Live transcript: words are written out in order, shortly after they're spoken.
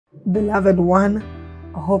Beloved one,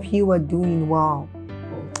 I hope you are doing well.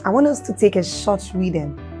 I want us to take a short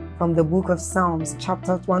reading from the book of Psalms,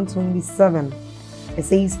 chapter 127. It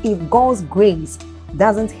says, if God's grace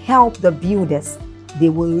doesn't help the builders, they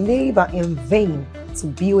will labor in vain to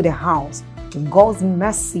build a house. If God's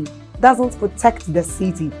mercy doesn't protect the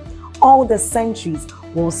city, all the centuries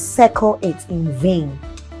will circle it in vain.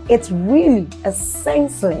 It's really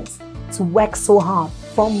senseless to work so hard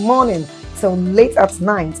from morning till late at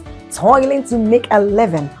night, toiling to make a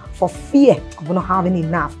living for fear of not having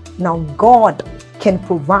enough. Now God can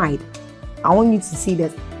provide. I want you to see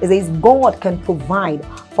this. It says God can provide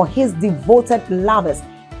for his devoted lovers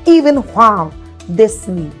even while they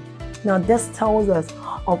sleep. Now this tells us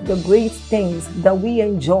of the great things that we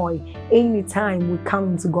enjoy anytime we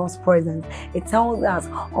come into God's presence. It tells us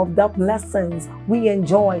of the blessings we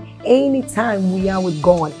enjoy anytime we are with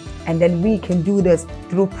God. And then we can do this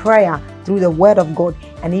through prayer, through the word of God,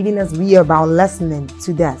 and even as we are about listening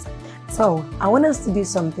to that. So I want us to do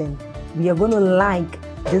something. We are going to like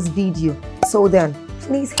this video. So then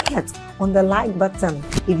please hit on the like button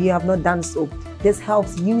if you have not done so. This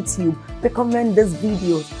helps YouTube recommend these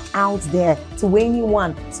videos out there to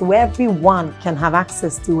anyone, so everyone can have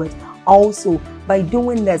access to it. Also, by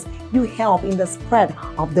doing this, you help in the spread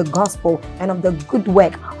of the gospel and of the good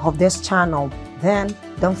work of this channel. Then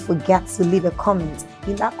don't forget to leave a comment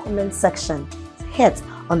in that comment section. Hit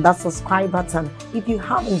on that subscribe button if you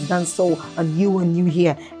haven't done so and you are new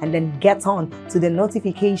here, and then get on to the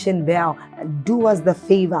notification bell and do us the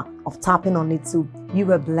favor of tapping on it too.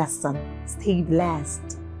 You are blessed. Stay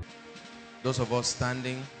blessed. Those of us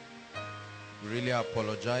standing, we really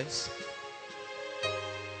apologize.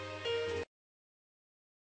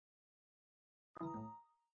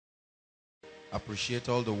 Appreciate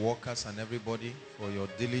all the workers and everybody for your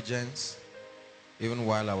diligence even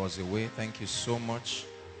while I was away. Thank you so much.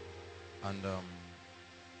 And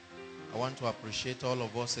I want to appreciate all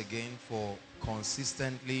of us again for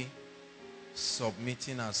consistently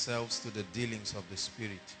submitting ourselves to the dealings of the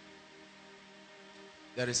Spirit.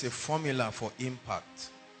 There is a formula for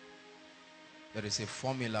impact. There is a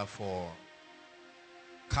formula for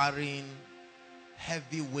carrying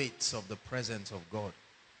heavy weights of the presence of God.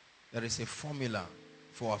 There is a formula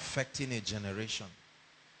for affecting a generation.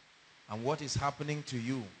 And what is happening to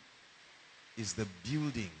you is the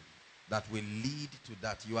building that will lead to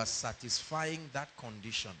that. You are satisfying that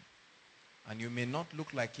condition. And you may not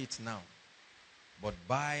look like it now, but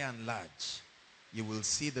by and large, you will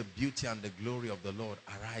see the beauty and the glory of the Lord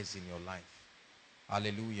arise in your life.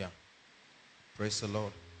 Hallelujah. Praise the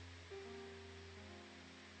Lord.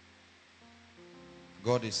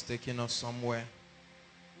 God is taking us somewhere,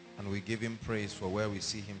 and we give him praise for where we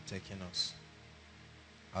see him taking us.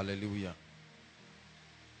 Hallelujah.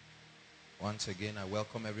 Once again, I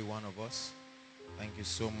welcome every one of us. Thank you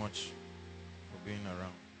so much for being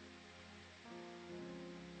around.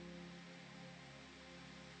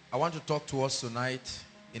 I want to talk to us tonight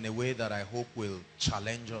in a way that I hope will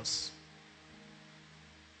challenge us.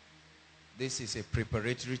 This is a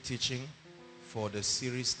preparatory teaching for the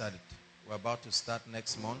series that we're about to start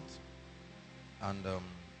next month. And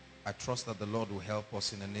I trust that the Lord will help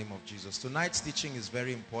us in the name of Jesus. Tonight's teaching is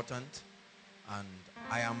very important, and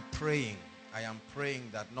I am praying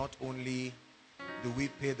that not only do we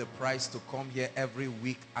pay the price to come here every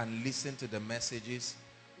week and listen to the messages,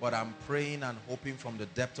 but I'm praying and hoping from the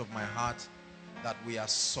depth of my heart that we are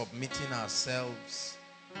submitting ourselves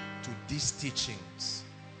to these teachings.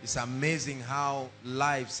 It's amazing how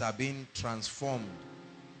lives are being transformed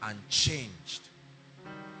and changed.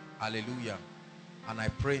 Hallelujah. And I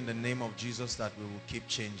pray in the name of Jesus that we will keep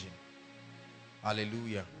changing.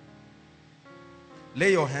 Hallelujah.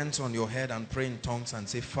 Lay your hands on your head and pray in tongues and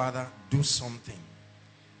say, Father, do something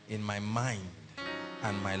in my mind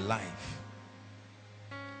and my life.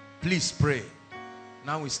 Please pray.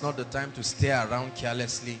 Now is not the time to stare around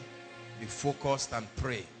carelessly. Be focused and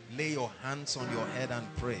pray. Lay your hands on your head and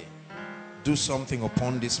pray. Do something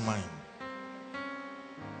upon this mind.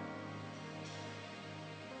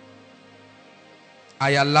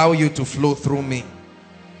 I allow you to flow through me.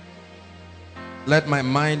 Let my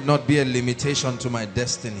mind not be a limitation to my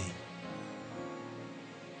destiny.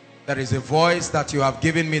 There is a voice that you have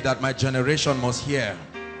given me that my generation must hear.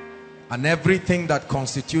 And everything that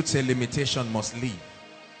constitutes a limitation must leave.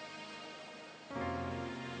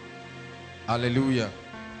 Hallelujah.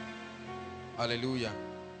 Hallelujah.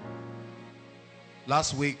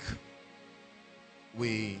 Last week,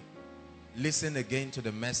 we listened again to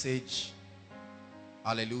the message,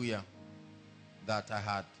 hallelujah, that I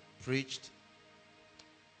had preached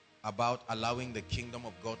about allowing the kingdom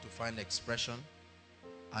of God to find expression.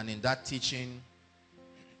 And in that teaching,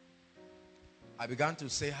 I began to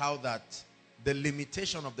say how that the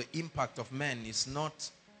limitation of the impact of men is not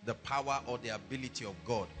the power or the ability of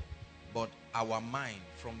God, but our mind,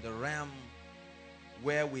 from the realm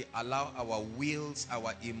where we allow our wills,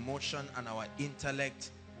 our emotion, and our intellect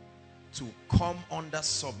to come under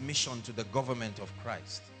submission to the government of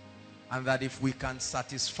Christ. And that if we can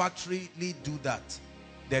satisfactorily do that,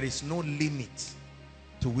 there is no limit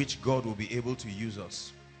to which God will be able to use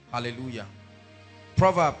us. Hallelujah.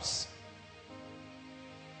 Proverbs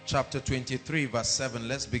chapter 23 verse 7.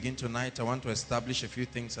 Let's begin tonight. I want to establish a few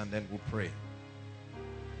things and then we'll pray.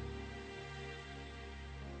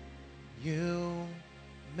 You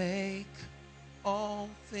make all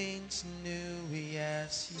things new,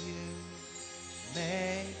 yes, you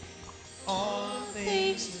make all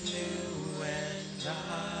things new, and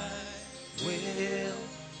I will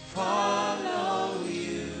follow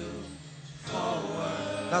you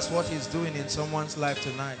forward. That's what he's doing in someone's life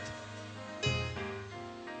tonight.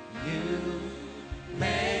 You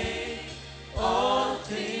make all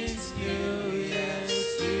things new,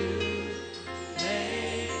 yes, you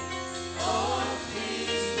make all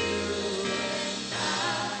things new, and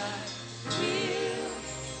I will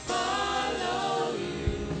follow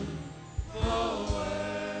you forward.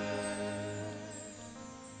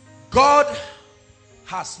 God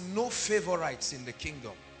has no favorites in the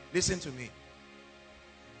kingdom. Listen to me.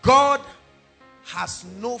 God has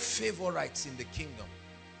no favorites in the kingdom.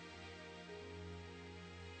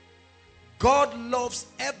 God loves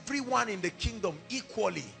everyone in the kingdom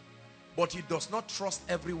equally, but he does not trust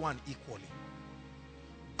everyone equally.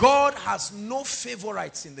 God has no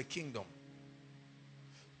favorites in the kingdom.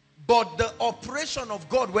 But the operation of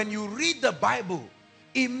God, when you read the Bible,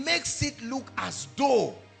 it makes it look as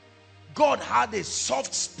though God had a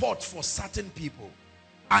soft spot for certain people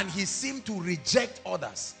and he seemed to reject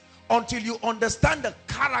others. Until you understand the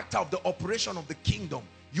character of the operation of the kingdom,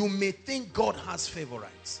 you may think God has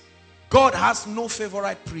favorites. God has no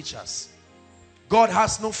favorite preachers. God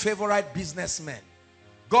has no favorite businessmen.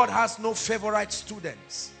 God has no favorite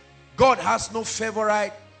students. God has no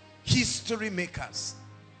favorite history makers.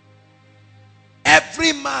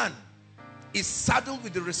 Every man is saddled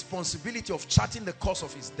with the responsibility of charting the course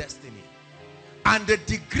of his destiny. And the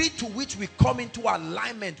degree to which we come into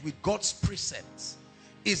alignment with God's precepts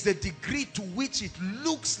is the degree to which it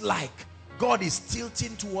looks like God is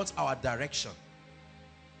tilting towards our direction.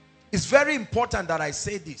 It's very important that I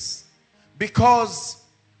say this, because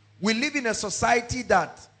we live in a society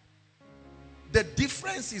that the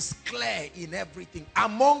difference is clear in everything.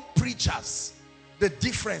 Among preachers, the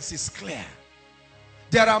difference is clear.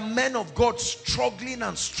 There are men of God struggling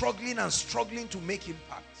and struggling and struggling to make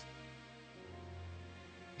impact.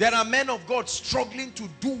 There are men of God struggling to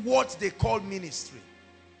do what they call ministry.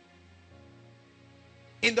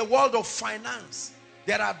 In the world of finance,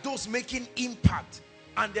 there are those making impact,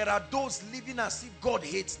 and there are those living as if God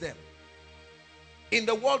hates them. In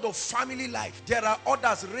the world of family life, there are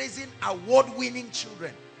others raising award-winning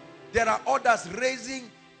children. There are others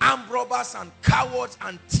raising armed robbers and cowards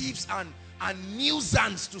and thieves and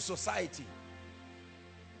nuisance to society.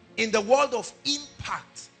 In the world of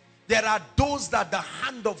impact, there are those that the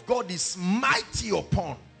hand of God is mighty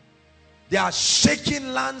upon. They are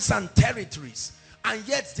shaking lands and territories. And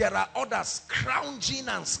yet there are others scrounging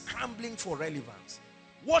and scrambling for relevance.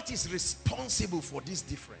 What is responsible for this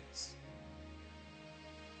difference?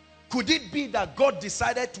 Could it be that God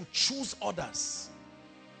decided to choose others?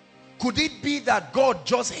 Could it be that God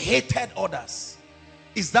just hated others?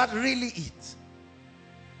 Is that really it?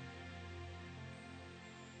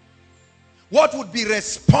 What would be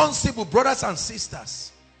responsible, brothers and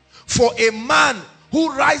sisters, for a man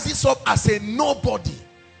who rises up as a nobody?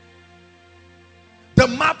 The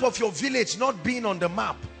map of your village not being on the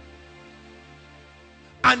map.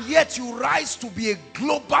 And yet you rise to be a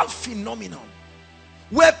global phenomenon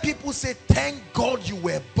where people say, thank God you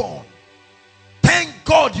were born. Thank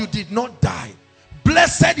God you did not die.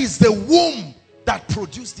 Blessed is the womb that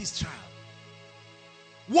produced this child.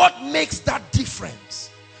 What makes that difference?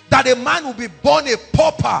 That a man will be born a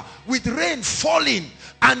pauper with rain falling,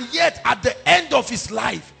 and yet at the end of his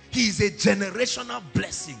life, he is a generational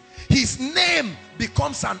blessing. His name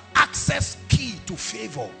becomes an access key to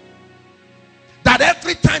favor. That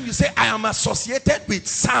every time you say, I am associated with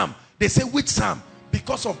Sam, they say, which Sam?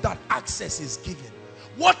 Because of that, access is given.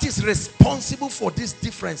 What is responsible for this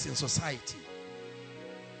difference in society?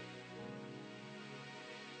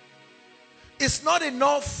 It's not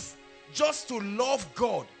enough just to love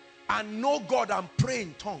God and know God and pray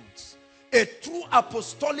in tongues. A true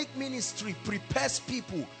apostolic ministry prepares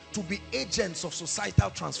people to be agents of societal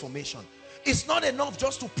transformation. It's not enough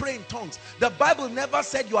just to pray in tongues. The Bible never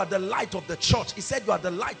said you are the light of the church. It said you are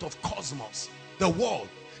the light of cosmos, the world.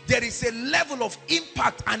 There is a level of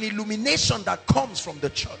impact and illumination that comes from the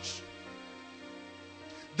church.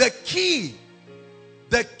 The key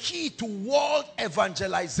to world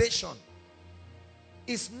evangelization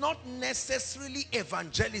is not necessarily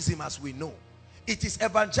evangelism as we know. It is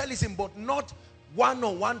evangelism, but not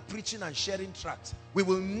one-on-one preaching and sharing tracts. We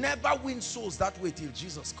will never win souls that way till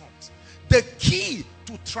Jesus comes. The key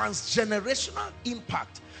to transgenerational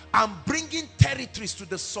impact and bringing territories to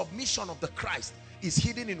the submission of the Christ is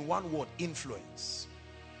hidden in one word: influence.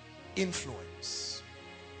 Influence.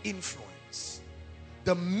 Influence.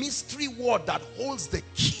 The mystery word that holds the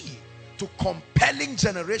key to compelling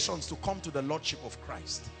generations to come to the Lordship of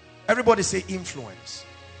Christ. Everybody say influence.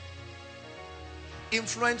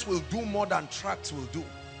 Influence will do more than tracts will do.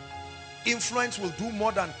 Influence will do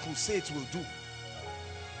more than crusades will do.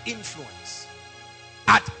 Influence.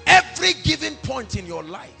 At every given point in your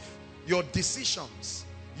life, your decisions,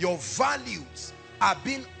 your values are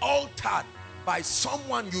being altered by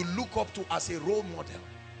someone you look up to as a role model,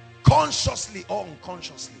 consciously or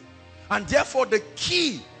unconsciously. And therefore the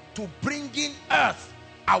key to bringing earth,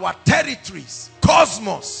 our territories,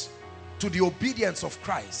 cosmos, to the obedience of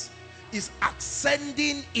Christ is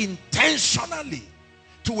ascending intentionally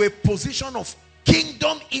to a position of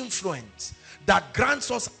kingdom influence that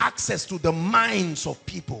grants us access to the minds of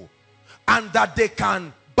people, and that they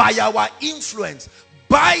can, by our influence,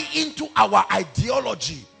 buy into our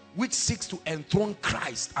ideology which seeks to enthrone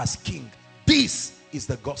Christ as king. This is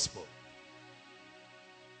the gospel.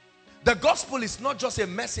 The gospel is not just a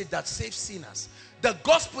message that saves sinners. The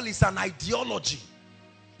gospel is an ideology,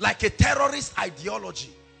 like a terrorist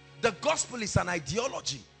ideology. The gospel is an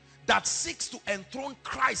ideology that seeks to enthrone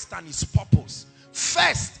Christ and his purpose.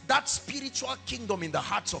 First, that spiritual kingdom in the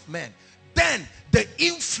hearts of men. Then, the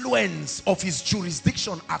influence of his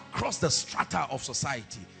jurisdiction across the strata of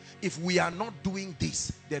society. If we are not doing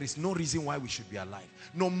this, there is no reason why we should be alive.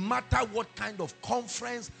 No matter what kind of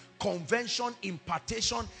conference, convention,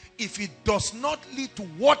 impartation, if it does not lead to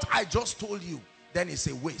what I just told you, then it's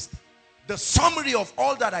a waste. The summary of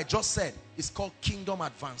all that I just said is called kingdom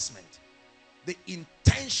advancement. The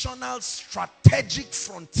intentional, strategic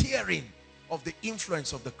frontiering of the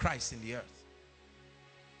influence of the Christ in the earth.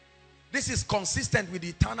 This is consistent with the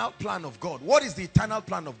eternal plan of God. What is the eternal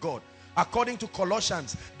plan of God? According to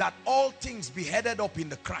Colossians, that all things be headed up in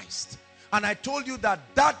the Christ. And I told you that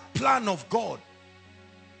that plan of God,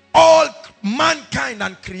 all mankind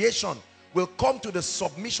and creation will come to the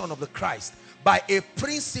submission of the Christ by a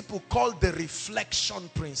principle called the reflection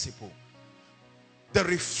principle. The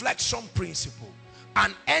reflection principle.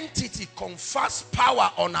 An entity confers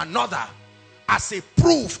power on another as a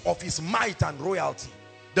proof of his might and royalty.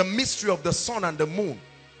 The mystery of the sun and the moon.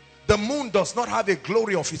 The moon does not have a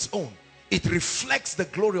glory of its own. It reflects the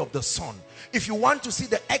glory of the sun. If you want to see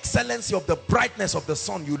the excellency of the brightness of the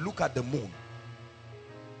sun, you look at the moon.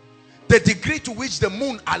 The degree to which the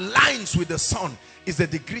moon aligns with the sun is the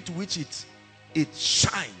degree to which it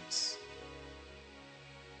shines.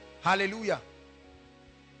 Hallelujah.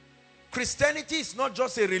 Christianity is not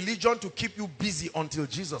just a religion to keep you busy until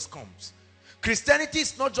Jesus comes. Christianity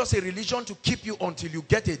is not just a religion to keep you until you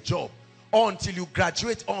get a job, or until you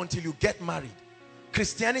graduate, or until you get married.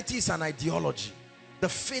 Christianity is an ideology. The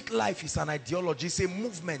faith life is an ideology. It's a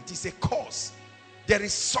movement. It's a cause. There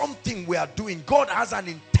is something we are doing. God has an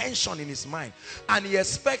intention in his mind, and he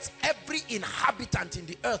expects every inhabitant in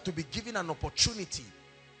the earth to be given an opportunity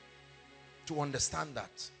to understand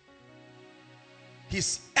that.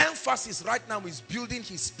 His emphasis right now is building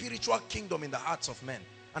his spiritual kingdom in the hearts of men.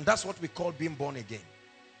 And that's what we call being born again.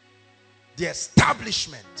 The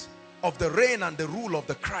establishment of the reign and the rule of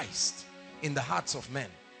the Christ in the hearts of men.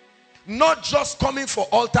 Not just coming for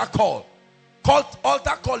altar call.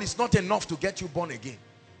 Altar call is not enough to get you born again.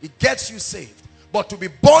 It gets you saved. But to be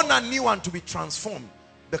born anew and to be transformed,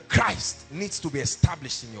 the Christ needs to be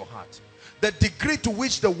established in your heart. The degree to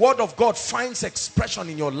which the word of God finds expression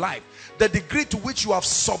in your life, the degree to which you have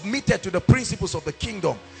submitted to the principles of the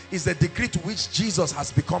kingdom, is the degree to which Jesus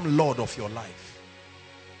has become Lord of your life.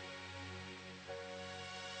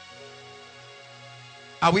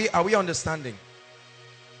 Are we understanding?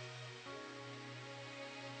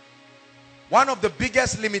 One of the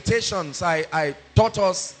biggest limitations, I taught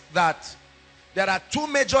us that there are two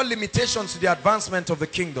major limitations to the advancement of the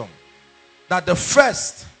kingdom. That the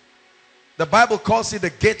first, the Bible calls it the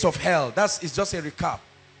gate of hell. It's just a recap.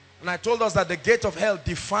 And I told us that the gate of hell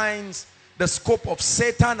defines the scope of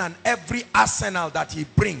Satan and every arsenal that he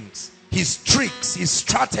brings his tricks, his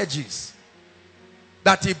strategies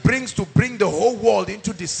that he brings to bring the whole world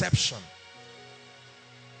into deception.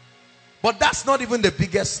 But that's not even the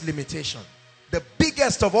biggest limitation. The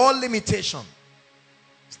biggest of all limitation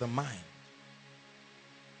is the mind.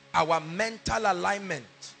 Our mental alignment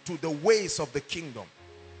to the ways of the kingdom.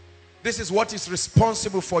 This is what is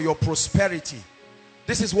responsible for your prosperity.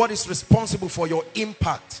 This is what is responsible for your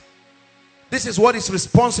impact. This is what is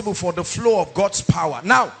responsible for the flow of God's power.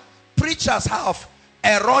 Now, preachers have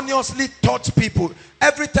erroneously taught people.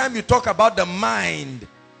 Every time you talk about the mind,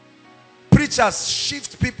 preachers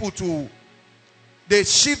shift people to, they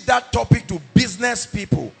shift that topic to business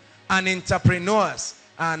people and entrepreneurs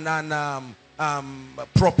and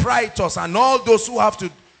proprietors and all those who have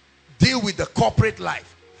to deal with the corporate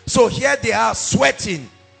life. So here they are sweating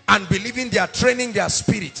and believing they are training their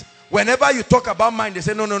spirit. Whenever you talk about mind, they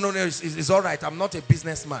say, no, it's all right. I'm not a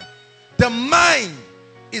businessman. The mind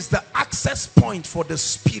is the access point for the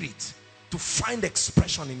spirit to find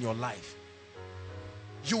expression in your life.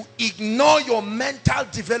 You ignore your mental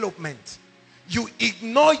development. You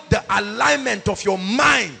ignore the alignment of your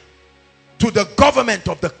mind to the government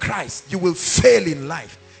of the Christ. You will fail in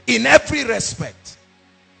life in every respect.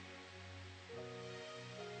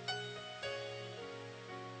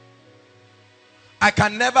 I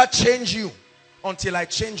can never change you until I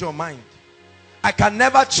change your mind. I can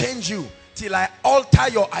never change you till I alter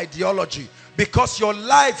your ideology, because your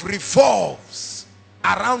life revolves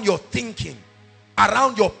around your thinking,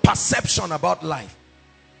 around your perception about life.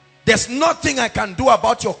 There's nothing I can do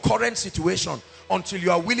about your current situation until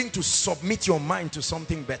you are willing to submit your mind to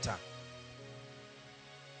something better.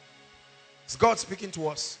 It's God speaking to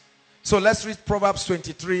us. So let's read Proverbs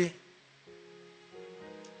 23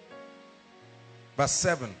 verse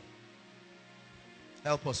 7.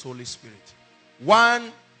 Help us, Holy Spirit.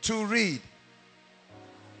 1, 2, read.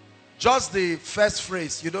 Just the first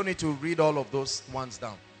phrase. You don't need to read all of those ones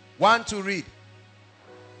down. 1, 2, read.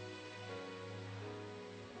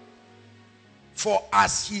 For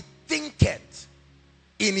as he thinketh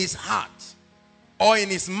in his heart or in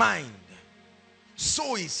his mind,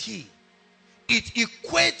 so is he. It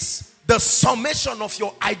equates the summation of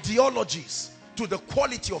your ideologies to the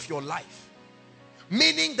quality of your life.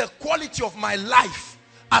 Meaning the quality of my life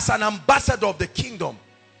as an ambassador of the kingdom,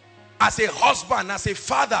 as a husband, as a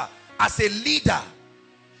father, as a leader,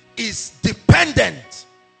 is dependent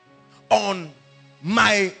on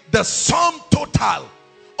the sum total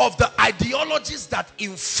of the ideologies that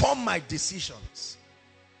inform my decisions.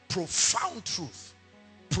 Profound truth.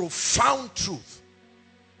 Profound truth.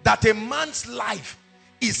 That a man's life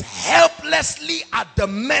is helplessly at the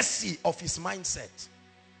mercy of his mindset.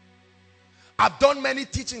 I've done many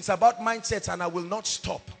teachings about mindsets and I will not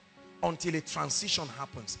stop until a transition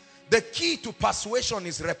happens. The key to persuasion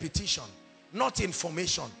is repetition, not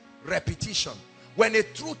information. Repetition. When a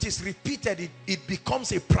truth is repeated, it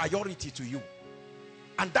becomes a priority to you.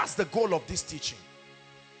 And that's the goal of this teaching.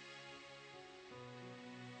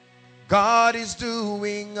 God is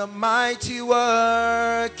doing a mighty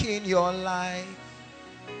work in your life.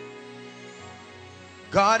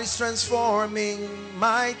 God is transforming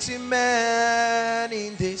mighty men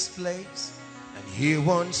in this place. And he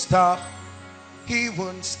won't stop. He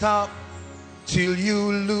won't stop till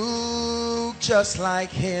you look just like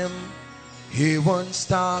him. He won't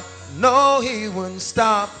stop. No, he won't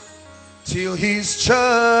stop till his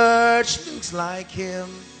church looks like him.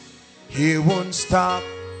 He won't stop.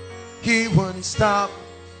 He won't stop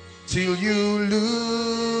till you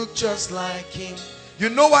look just like him. You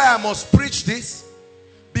know why I must preach this?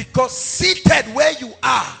 Because seated where you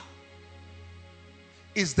are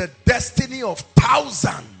is the destiny of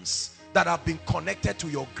thousands that have been connected to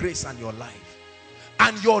your grace and your life.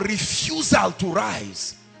 And your refusal to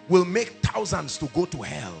rise will make thousands to go to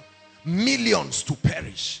hell, millions to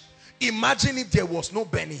perish. Imagine if there was no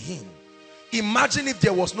Benny Hinn. Imagine if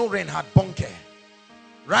there was no Reinhard Bonnke.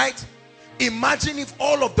 Right? Imagine if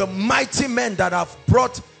all of the mighty men that have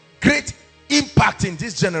brought great impact in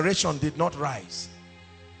this generation did not rise.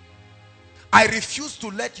 I refuse to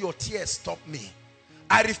let your tears stop me.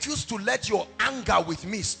 I refuse to let your anger with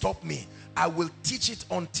me stop me. I will teach it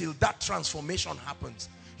until that transformation happens.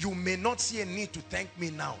 You may not see a need to thank me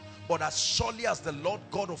now, but as surely as the Lord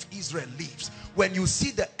God of Israel lives, when you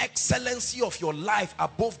see the excellency of your life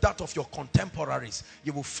above that of your contemporaries,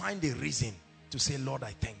 you will find a reason to say, Lord,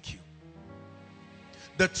 I thank you.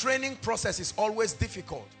 The training process is always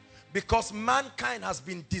difficult because mankind has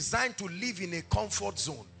been designed to live in a comfort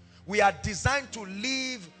zone. We are designed to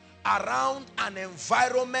live around an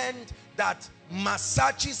environment that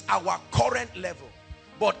massages our current level.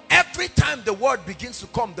 But every time the word begins to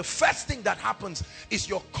come, the first thing that happens is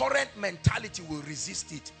your current mentality will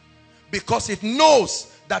resist it, because it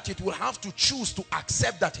knows that it will have to choose to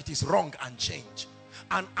accept that it is wrong and change.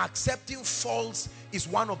 And accepting false is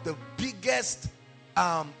one of the biggest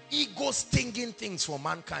ego stinging things for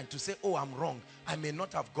mankind, to say, oh, I'm wrong, I may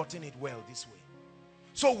not have gotten it well this way.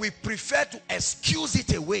 So we prefer to excuse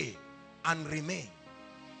it away and remain.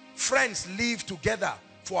 Friends live together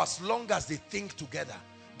for as long as they think together.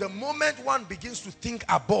 The moment one begins to think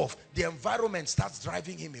above, the environment starts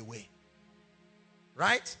driving him away.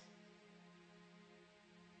 Right?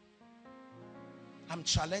 I'm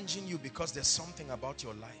challenging you because there's something about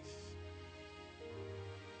your life.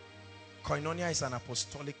 Koinonia is an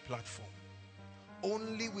apostolic platform.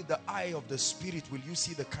 Only with the eye of the Spirit will you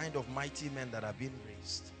see the kind of mighty men that are being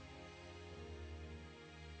raised.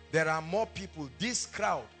 There are more people. This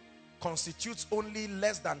crowd constitutes only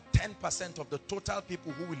less than 10% of the total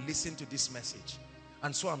people who will listen to this message.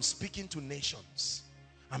 And so I'm speaking to nations.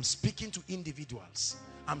 I'm speaking to individuals.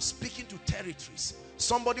 I'm speaking to territories.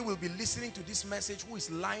 Somebody will be listening to this message who is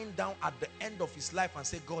lying down at the end of his life and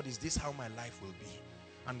say, God, is this how my life will be?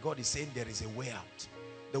 And God is saying there is a way out.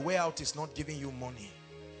 The way out is not giving you money.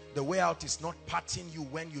 The way out is not patting you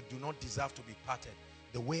when you do not deserve to be patted.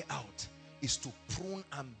 The way out is to prune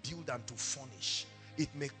and build and to furnish. It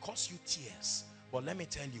may cost you tears, but let me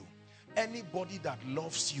tell you, anybody that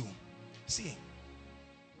loves you, see,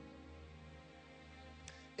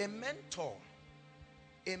 a mentor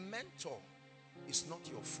is not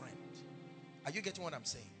your friend. Are you getting what I'm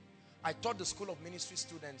saying? I taught the School of Ministry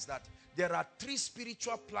students that there are 3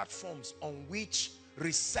 spiritual platforms on which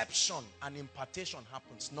reception and impartation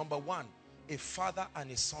happens. Number 1, a father and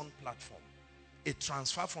a son platform. A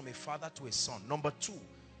transfer from a father to a son. Number 2,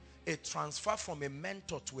 a transfer from a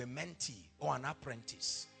mentor to a mentee or an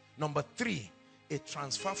apprentice. Number 3, a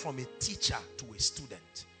transfer from a teacher to a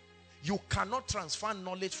student. You cannot transfer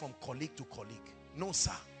knowledge from colleague to colleague. No,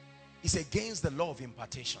 sir. It's against the law of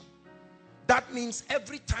impartation. That means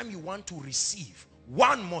every time you want to receive,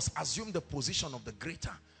 one must assume the position of the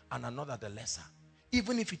greater and another the lesser,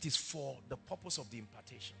 even if it is for the purpose of the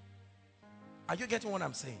impartation. Are you getting what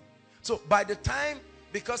I'm saying? So by the time,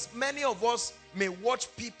 because many of us may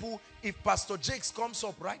watch people, if Pastor Jakes comes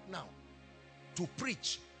up right now to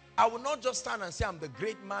preach, I will not just stand and say, I'm the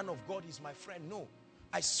great man of God, he's my friend. No,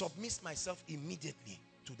 I submit myself immediately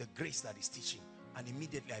to the grace that is teaching, and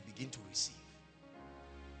immediately I begin to receive.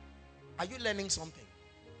 Are you learning something?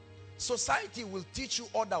 Society will teach you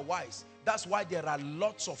otherwise. That's why there are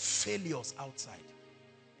lots of failures outside.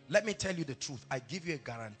 Let me tell you the truth. I give you a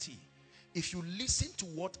guarantee. If you listen to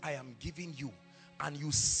what I am giving you and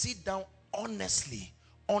you sit down honestly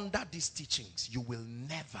under these teachings, you will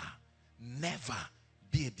never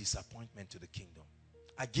be a disappointment to the kingdom.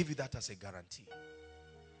 I give you that as a guarantee.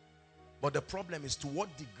 But the problem is, to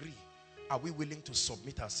what degree are we willing to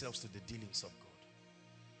submit ourselves to the dealings of God?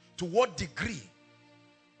 To what degree?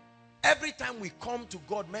 Every time we come to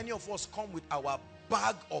God, many of us come with our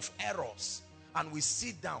bag of errors and we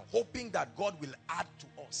sit down hoping that God will add to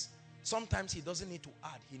us. Sometimes he doesn't need to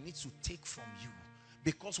add, he needs to take from you,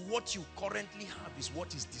 because what you currently have is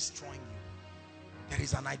what is destroying you. There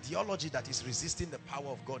is an ideology that is resisting the power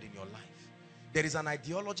of God in your life. There is an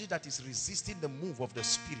ideology that is resisting the move of the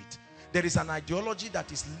Spirit. There is an ideology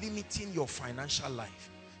that is limiting your financial life.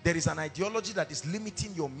 There is an ideology that is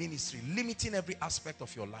limiting your ministry, limiting every aspect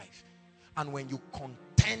of your life. And when you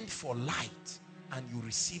contend for light and you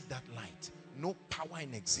receive that light, no power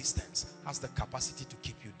in existence has the capacity to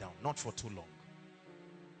keep you down, not for too long.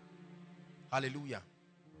 Hallelujah.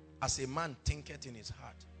 As a man thinketh in his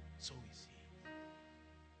heart, so is he.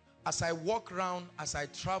 As I walk around, as I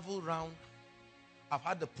travel around, I've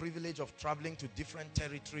had the privilege of traveling to different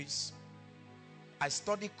territories. I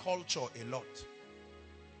study culture a lot.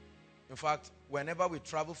 In fact, whenever we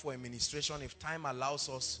travel for administration, if time allows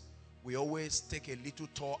us, we always take a little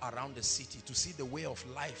tour around the city to see the way of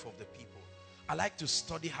life of the people. I like to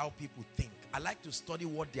study how people think. I like to study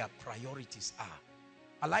what their priorities are.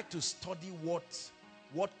 I like to study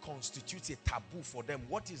what constitutes a taboo for them.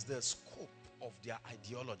 What is the scope of their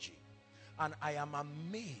ideology? And I am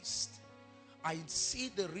amazed. I see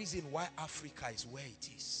the reason why Africa is where it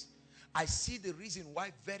is. I see the reason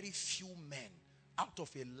why very few men out of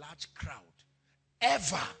a large crowd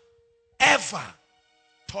ever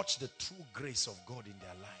touch the true grace of God in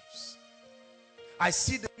their lives. I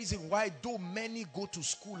see the reason why, though many go to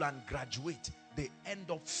school and graduate, they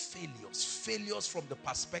end up failures. Failures from the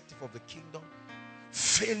perspective of the kingdom.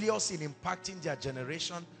 Failures in impacting their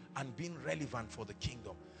generation and being relevant for the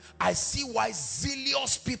kingdom. I see why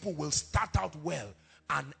zealous people will start out well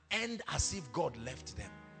and end as if God left them.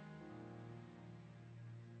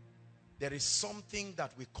 There is something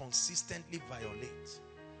that we consistently violate,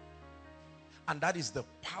 and that is the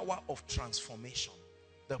power of transformation.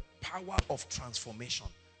 The power of transformation.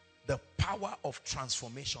 The power of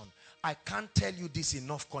transformation. I can't tell you this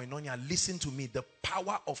enough, Koinonia. Listen to me. The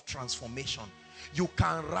power of transformation. You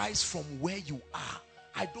can rise from where you are.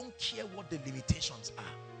 I don't care what the limitations are.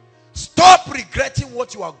 Stop regretting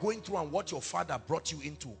what you are going through and what your father brought you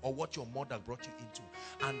into, or what your mother brought you into,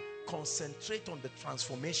 and concentrate on the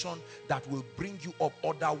transformation that will bring you up.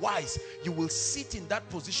 Otherwise, you will sit in that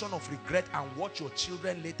position of regret and watch your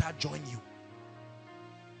children later join you.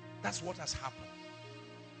 That's what has happened.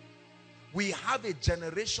 We have a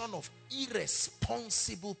generation of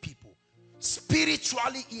irresponsible people,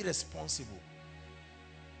 spiritually irresponsible,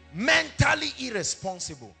 mentally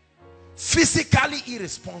irresponsible, physically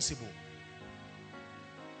irresponsible.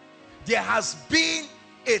 There has been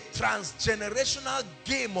a transgenerational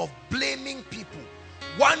game of blaming people.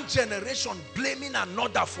 One generation blaming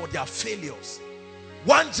another for their failures.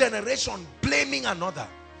 One generation blaming another.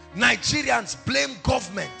 Nigerians blame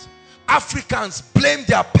government. Africans blame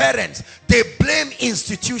their parents. They blame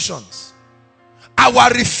institutions. Our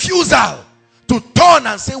refusal to turn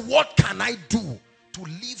and say, what can I do to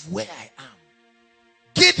live where I am?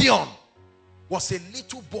 Gideon was a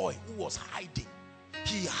little boy who was hiding.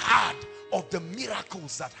 He heard of the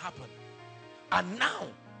miracles that happened, and now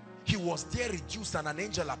he was there reduced, and an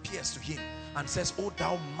angel appears to him and says, oh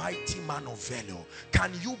thou mighty man of valor,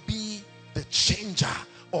 can you be the changer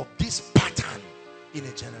of this pattern in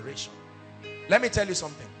a generation? Let me tell you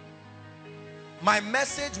something. My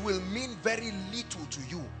message will mean very little to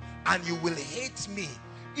you, and you will hate me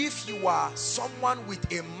if you are someone with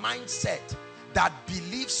a mindset that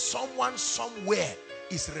believes someone somewhere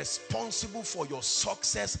is responsible for your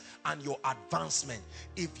success and your advancement.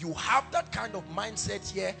 If you have that kind of mindset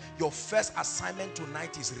here, your first assignment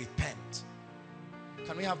tonight is repent.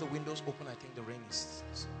 Can we have the windows open? I think the rain is...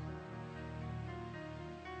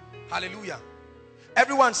 Hallelujah.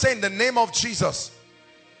 Everyone say, in the name of Jesus,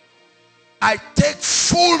 I take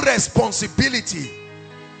full responsibility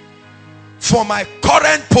for my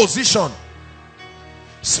current position,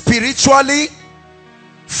 spiritually,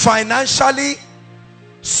 financially,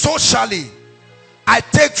 socially. I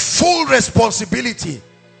take full responsibility,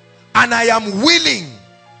 and I am willing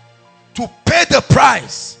to pay the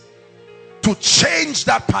price to change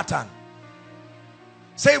that pattern.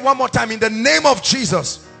 Say it one more time. In the name of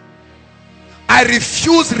Jesus, I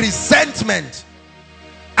refuse resentment.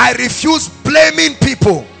 I refuse blaming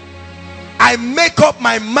people. I make up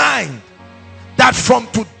my mind that from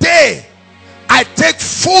today I take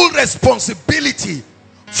full responsibility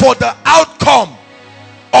for the outcome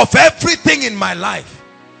of everything in my life.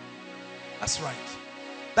 That's right.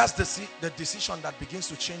 That's the decision that begins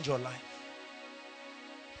to change your life.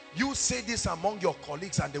 You say this among your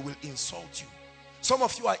colleagues and they will insult you. Some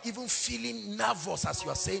of you are even feeling nervous as you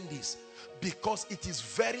are saying this, because it is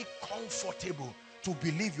very comfortable to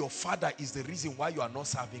believe your father is the reason why you are not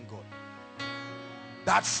serving God.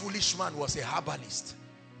 That foolish man was a herbalist.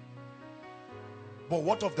 But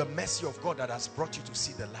what of the mercy of God that has brought you to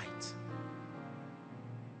see the light?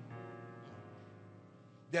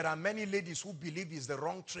 There are many ladies who believe it's the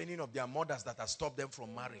wrong training of their mothers that has stopped them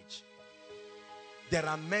from marriage. There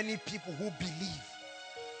are many people who believe.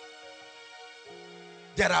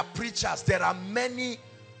 There are preachers, there are many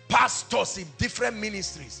pastors in different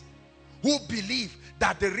ministries who believe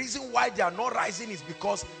that the reason why they are not rising is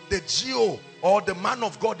because the GO or the man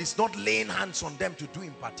of God is not laying hands on them to do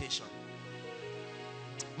impartation.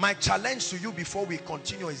 My challenge to you before we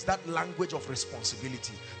continue is that language of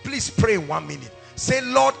responsibility. Please pray in 1 minute. Say,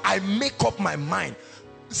 Lord, I make up my mind.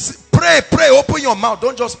 Pray, open your mouth.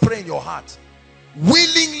 Don't just pray in your heart.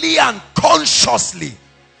 Willingly and consciously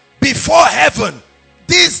before heaven,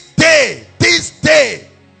 this day,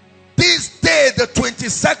 the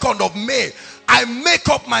 22nd of May, I make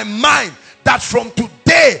up my mind that from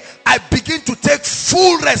today I begin to take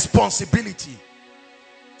full responsibility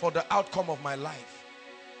for the outcome of my life.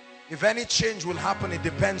 If any change will happen, it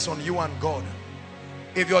depends on you and God.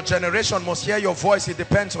 If your generation must hear your voice, it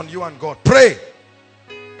depends on you and God. Pray.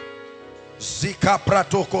 Zika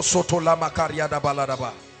pratoko soto lama kariada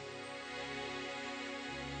baladaba.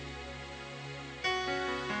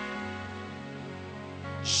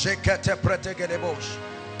 Shekete pretegedebosh.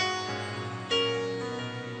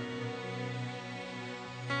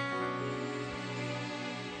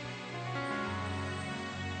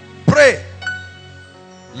 Pray.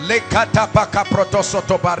 Lekata paka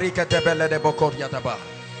protosoto barika tebele de bokoriadaba.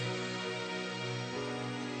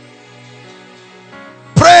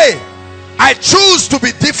 I choose to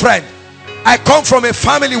be different. I come from a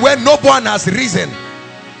family where no one has risen.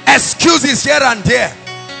 Excuses here and there.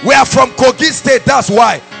 We are from Kogi State, that's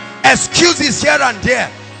why. Excuses here and there.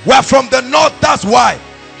 We are from the north, that's why.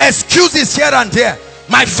 Excuses here and there.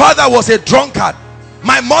 My father was a drunkard.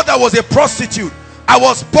 My mother was a prostitute. I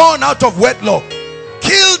was born out of wedlock.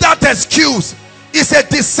 Kill that excuse. It's a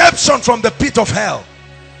deception from the pit of hell.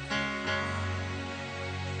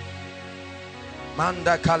 I'm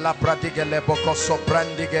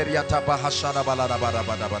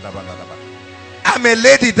a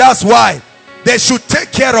lady, that's why they should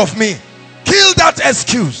take care of me. Kill that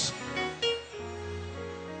excuse.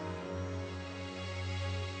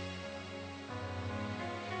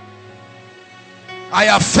 I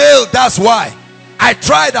have failed, that's why. I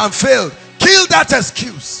tried and failed. Kill that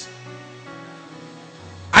excuse.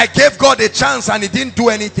 I gave God a chance and he didn't do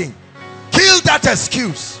anything. Kill that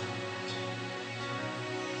excuse.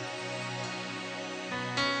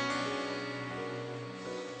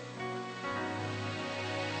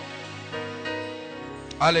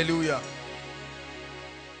 Hallelujah.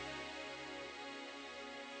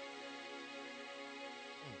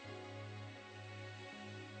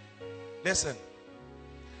 Listen,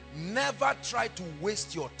 never try to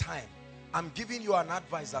waste your time. I'm giving you an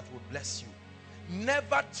advice that will bless you.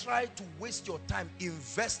 Never try to waste your time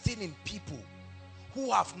investing in people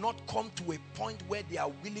who have not come to a point where they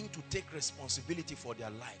are willing to take responsibility for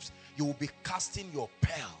their lives. You will be casting your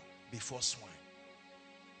pearl before swine.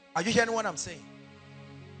 Are you hearing what I'm saying?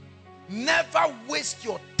 Never waste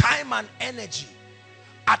your time and energy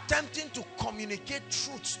attempting to communicate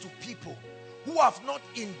truths to people who have not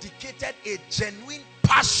indicated a genuine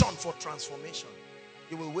passion for transformation.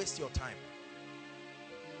 You will waste your time.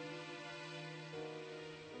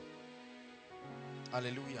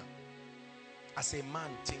 Hallelujah. As a man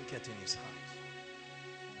thinketh in his heart,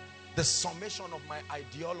 the summation of my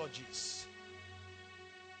ideologies.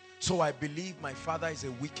 So I believe my father is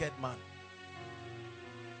a wicked man,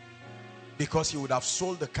 because he would have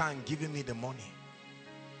sold the car and given me the money.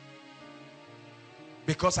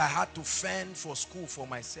 Because I had to fend for school for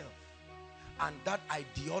myself. And that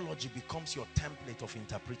ideology becomes your template of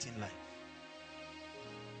interpreting life.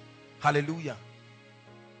 Hallelujah.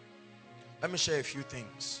 Let me share a few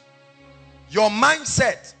things. Your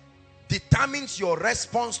mindset determines your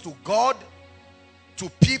response to God, to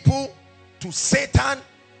people, to Satan,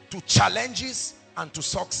 to challenges, and to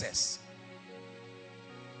success.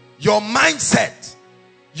 Your mindset,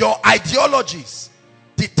 your ideologies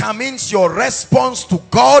determines your response to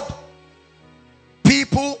God,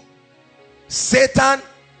 people, Satan,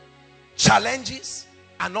 challenges,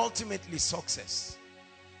 and ultimately success.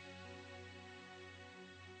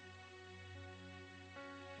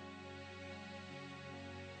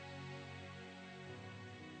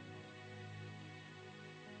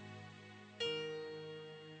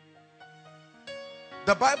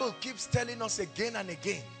 The Bible keeps telling us again and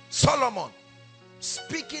again, Solomon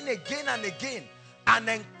speaking again and again and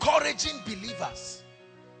encouraging believers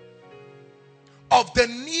of the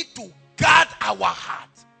need to guard our heart,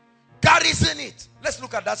 garrison it. Let's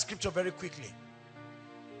look at that scripture very quickly.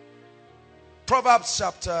 Proverbs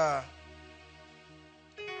chapter,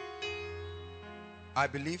 I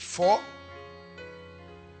believe 4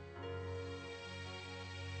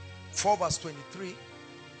 verse 23.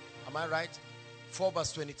 Am I right? 4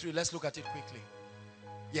 verse 23. Let's look at it quickly.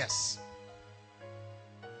 Yes.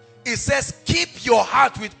 It says, keep your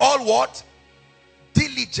heart with all what?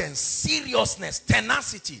 Diligence, seriousness,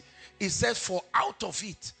 tenacity. It says, for out of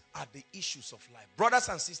it are the issues of life. Brothers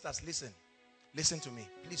and sisters, listen. Listen to me.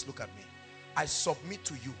 Please look at me. I submit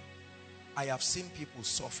to you. I have seen people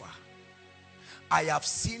suffer. I have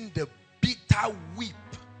seen the bitter whip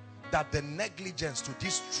that the negligence to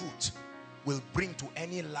this truth will bring to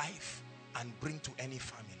any life and bring to any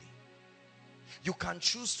family. You can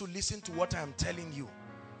choose to listen to what I am telling you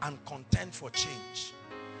and contend for change,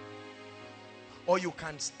 or you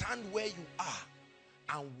can stand where you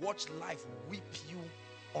are and watch life whip you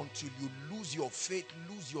until you lose your faith,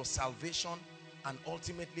 lose your salvation, and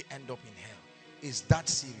ultimately end up in hell. Is that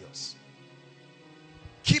serious?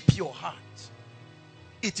 Keep your heart.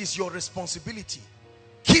 It is your responsibility.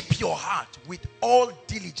 Keep your heart with all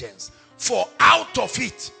diligence, for out of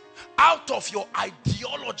it, out of your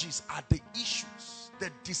ideologies are the issues, the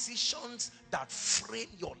decisions that frame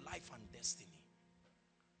your life and destiny.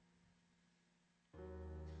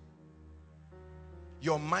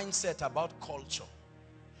 Your mindset about culture,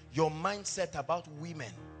 your mindset about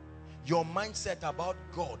women, your mindset about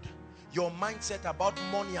God, your mindset about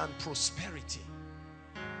money and prosperity,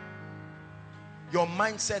 your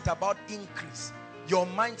mindset about increase your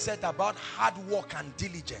mindset about hard work and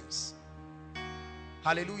diligence.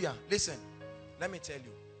 Hallelujah. Listen, let me tell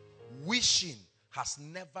you, wishing has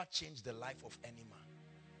never changed the life of any man.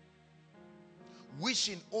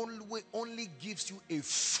 Wishing only gives you a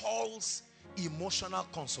false emotional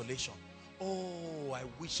consolation. Oh, I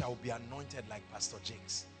wish I would be anointed like Pastor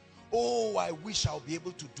Jakes. Oh, I wish I'll be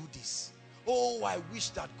able to do this. Oh, I wish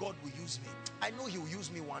that God will use me. I know he will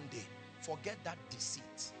use me one day. Forget that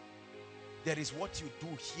deceit. There is what you do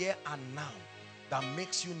here and now that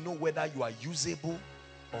makes you know whether you are usable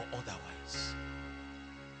or otherwise.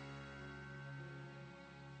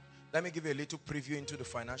 Let me give you a little preview into the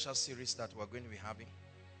financial series that we're going to be having.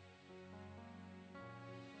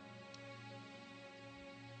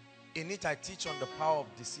 In it, I teach on the power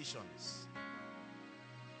of decisions.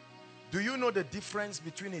 Do you know the difference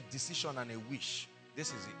between a decision and a wish? This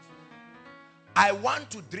is it. I want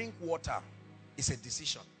to drink water is a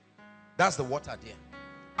decision. That's the water there.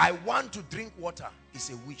 I want to drink water is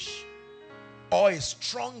a wish or a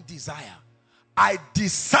strong desire. I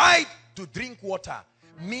decide to drink water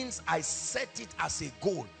means I set it as a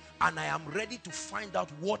goal and I am ready to find out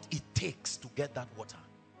what it takes to get that water.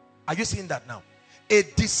 Are you seeing that now? A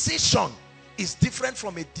decision is different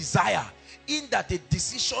from a desire in that a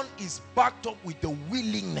decision is backed up with the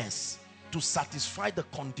willingness to satisfy the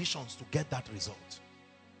conditions to get that result.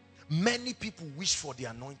 Many people wish for the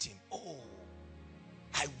anointing. Oh,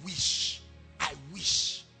 I wish.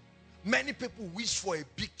 Many people wish for a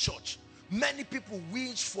big church. Many people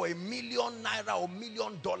wish for a million naira or $1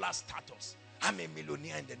 million status. I'm a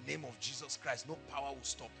millionaire in the name of Jesus Christ. No power will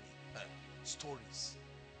stop me. Stories.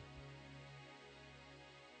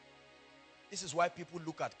 This is why people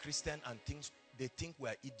look at Christian and they think we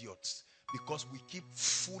are idiots, because we keep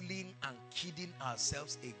fooling and kidding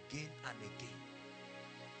ourselves again and again.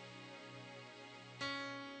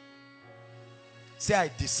 Say,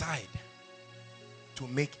 I decide to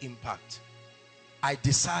make impact. I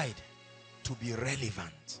decide to be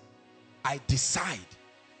relevant. I decide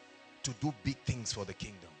to do big things for the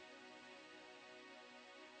kingdom.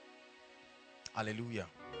 Hallelujah.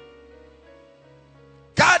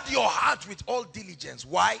 Guard your heart with all diligence.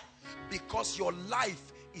 Why? Because your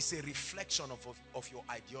life is a reflection of your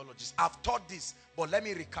ideologies. I've taught this, but let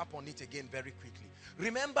me recap on it again very quickly.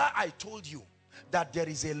 Remember, I told you that there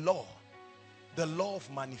is a law, the law of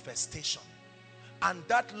manifestation. And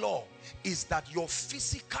that law is that your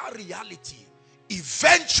physical reality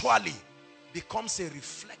eventually becomes a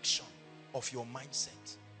reflection of your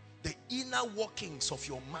mindset. The inner workings of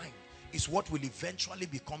your mind is what will eventually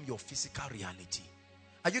become your physical reality.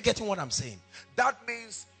 Are you getting what I'm saying? That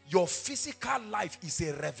means your physical life is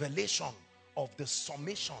a revelation of the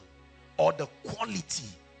summation or the quality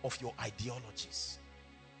of your ideologies.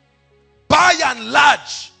 By and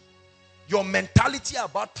large, your mentality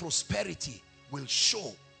about prosperity will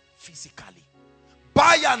show physically.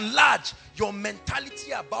 By and large, your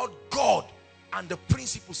mentality about God and the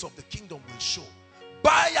principles of the kingdom will show.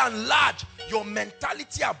 By and large, your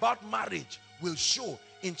mentality about marriage will show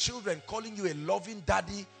in children calling you a loving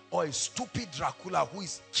daddy or a stupid Dracula who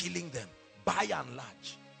is killing them. By and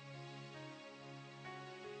large.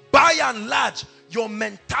 By and large, your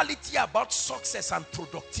mentality about success and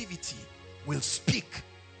productivity will speak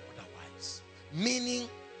otherwise. Meaning,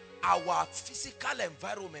 our physical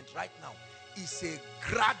environment right now is a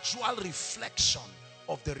gradual reflection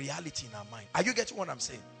of the reality in our mind. Are you getting what I'm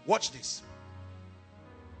saying? Watch this.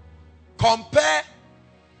 Compare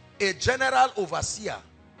a general overseer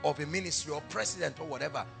of a ministry or president or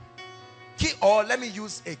whatever. Or let me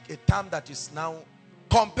use a term that is now,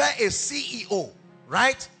 compare a CEO,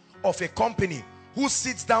 right, of a company who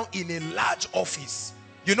sits down in a large office.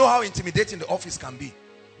 You know how intimidating the office can be,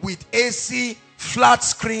 with AC, flat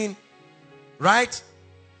screen, right?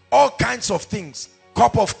 All kinds of things,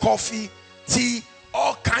 cup of coffee, tea,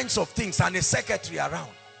 all kinds of things, and a secretary around.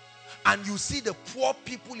 And you see the poor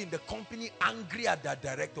people in the company angry at their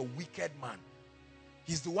director, wicked man.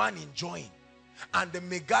 He's the one enjoying. And the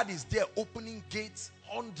megad is there opening gates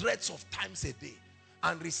hundreds of times a day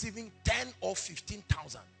and receiving 10 or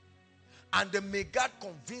 15,000. And the megad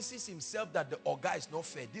convinces himself that the Oga is not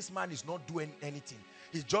fair. This man is not doing anything.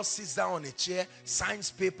 He just sits down on a chair, signs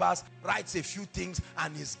papers, writes a few things,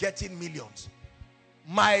 and is getting millions.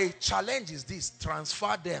 My challenge is this: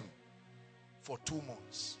 transfer them for 2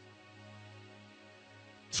 months.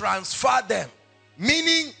 Transfer them.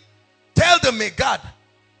 Meaning, tell the megad,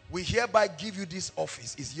 we hereby give you this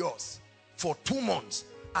office, is yours, for 2 months.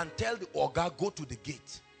 And tell the Oga, go to the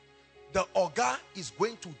gate. The Oga is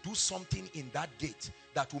going to do something in that gate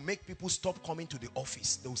that will make people stop coming to the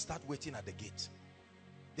office. They will start waiting at the gate.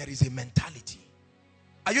 There is a mentality.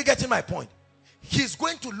 Are you getting my point? He's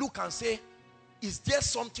going to look and say, is there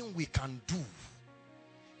something we can do?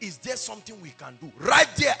 Is there something we can do? Right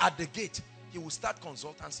there at the gate, he will start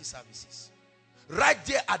consultancy services. Right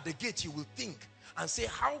there at the gate, he will think and say,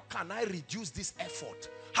 how can I reduce this effort?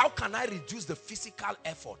 How can I reduce the physical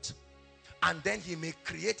effort? And then he may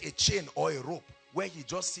create a chain or a rope where he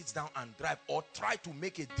just sits down and drive, or try to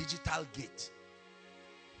make a digital gate.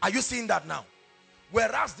 Are you seeing that now?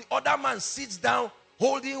 Whereas the other man sits down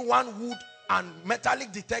holding one wood and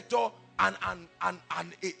metallic detector and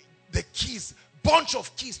the keys, bunch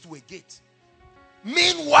of keys to a gate.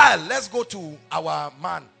 Meanwhile, let's go to our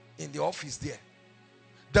man in the office there.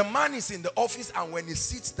 The man is in the office, and when he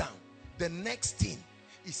sits down, the next thing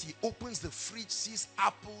is he opens the fridge, sees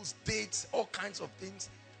apples, dates, all kinds of things,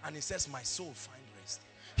 and he says, my soul find rest.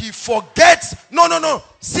 He forgets, no.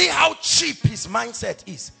 See how cheap his mindset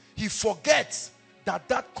is. He forgets that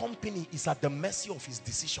that company is at the mercy of his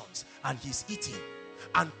decisions, and he's eating.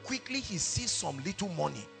 And quickly he sees some little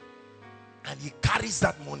money, and he carries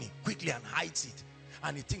that money quickly and hides it.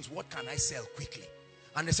 And he thinks, what can I sell quickly?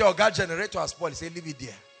 And they say, oh, God, generator has spoiled. He say, leave it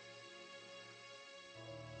there.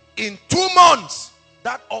 In 2 months,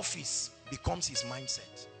 that office becomes his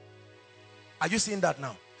mindset. Are you seeing that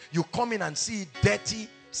now? You come in and see it dirty,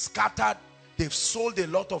 scattered. They've sold a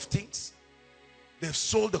lot of things. They've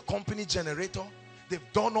sold the company generator. They've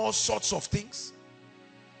done all sorts of things.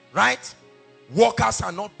 Right? Workers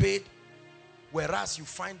are not paid. Whereas you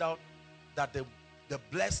find out that the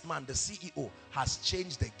blessed man, the CEO, has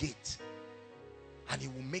changed the gate. And he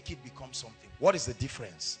will make it become something. What is the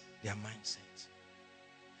difference? Their mindset.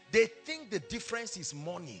 They think the difference is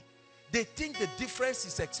money. They think the difference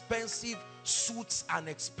is expensive suits and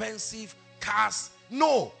expensive cars.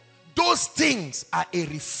 No, those things are a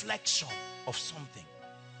reflection of something.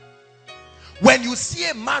 When you see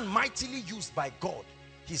a man mightily used by God,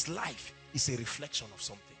 his life is a reflection of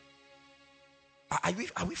something.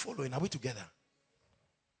 Are we following? Are we together?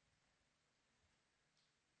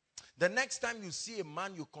 The next time you see a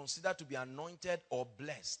man you consider to be anointed or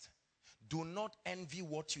blessed, do not envy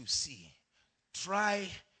what you see. Try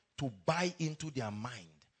to buy into their mind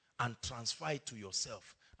and transfer it to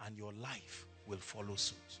yourself, and your life will follow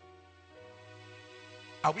suit.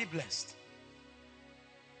 Are we blessed?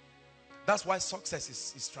 That's why success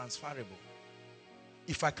is transferable.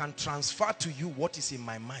 If I can transfer to you what is in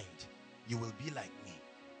my mind, you will be like me,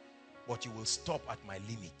 but you will stop at my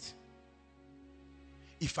limit.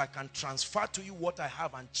 If I can transfer to you what I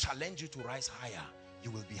have and challenge you to rise higher,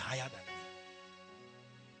 you will be higher than me.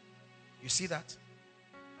 You see that?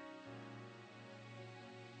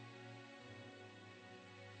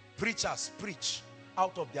 Preachers preach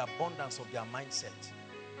out of the abundance of their mindset.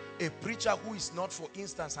 A preacher who is not, for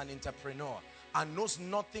instance, an entrepreneur and knows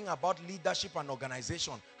nothing about leadership and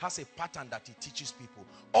organization has a pattern that he teaches people.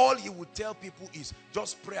 All he would tell people is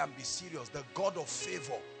just pray and be serious. The God of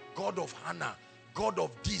favor, God of Hannah, God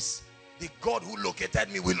of this, the God who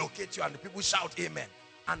located me will locate you. And the people shout amen.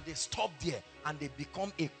 And they stop there and they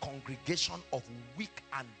become a congregation of weak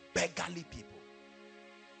and beggarly people.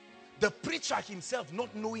 The preacher himself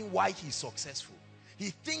not knowing why he's successful. He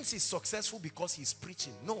thinks he's successful because he's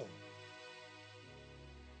preaching. No.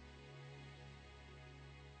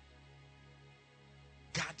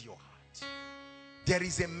 Guard your heart. There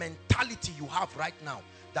is a mentality you have right now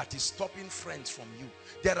that is stopping friends from you.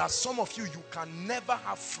 There are some of you, you can never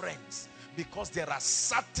have friends because there are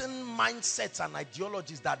certain mindsets and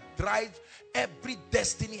ideologies that drive every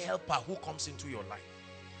destiny helper who comes into your life.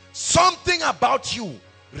 Something about you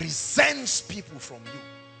resents people from you.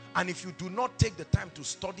 And if you do not take the time to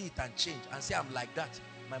study it and change and say, I'm like that.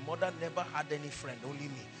 My mother never had any friend, only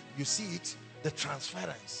me. You see it, the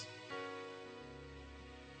transference.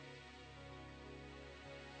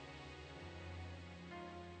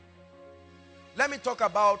 Let me talk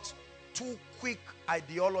about 2 quick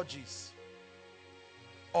ideologies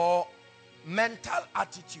or mental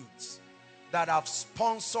attitudes that have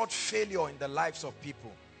sponsored failure in the lives of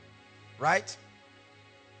people. Right?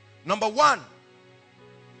 Number 1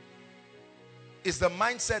 is the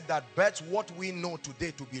mindset that bets what we know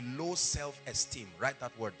today to be low self-esteem. Write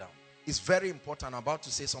that word down. It's very important. I'm about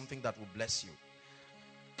to say something that will bless you.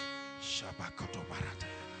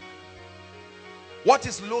 What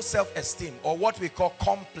is low self-esteem, or what we call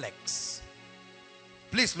complex?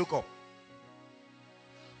 Please look up.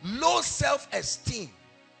 Low self-esteem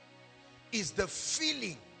is the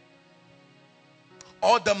feeling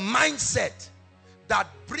or the mindset that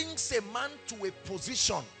brings a man to a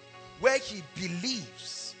position where he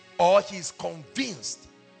believes or he is convinced,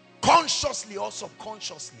 consciously or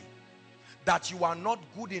subconsciously, that you are not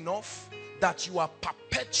good enough, that you are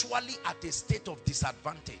perpetually at a state of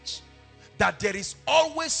disadvantage, that there is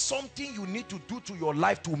always something you need to do to your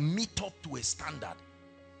life to meet up to a standard,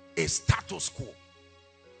 a status quo.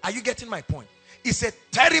 Are you getting my point? It's a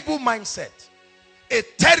terrible mindset, a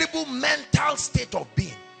terrible mental state of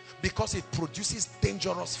being, because it produces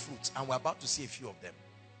dangerous fruits, and we're about to see a few of them.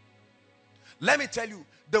 Let me tell you,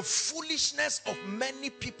 the foolishness of many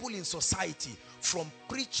people in society, from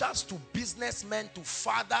preachers to businessmen to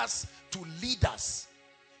fathers to leaders,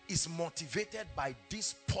 is motivated by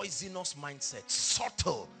this poisonous mindset,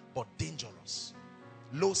 subtle but dangerous.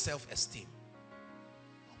 Low self-esteem.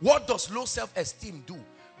 What does low self-esteem do?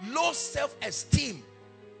 Low self-esteem,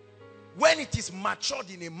 when it is matured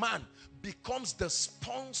in a man, becomes the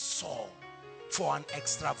sponsor for an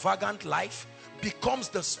extravagant life, becomes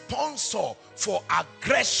the sponsor for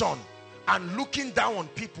aggression and looking down on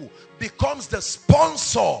people, becomes the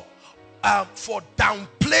sponsor for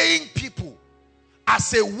downplaying people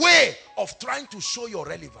as a way of trying to show your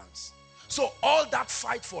relevance. So all that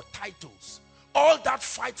fight for titles, all that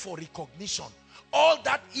fight for recognition, all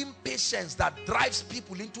that impatience that drives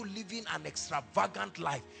people into living an extravagant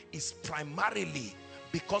life is primarily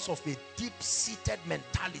because of a deep-seated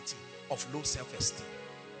mentality of low self-esteem.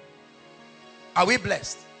 Are we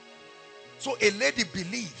blessed? So a lady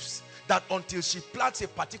believes that until she plants a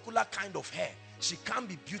particular kind of hair, she can't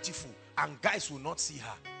be beautiful and guys will not see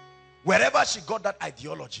her. Wherever she got that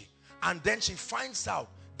ideology, and then she finds out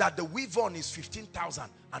that the weave-on is 15,000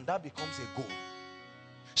 and that becomes a goal.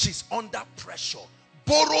 She's under pressure,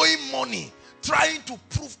 borrowing money, trying to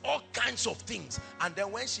prove all kinds of things, and then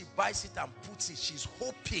when she buys it and puts it, she's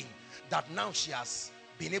hoping that now she has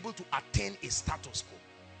been able to attain a status quo.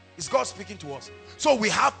 Is God speaking to us? So we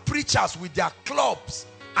have preachers with their clubs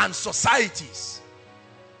and societies,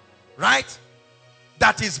 right?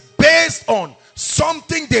 That is based on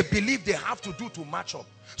something they believe they have to do to match up.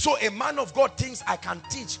 So a man of God thinks, I can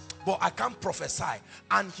teach, but I can't prophesy.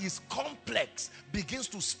 And his complex begins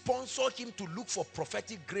to sponsor him to look for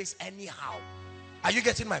prophetic grace anyhow. Are you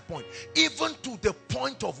getting my point? Even to the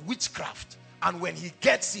point of witchcraft. And when he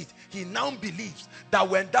gets it, he now believes that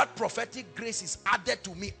when that prophetic grace is added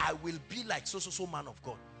to me, I will be like so man of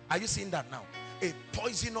God. Are you seeing that now? A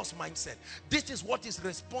poisonous mindset. This is what is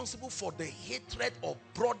responsible for the hatred of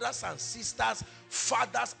brothers and sisters,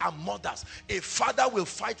 fathers and mothers. A father will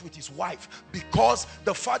fight with his wife because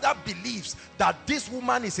the father believes that this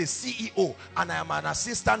woman is a CEO and I am an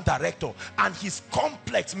assistant director, and his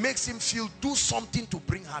complex makes him feel do something to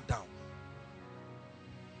bring her down.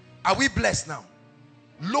 Are we blessed now?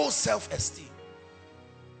 Low self-esteem.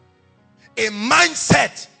 A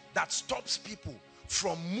mindset that stops people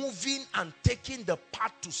from moving and taking the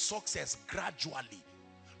path to success gradually.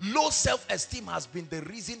 Low self-esteem has been the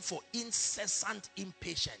reason for incessant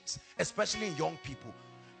impatience, especially in young people.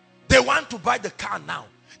 They want to buy the car now.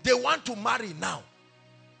 They want to marry now.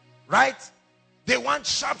 Right? They want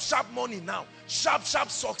sharp money now. Sharp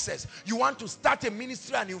success. You want to start a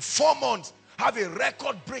ministry and in 4 months have a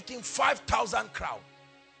record-breaking 5,000 crowd.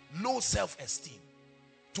 Low self-esteem.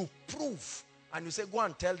 To prove. And you say, go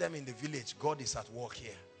and tell them in the village, God is at work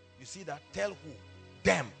here. You see that? Tell who?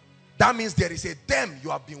 Them. That means there is a them you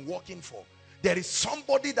have been working for. There is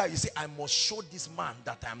somebody that you say, I must show this man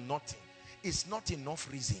that I am nothing. It's not enough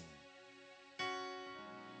reason.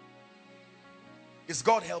 Is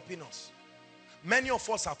God helping us? Many of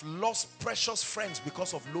us have lost precious friends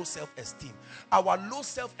because of low self-esteem. Our low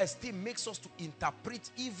self-esteem makes us to interpret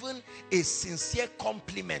even a sincere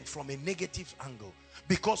compliment from a negative angle,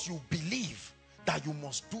 because you believe that you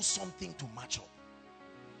must do something to match up.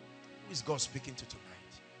 Who is God speaking to tonight?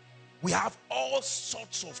 We have all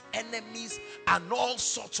sorts of enemies and all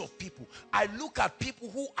sorts of people. I look at people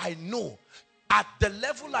who I know at the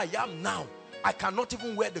level I am now, I cannot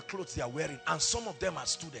even wear the clothes they are wearing, and some of them are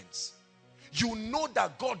students. You know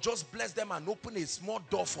that God just blessed them and opened a small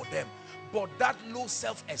door for them. But that low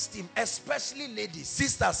self-esteem, especially ladies,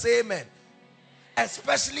 sisters, say amen.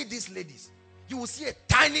 Especially these ladies. You will see a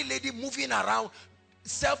tiny lady moving around.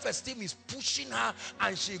 Self-esteem is pushing her,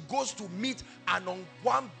 and she goes to meet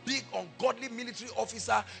one big ungodly military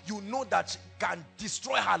officer. You know that she can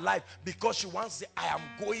destroy her life because she wants to say, I am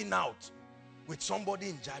going out with somebody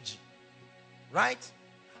in Jaji. Right?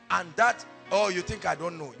 And that, oh, you think I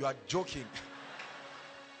don't know? You are joking.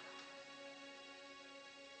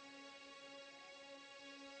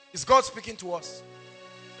 Is God speaking to us?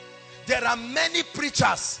 There are many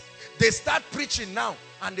preachers. They start preaching now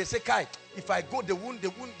and they say, Kai, if I go, they won't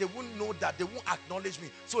know that, they won't acknowledge me.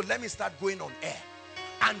 So let me start going on air.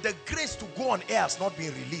 And the grace to go on air has not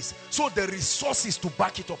been released. So the resources to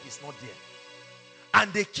back it up is not there.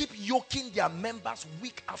 And they keep yoking their members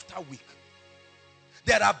week after week.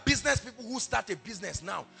 There are business people who start a business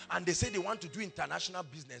now and they say they want to do international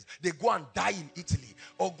business. They go and die in Italy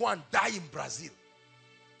or go and die in Brazil.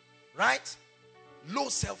 Right? Low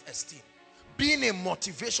self-esteem. Being a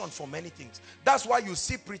motivation for many things. That's why you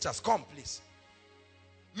see preachers. Come, please.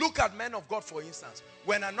 Look at men of God, for instance.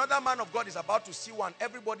 When another man of God is about to see one,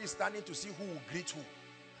 everybody is standing to see who will greet who.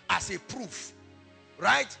 As a proof.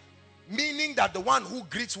 Right? Meaning that the one who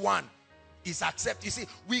greets one is accepted. You see,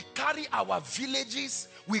 we carry our villages,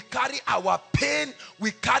 we carry our pain, we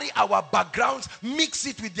carry our backgrounds, mix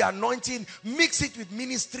it with the anointing, mix it with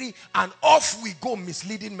ministry, and off we go,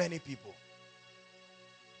 misleading many people.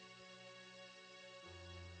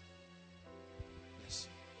 Yes.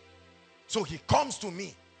 So he comes to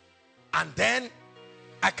me, and then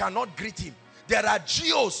I cannot greet him. There are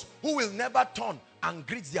GOs who will never turn and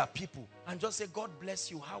greet their people and just say, God bless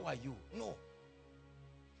you, how are you? No.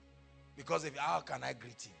 Because how can I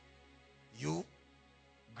greet him? You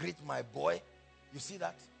greet my boy. You see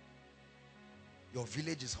that? Your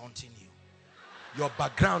village is haunting you. Your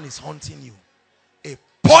background is haunting you. A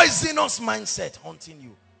poisonous mindset haunting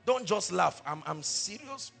you. Don't just laugh. I'm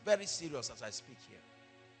serious, very serious as I speak here.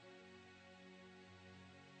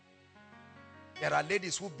 There are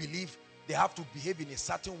ladies who believe they have to behave in a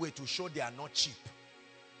certain way to show they are not cheap.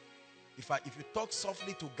 If you talk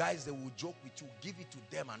softly to guys, they will joke with you. Give it to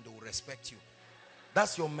them and they will respect you.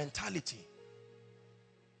 That's your mentality.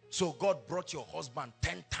 So God brought your husband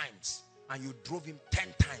 10 times and you drove him 10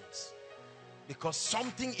 times. Because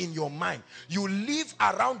something in your mind, you live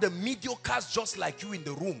around the mediocres just like you in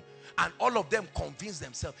the room, and all of them convince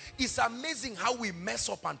themselves. It's amazing how we mess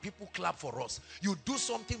up and people clap for us. You do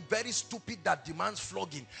something very stupid that demands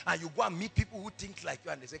flogging, and you go and meet people who think like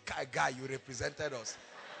you and they say, guy, you represented us.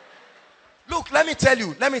 Look, let me tell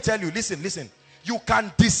you, listen. You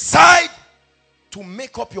can decide to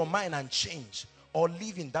make up your mind and change, or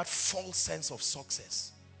live in that false sense of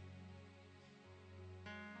success.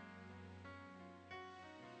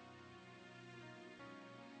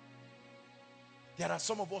 There are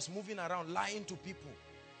some of us moving around lying to people.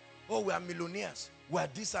 Oh, we are millionaires. We are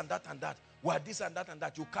this and that and that. We are this and that and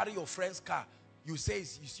that. You carry your friend's car. You say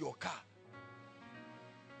it's your car.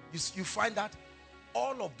 You find that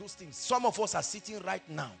all of those things. Some of us are sitting right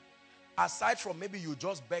now. Aside from maybe you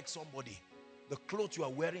just beg somebody. The clothes you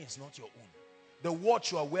are wearing is not your own. The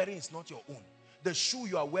watch you are wearing is not your own. The shoe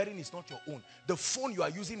you are wearing is not your own. The phone you are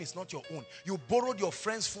using is not your own. You borrowed your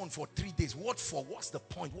friend's phone for 3 days. What for? What's the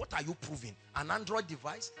point? What are you proving? An Android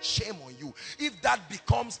device? Shame on you. If that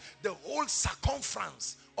becomes the whole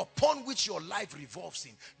circumference upon which your life revolves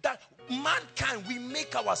in, that mankind, we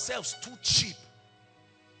make ourselves too cheap.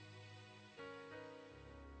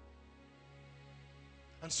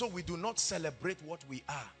 And so we do not celebrate what we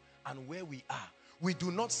are and where we are. We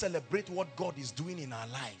do not celebrate what God is doing in our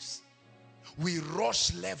lives. We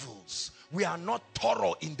rush levels. We are not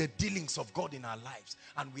thorough in the dealings of God in our lives.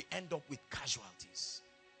 And we end up with casualties.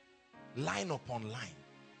 Line upon line.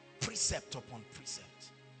 Precept upon precept.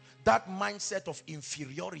 That mindset of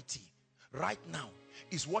inferiority right now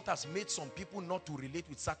is what has made some people not to relate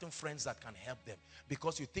with certain friends that can help them.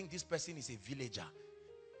 Because you think this person is a villager.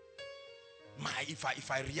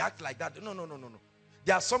 If I react like that, no.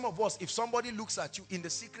 There are some of us, if somebody looks at you in the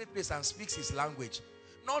secret place and speaks his language,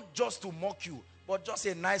 not just to mock you, but just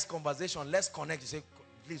a nice conversation, let's connect. You say,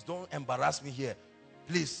 please don't embarrass me here.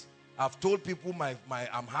 Please, I've told people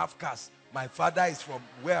I'm half caste. My father is from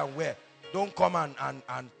where and where. Don't come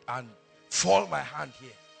and fall my hand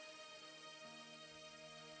here.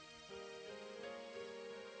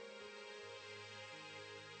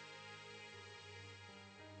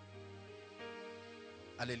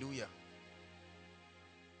 Hallelujah.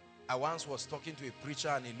 I once was talking to a preacher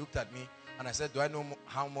and he looked at me and I said, do I know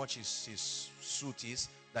how much his suit is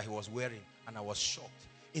that he was wearing? And I was shocked.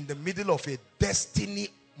 In the middle of a destiny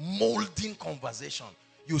molding conversation,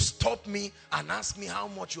 you stop me and ask me how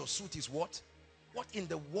much your suit is. What in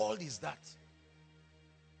the world is that?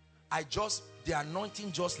 The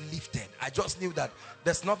anointing just lifted. I just knew that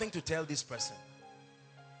there's nothing to tell this person.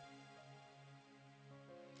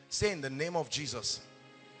 Say, in the name of Jesus,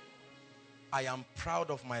 I am proud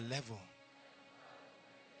of my level.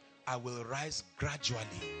 I will rise gradually.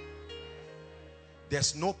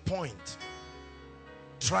 There's no point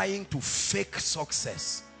trying to fake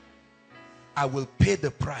success. I will pay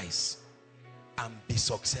the price and be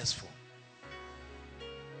successful.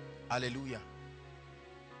 Hallelujah.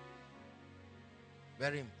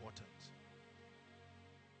 Very important.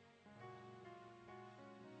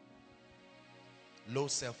 Low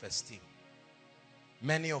self-esteem.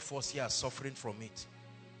 Many of us here are suffering from it.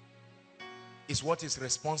 It's what is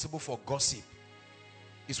responsible for gossip.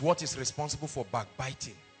 It's what is responsible for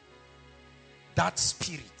backbiting. That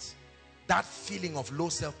spirit, that feeling of low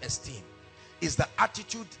self-esteem is the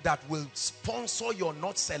attitude that will sponsor your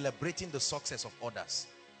not celebrating the success of others.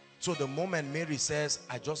 So the moment Mary says,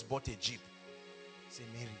 I just bought a Jeep. Say,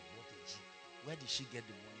 Mary bought a Jeep. Where did she get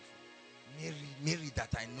the money from? Mary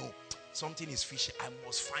that I know. Something is fishy. I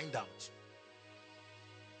must find out.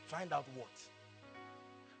 Find out what?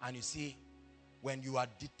 And you see, when you are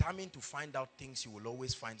determined to find out things, you will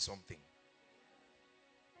always find something.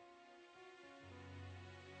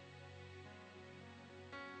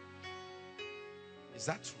 Is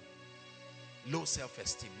that true? Low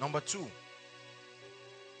self-esteem. Number 2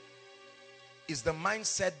 is the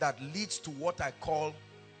mindset that leads to what I call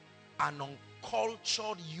an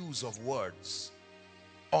uncultured use of words.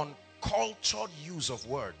 Uncultured use of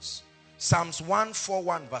words. Psalms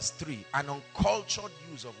 141 verse 3. An uncultured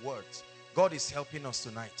use of words. God is helping us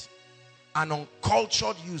tonight. An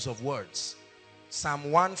uncultured use of words. Psalm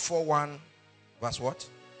 141 verse what?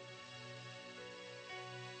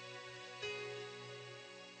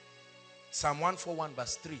 Psalm 141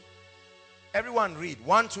 verse 3. Everyone read.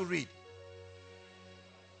 1 to read.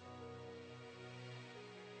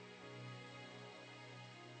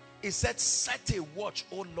 It said, set a watch,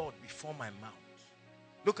 O Lord, before my mouth.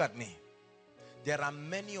 Look at me. There are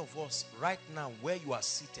many of us right now where you are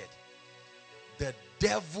seated. The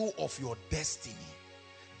devil of your destiny,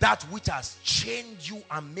 that which has changed you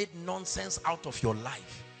and made nonsense out of your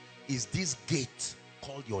life, is this gate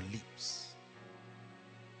called your lips.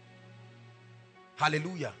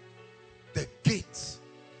 Hallelujah. The gate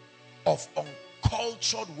of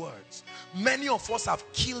uncultured words. Many of us have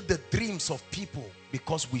killed the dreams of people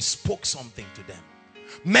because we spoke something to them.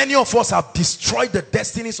 Many of us have destroyed the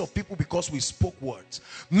destinies of people because we spoke words.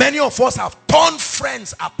 Many of us have torn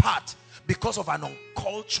friends apart because of an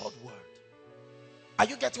uncultured word. Are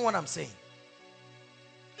you getting what I'm saying?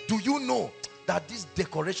 Do you know that these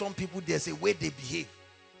decoration people, there's a way they behave?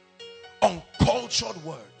 Uncultured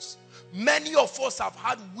words. Many of us have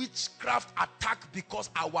had witchcraft attack because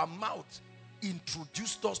our mouth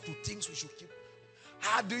introduced us to things we should keep.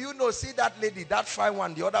 Do you know, see that lady, that fine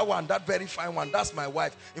one, the other one, that very fine one, that's my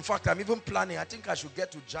wife. In fact, I'm even planning, I think I should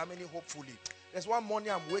get to Germany, hopefully. There's one morning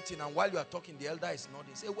I'm waiting, and while you are talking, the elder is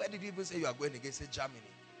nodding. Say, where did you even say you are going again? Say, Germany.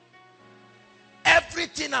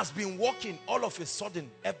 Everything has been working. All of a sudden,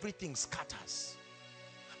 everything scatters.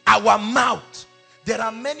 Our mouth. There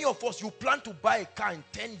are many of us, you plan to buy a car in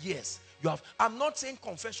 10 years. I'm not saying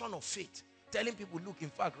confession of faith. Telling people, look, in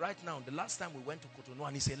fact, right now, the last time we went to Cotonou,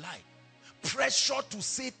 and it's a lie. Pressure to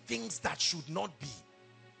say things that should not be.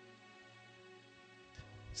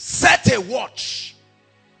 Set a watch.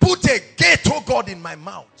 Put a gate, oh God, in my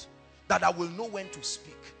mouth, that I will know when to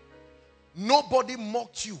speak. Nobody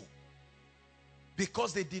mocked you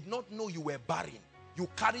because they did not know you were barren. You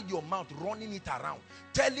carried your mouth, running it around,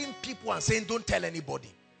 telling people and saying, don't tell anybody.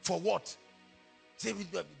 For what? Say,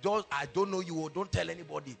 I don't know you, or don't tell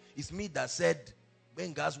anybody. It's me that said,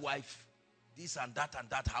 Benga's wife, this and that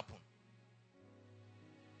happened.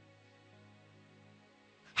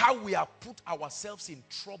 How we have put ourselves in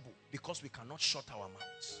trouble because we cannot shut our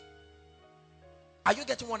mouths. Are you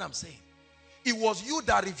getting what I'm saying? It was you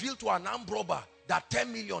that revealed to an armed robber that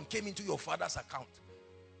 10 million came into your father's account.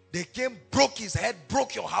 They came, broke his head,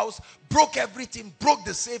 broke your house, broke everything, broke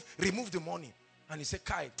the safe, removed the money. And he said,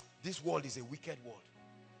 Kai, this world is a wicked world.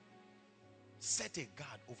 Set a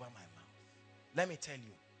guard over my mouth. Let me tell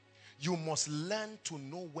you, you must learn to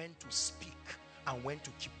know when to speak and when to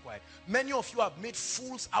keep quiet. Many of you have made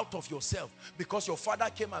fools out of yourself because your father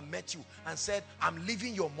came and met you and said, I'm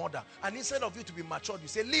leaving your mother. And instead of you to be matured, you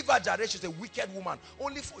say, leave her, Jared, she's a wicked woman.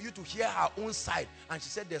 Only for you to hear her own side. And she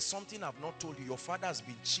said, there's something I've not told you. Your father has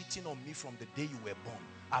been cheating on me from the day you were born.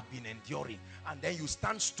 I've been enduring. And then you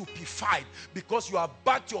stand stupefied because you have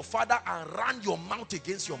backed your father and ran your mouth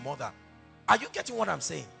against your mother. Are you getting what I'm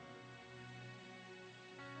saying?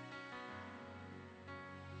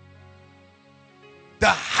 The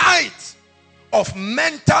height of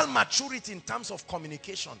mental maturity in terms of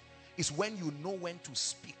communication is when you know when to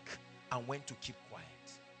speak and when to keep quiet.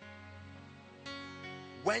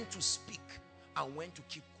 When to speak and when to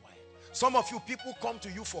keep quiet. Some of you people come to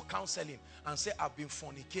you for counseling and say, I've been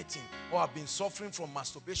fornicating, or I've been suffering from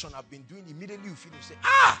masturbation, I've been doing. Immediately you finish, say,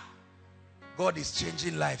 God is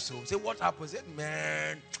changing lives. So say, what happens? Say,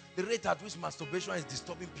 man, the rate at which masturbation is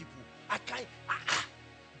disturbing people. I can't.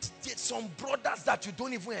 Some brothers that you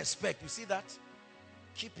don't even expect. You see that?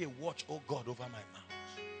 Keep a watch, oh God, over my mouth.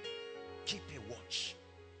 Keep a watch.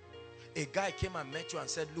 A guy came and met you and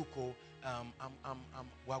said, look,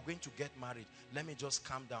 we are going to get married. Let me just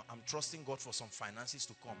calm down. I'm trusting God for some finances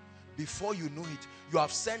to come. Before you know it, you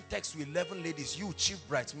have sent text to 11 ladies, you chief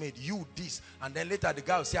bridesmaid, you this. And then later the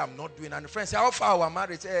guy will say, I'm not doing. And the friend say, how far our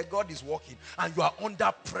marriage? Say, God is working. And you are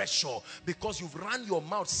under pressure because you've run your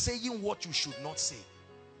mouth saying what you should not say.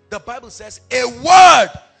 The Bible says, a word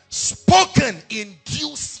spoken in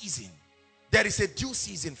due season. There is a due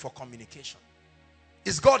season for communication.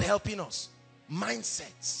 Is God helping us?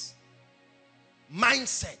 Mindsets.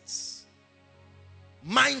 Mindsets.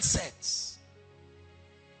 Mindsets.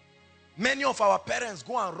 Many of our parents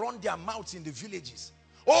go and run their mouths in the villages.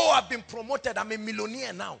 Oh, I've been promoted. I'm a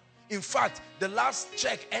millionaire now. In fact, the last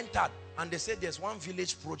check entered and they said there's one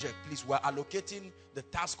village project. Please, we're allocating the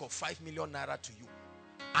task of 5 million naira to you.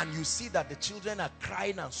 And you see that the children are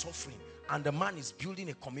crying and suffering. And the man is building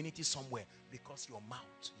a community somewhere because your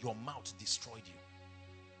mouth destroyed you.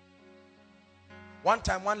 One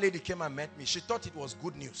time, one lady came and met me. She thought it was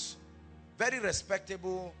good news. Very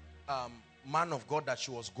respectable man of God that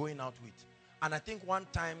she was going out with. And I think one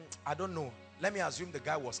time, I don't know, let me assume the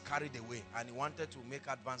guy was carried away and he wanted to make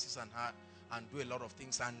advances on her and do a lot of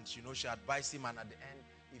things. And you know, she advised him, and at the end,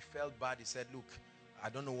 he felt bad. He said, look, I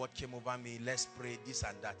don't know what came over me. Let's pray, this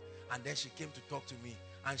and that. And then she came to talk to me.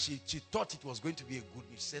 And she thought it was going to be a good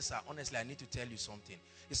news. She says, sir, honestly, I need to tell you something.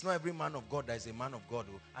 It's not every man of God that is a man of God.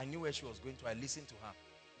 Oh. I knew where she was going to. I listened to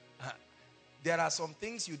her. There are some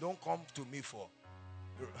things you don't come to me for.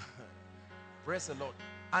 Praise the Lord.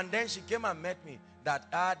 And then she came and met me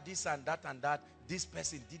that this and that, this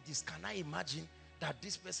person did this. Can I imagine that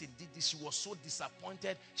this person did this? She was so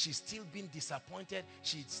disappointed. She's still been disappointed.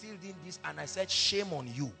 She still did this. And I said, shame on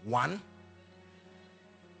you. One,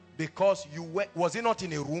 because you were, was it not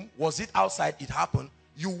in a room? Was it outside? It happened.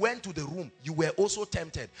 You went to the room. You were also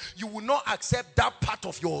tempted. You will not accept that part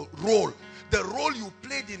of your role. The role you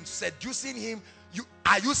played in seducing him.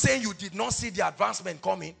 Are you saying you did not see the advancement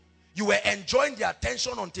coming? You were enjoying the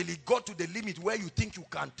attention until it got to the limit where you think you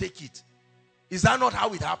can take it. Is that not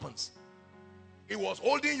how it happens? It was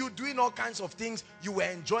holding you, doing all kinds of things. You were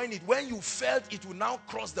enjoying it. When you felt it will now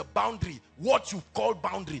cross the boundary, what you call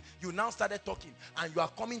boundary, you now started talking and you are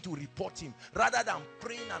coming to report him rather than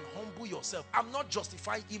praying and humble yourself. I'm not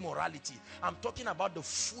justifying immorality. I'm talking about the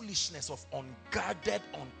foolishness of unguarded,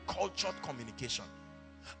 uncultured communication.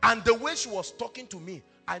 And the way she was talking to me,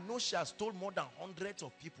 I know she has told more than hundreds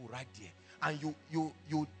of people right there. And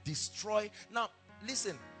you destroy. Now,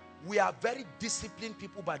 listen. We are very disciplined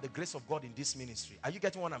people by the grace of God in this ministry. Are you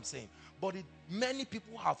getting what I'm saying? But many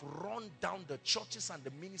people have run down the churches and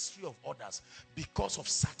the ministry of others because of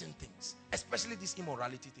certain things. Especially this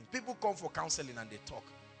immorality thing. People come for counseling and they talk.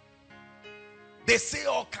 They say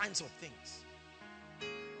all kinds of things.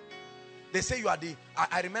 They say you are the...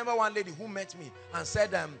 I remember one lady who met me and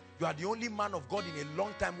said, you are the only man of God in a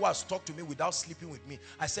long time who has talked to me without sleeping with me.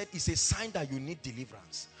 I said, it's a sign that you need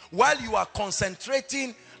deliverance. While you are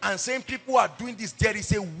concentrating and saying people are doing this, there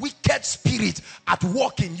is a wicked spirit at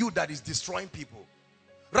work in you that is destroying people.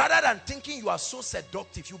 Rather than thinking you are so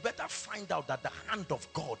seductive, you better find out that the hand of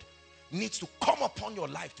God needs to come upon your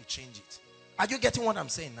life to change it. Are you getting what I'm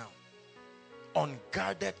saying now?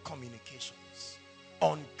 Unguarded communications.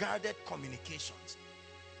 Unguarded communications.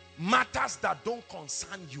 Matters that don't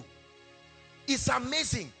concern you. It's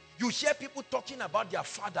amazing. You hear people talking about their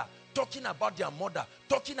father, talking about their mother,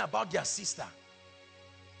 talking about their sister.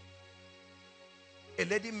 A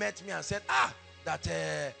lady met me and said, that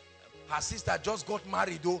her sister just got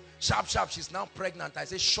married though. Sharp, she's now pregnant. I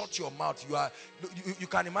said, shut your mouth. You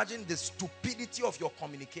can imagine the stupidity of your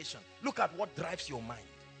communication. Look at what drives your mind.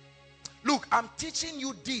 Look, I'm teaching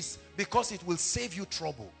you this because it will save you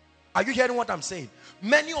trouble. Are you hearing what I'm saying?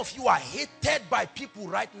 Many of you are hated by people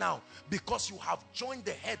right now because you have joined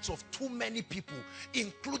the heads of too many people,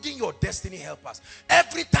 including your destiny helpers.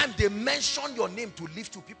 Every time they mention your name to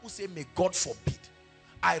lift you, people say, may God forbid.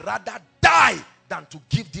 I rather die than to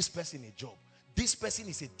give this person a job. This person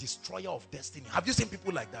is a destroyer of destiny. Have you seen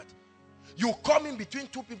people like that? You come in between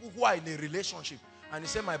two people who are in a relationship and you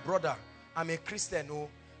say, my brother, I'm a Christian. Oh,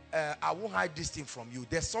 I won't hide this thing from you.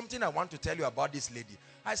 There's something I want to tell you about this lady.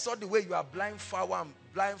 I saw the way you are buying flour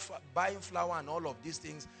and all of these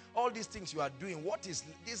things. All these things you are doing. What is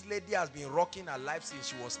this lady has been rocking her life since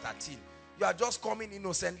she was 13. You are just coming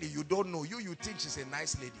innocently. You don't know. You think she's a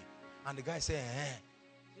nice lady. And the guy said,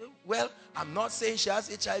 well, I'm not saying she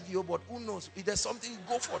has HIV, but who knows? If there's something,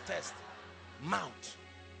 go for a test. Mount.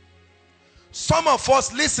 Some of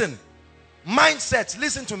us, listen, mindsets,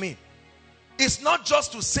 listen to me. It's not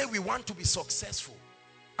just to say we want to be successful.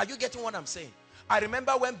 Are you getting what I'm saying? I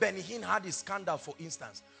remember when Benny Hinn had his scandal, for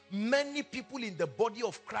instance. Many people in the body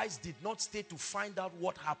of Christ did not stay to find out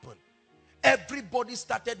what happened. Everybody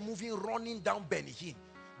started moving, running down Benny Hinn.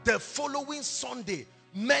 The following Sunday,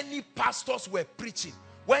 many pastors were preaching.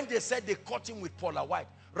 When they said they caught him with Paula White.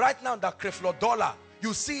 Right now, that Creflo Dollar,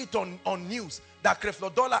 you see it on news, that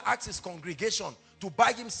Creflo Dollar asked his congregation to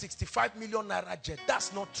buy him 65 million naira jet.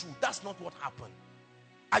 That's not true. That's not what happened.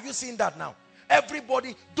 Are you seeing that now?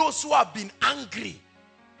 Everybody, those who have been angry.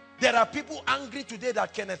 There are people angry today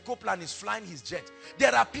that Kenneth Copeland is flying his jet.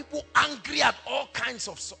 There are people angry at all kinds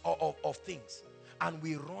of things. And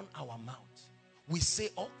we run our mouth. We say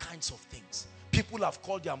all kinds of things. People have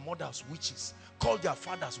called their mothers witches, called their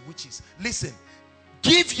fathers witches. Listen,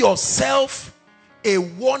 give yourself a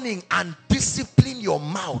warning and discipline your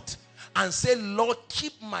mouth and say, Lord,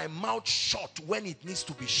 keep my mouth shut when it needs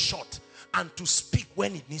to be shut and to speak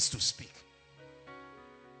when it needs to speak.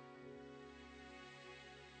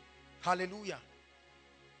 Hallelujah.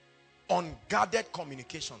 Unguarded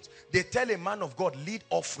communications. They tell a man of God, lead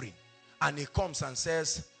offering, and he comes and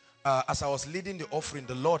says, as I was leading the offering,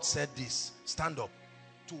 the Lord said this, stand up,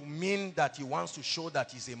 to mean that he wants to show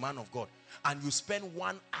that he's a man of God. And you spend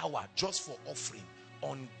 1 hour just for offering.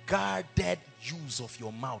 Unguarded use of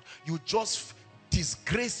your mouth. You just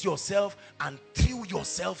disgrace yourself and threw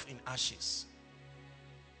yourself in ashes.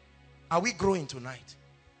 Are we growing tonight?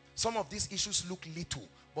 Some of these issues look little,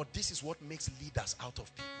 but this is what makes leaders out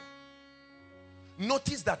of people.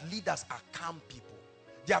 Notice that leaders are calm people.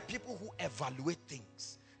 They are people who evaluate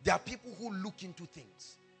things. They are people who look into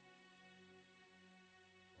things.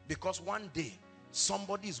 Because one day,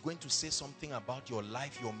 somebody is going to say something about your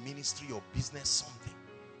life, your ministry, your business, something.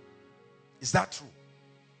 Is that true?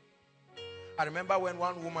 I remember when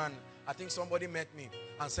one woman, I think somebody met me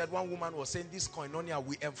and said one woman was saying, this koinonia,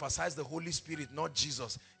 we emphasize the Holy Spirit, not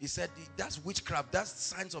Jesus. He said, that's witchcraft, that's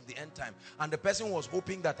signs of the end time. And the person was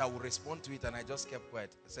hoping that I would respond to it, and I just kept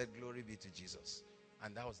quiet. I said, glory be to Jesus.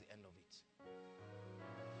 And that was the end of it.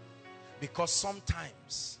 Because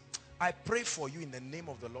sometimes, I pray for you in the name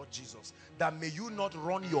of the Lord Jesus, that may you not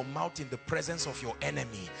run your mouth in the presence of your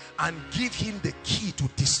enemy and give him the key to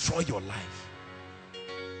destroy your life.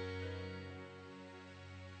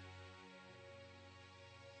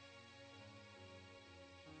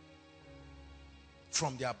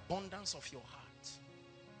 From the abundance of your heart,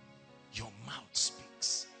 your mouth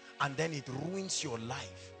speaks, and then it ruins your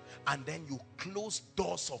life, and then you close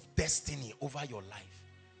doors of destiny over your life.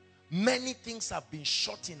 Many things have been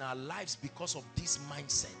shut in our lives because of these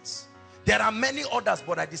mindsets. There are many others,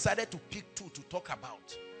 but I decided to pick two to talk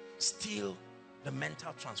about. Still, the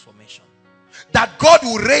mental transformation. That God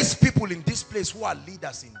will raise people in this place who are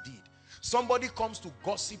leaders indeed. Somebody comes to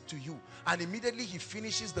gossip to you, and immediately he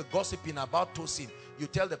finishes the gossiping about Tosin. You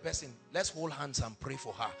tell the person, let's hold hands and pray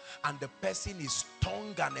for her. And the person is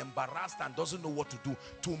stung and embarrassed and doesn't know what to do.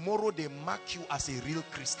 Tomorrow they mark you as a real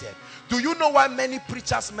Christian. Do you know why many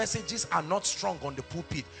preachers' messages are not strong on the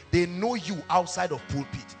pulpit? They know you outside of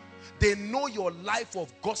pulpit. They know your life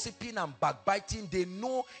of gossiping and backbiting. They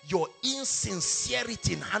know your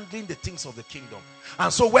insincerity in handling the things of the kingdom.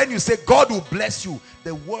 And so when you say God will bless you,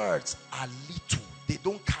 the words are little. They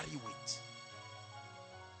don't carry weight.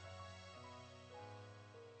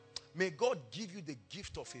 May God give you the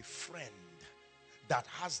gift of a friend that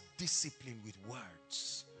has discipline with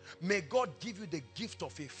words. May God give you the gift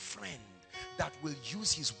of a friend that will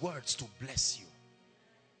use his words to bless you.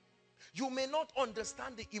 You may not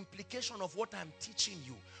understand the implication of what I'm teaching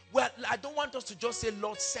you. Well, I don't want us to just say,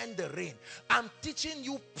 Lord, send the rain. I'm teaching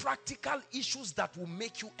you practical issues that will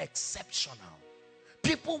make you exceptional.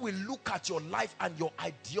 People will look at your life and your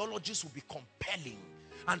ideologies will be compelling.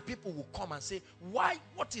 And people will come and say, why?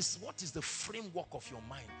 What is the framework of your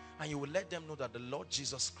mind? And you will let them know that the Lord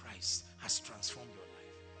Jesus Christ has transformed your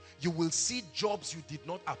life. You will see jobs you did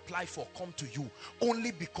not apply for come to you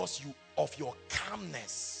only because of your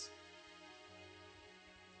calmness.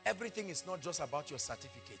 Everything is not just about your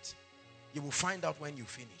certificate. You will find out when you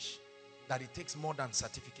finish that it takes more than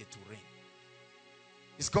certificate to reign.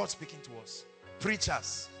 Is God speaking to us?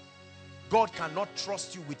 Preachers, God cannot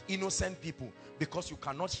trust you with innocent people because you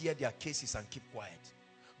cannot hear their cases and keep quiet.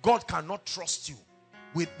 God cannot trust you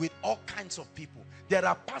with all kinds of people. There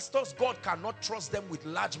are pastors, God cannot trust them with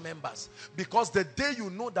large members, because the day you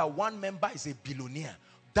know that one member is a billionaire,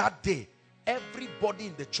 that day everybody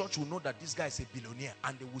in the church will know that this guy is a billionaire,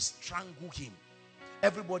 and they will strangle him.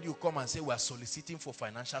 Everybody will come and say, we are soliciting for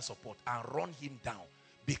financial support, and run him down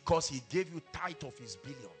because he gave you tithe of his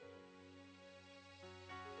billion.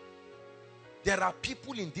 There are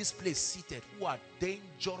people in this place seated who are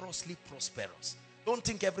dangerously prosperous. Don't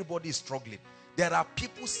think everybody is struggling. There are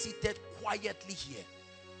people seated quietly here.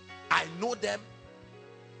 I know them.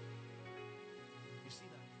 You see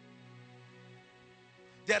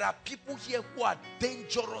that? There are people here who are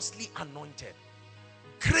dangerously anointed.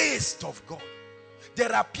 Graced of God.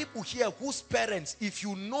 There are people here whose parents, if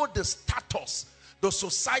you know the status, the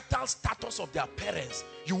societal status of their parents,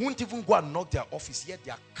 you won't even go and knock their office, yet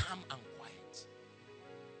they are calm and quiet.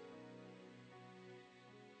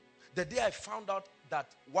 The day I found out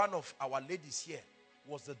that one of our ladies here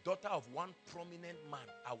was the daughter of one prominent man,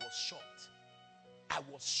 I was shocked. I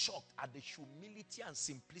was shocked at the humility and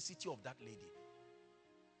simplicity of that lady.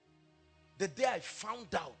 The day I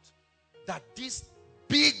found out that this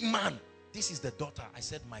big man, this is the daughter, I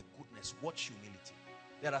said, my goodness, what humility.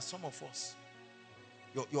 There are some of us,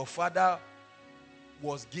 your father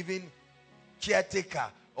was given caretaker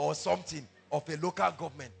or something of a local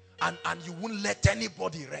government, and you won't let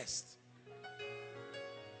anybody rest.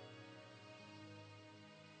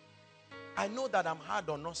 I know that I'm hard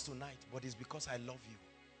on us tonight, but it's because I love you.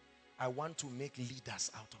 I want to make leaders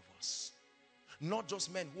out of us. Not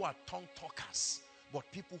just men who are tongue talkers, but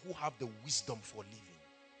people who have the wisdom for living.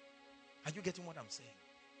 Are you getting what I'm saying?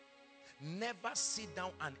 Never sit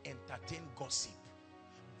down and entertain gossip.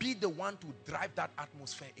 Be the one to drive that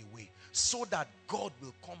atmosphere away so that God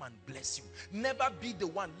will come and bless you. Never be the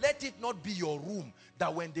one. Let it not be your room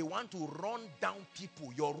that when they want to run down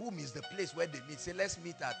people, your room is the place where they meet. Say, let's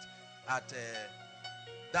meet at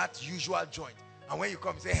that usual joint. And when you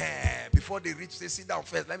come, say, hey, before they reach, say, sit down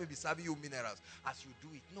first. Let me be serving you minerals. As you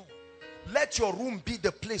do it. No. Let your room be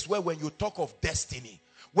the place where when you talk of destiny,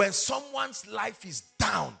 when someone's life is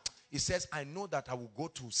down, he says, I know that I will go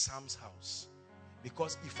to Sam's house.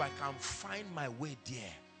 Because if I can find my way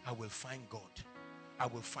there, I will find God. I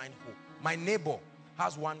will find hope. My neighbor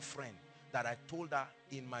has one friend that I told her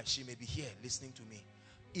she may be here listening to me.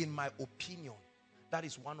 In my opinion, that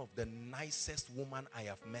is one of the nicest women I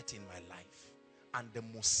have met in my life. And the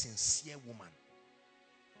most sincere woman.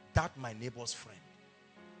 That my neighbor's friend.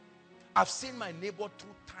 I've seen my neighbor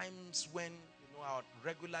through times when, our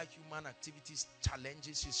regular human activities,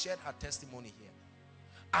 challenges. She shared her testimony here.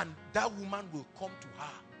 And that woman will come to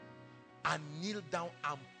her and kneel down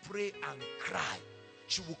and pray and cry.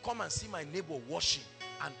 She will come and see my neighbor washing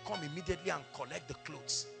and come immediately and collect the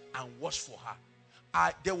clothes and wash for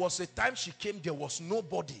her. There was a time she came, there was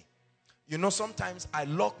nobody. Sometimes I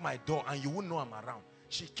lock my door and you won't know I'm around.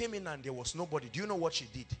 She came in and there was nobody. Do you know what she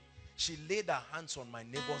did? She laid her hands on my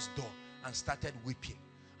neighbor's door and started weeping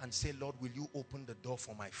and said, Lord, will you open the door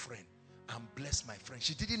for my friend and bless my friend?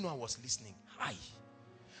 She didn't know I was listening. Hi.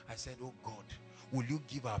 I said, oh God, will you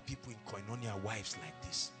give our people in Koinonia wives like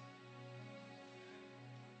this?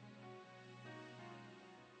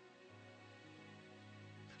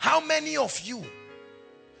 How many of you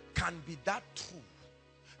can be that true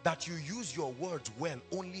that you use your words well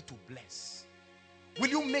only to bless? Will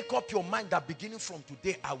you make up your mind that beginning from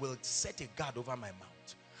today, I will set a guard over my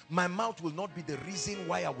mouth? My mouth will not be the reason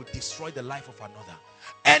why I will destroy the life of another.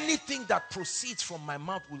 Anything that proceeds from my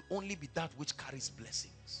mouth will only be that which carries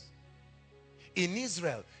blessings. In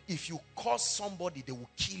Israel, if you curse somebody, they will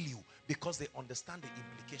kill you because they understand the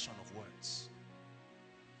implication of words.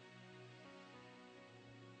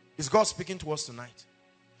 Is God speaking to us tonight?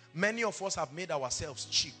 Many of us have made ourselves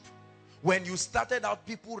cheap. When you started out,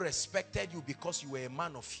 people respected you because you were a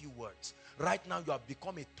man of few words. Right now, you have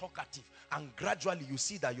become a talkative, and gradually you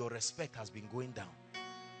see that your respect has been going down.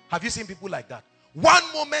 Have you seen people like that? One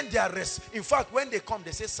moment they are in fact, when they come,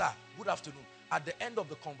 they say, sir, good afternoon. At the end of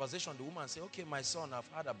the conversation, the woman say, okay, my son, I've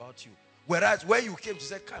heard about you. Whereas when you came to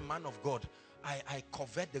say, man of God, I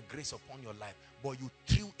covet the grace upon your life, but you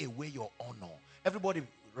threw away your honor. Everybody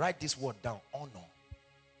write this word down, honor.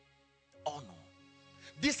 Honor.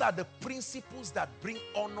 These are the principles that bring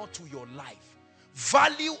honor to your life.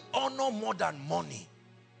 Value honor more than money.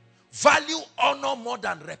 Value honor more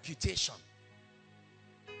than reputation.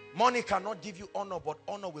 Money cannot give you honor, but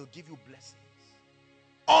honor will give you blessings.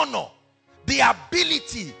 Honor, the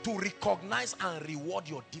ability to recognize and reward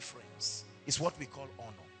your difference, is what we call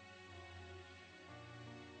honor.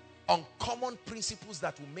 Uncommon principles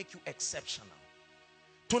that will make you exceptional.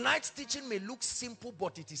 Tonight's teaching may look simple,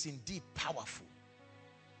 but it is indeed powerful.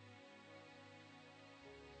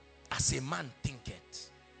 As a man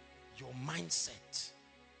thinketh, your mindset.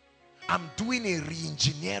 I'm doing a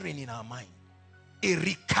re-engineering in our mind. A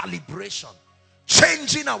recalibration.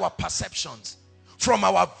 Changing our perceptions from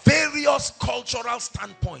our various cultural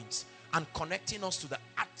standpoints and connecting us to the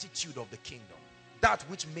attitude of the kingdom. That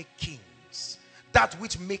which makes kings. That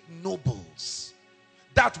which makes nobles.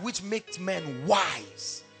 That which makes men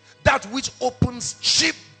wise. That which opens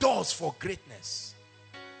cheap doors for greatness.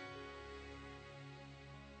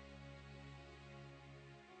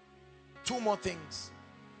 Two more things,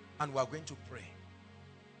 and we're going to pray.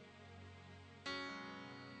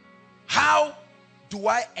 How do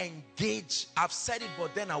I engage? I've said it,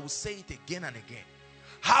 but then I will say it again and again.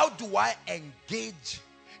 How do I engage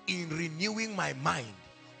in renewing my mind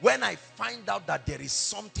when I find out that there is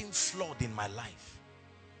something flawed in my life?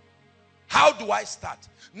 How do I start?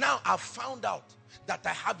 Now I've found out that I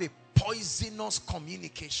have a poisonous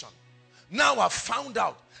communication. Now I've found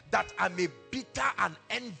out that I'm a bitter and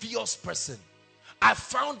envious person. I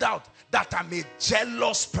found out that I'm a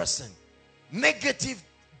jealous person. Negative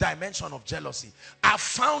dimension of jealousy. I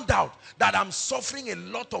found out that I'm suffering a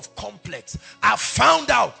lot of complex. I found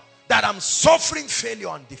out that I'm suffering failure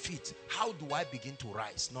and defeat. How do I begin to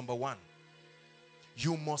rise? Number one,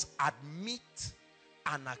 you must admit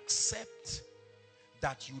and accept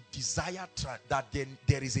that you desire, that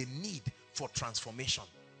there is a need for transformation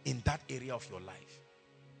in that area of your life.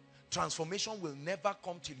 Transformation will never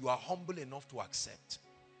come till you are humble enough to accept.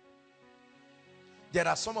 There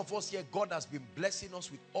are some of us here, God has been blessing us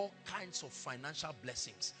with all kinds of financial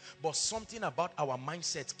blessings, but something about our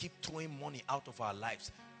mindsets keep throwing money out of our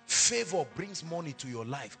lives. Favor brings money to your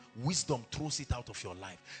life. Wisdom throws it out of your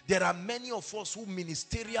life. There are many of us who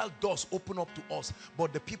ministerial doors open up to us,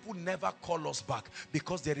 but the people never call us back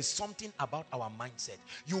because there is something about our mindset.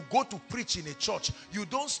 You go to preach in a church, you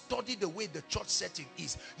don't study the way the church setting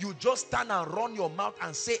is. You just stand and run your mouth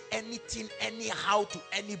and say anything, anyhow to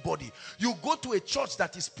anybody. You go to a church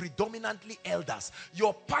that is predominantly elders.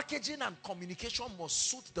 Your packaging and communication must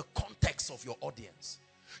suit the context of your audience.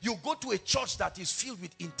 You go to a church that is filled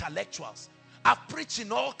with intellectuals. I've preached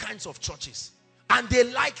in all kinds of churches and they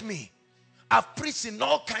like me. I've preached in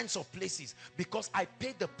all kinds of places because I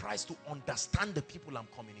paid the price to understand the people I'm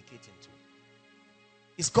communicating to.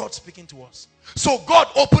 Is God speaking to us? So God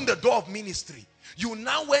opened the door of ministry. You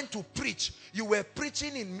now went to preach. You were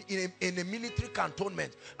preaching in a military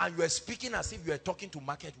cantonment and you were speaking as if you were talking to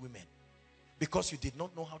market women because you did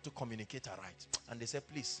not know how to communicate right. And they said,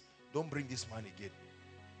 please, don't bring this man again.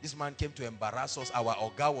 This man came to embarrass us. Our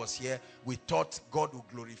Oga was here. We thought God would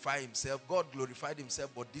glorify himself. God glorified himself,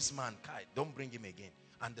 but this man, Kai, don't bring him again.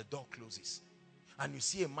 And the door closes. And you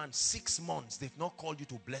see a man 6 months, they've not called you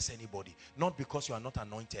to bless anybody. Not because you are not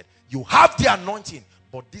anointed. You have the anointing,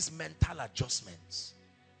 but these mental adjustments.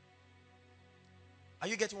 Are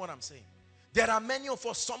you getting what I'm saying? There are many of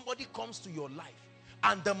us, somebody comes to your life,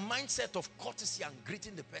 and the mindset of courtesy and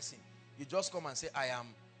greeting the person, you just come and say, I am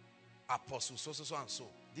Apostle so and so,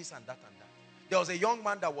 this and that and that. There was a young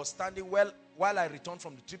man that was standing while I returned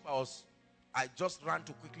from the trip. I just ran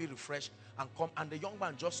to quickly refresh and come, and the young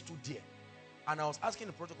man just stood there. And I was asking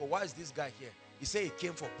the protocol, why is this guy here? He said he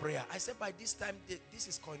came for prayer. I said, by this time, this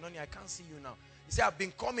is Koinonia, I can't see you now. He said, I've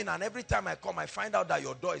been coming, and every time I come, I find out that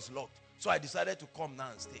your door is locked. So I decided to come now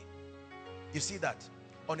and stay. You see that?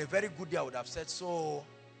 On a very good day, I would have said, so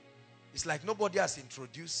it's like nobody has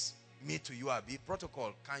introduced me to you, Abi.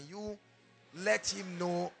 Protocol, can you let him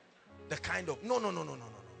know the kind of... No.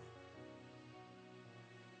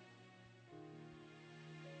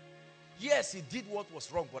 Yes, he did what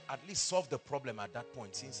was wrong, but at least solve the problem at that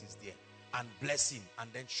point since he's there. And bless him and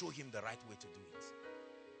then show him the right way to do it.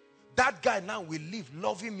 That guy now will live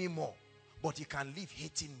loving me more, but he can live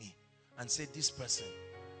hating me and say, this person,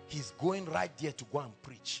 he's going right there to go and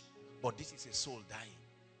preach, but this is a soul dying.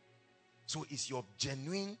 So is your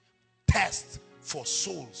genuine test for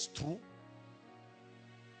souls true?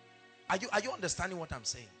 Are you understanding what I'm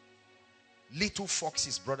saying? Little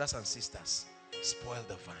foxes, brothers and sisters, spoil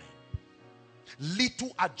the vine.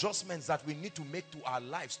 Little adjustments that we need to make to our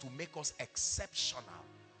lives to make us exceptional.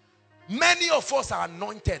 Many of us are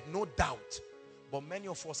anointed, no doubt, but many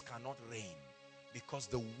of us cannot reign because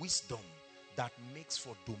the wisdom that makes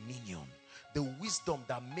for dominion, the wisdom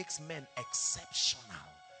that makes men exceptional,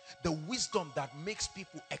 the wisdom that makes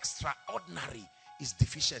people extraordinary is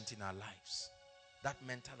deficient in our lives. That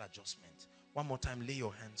mental adjustment. One more time, lay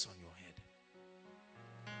your hands on your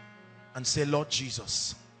head and say, Lord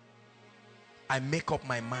Jesus, I make up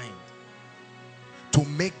my mind to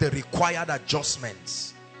make the required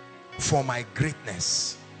adjustments for my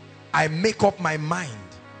greatness. I make up my mind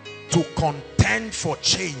to contend for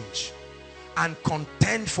change and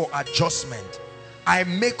contend for adjustment. I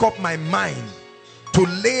make up my mind to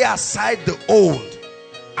lay aside the old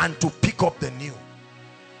and to pick up the new.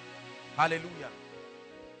 Hallelujah.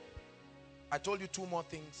 I told you two more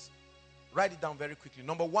things. Write it down very quickly.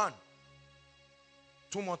 Number one,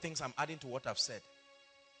 two more things I'm adding to what I've said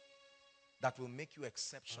that will make you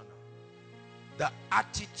exceptional. The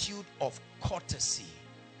attitude of courtesy.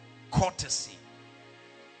 Courtesy.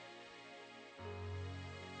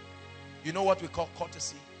 You know what we call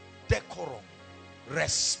courtesy? Decorum.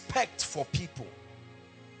 Respect for people.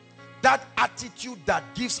 That attitude that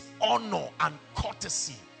gives honor and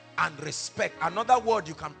courtesy and respect. Another word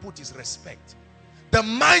you can put is respect. The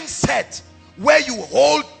mindset where you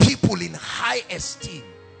hold people in high esteem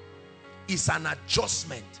is an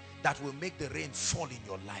adjustment that will make the rain fall in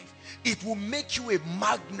your life. It will make you a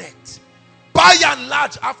magnet. By and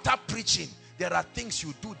large, after preaching, there are things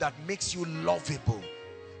you do that makes you lovable.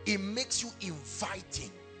 It makes you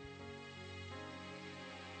inviting.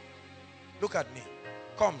 Look at me.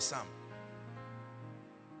 Come, Sam.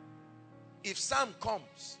 If Sam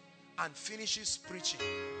comes and finishes preaching,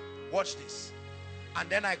 watch this. And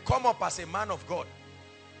then I come up as a man of God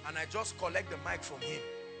and I just collect the mic from him.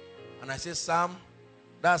 And I say, Sam,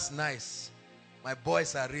 that's nice. My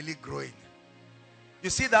boys are really growing.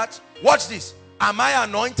 You see that? Watch this. Am I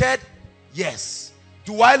anointed? Yes.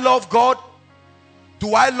 Do I love God?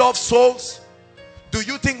 Do I love souls? Do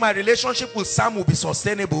you think my relationship with Sam will be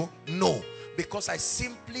sustainable? No. Because I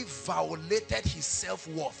simply violated his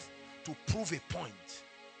self-worth to prove a point.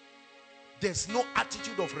 There's no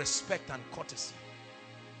attitude of respect and courtesy.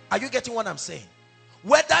 Are you getting what I'm saying?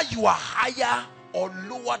 Whether you are higher or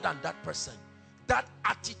lower than that person, that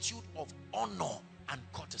attitude of honor and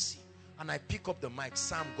courtesy. And I pick up the mic.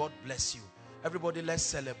 Sam, God bless you. Everybody, let's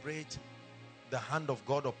celebrate the hand of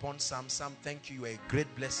God upon Sam. Sam, thank you. You are a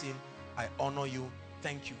great blessing. I honor you.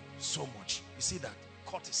 Thank you so much. You see that?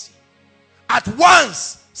 Courtesy. At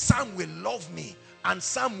once, Sam will love me and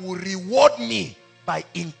Sam will reward me by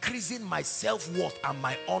increasing my self-worth and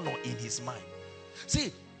my honor in his mind.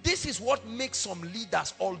 See, this is what makes some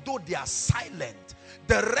leaders, although they are silent,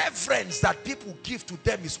 the reverence that people give to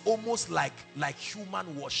them is almost like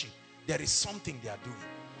human worship. There is something they are doing.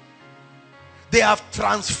 They have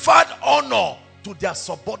transferred honor to their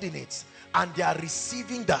subordinates and they are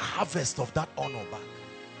receiving the harvest of that honor back.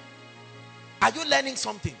 Are you learning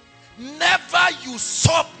something? Never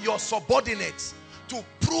usurp your subordinates to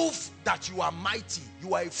prove that you are mighty.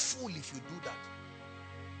 You are a fool if you do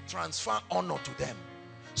that. Transfer honor to them.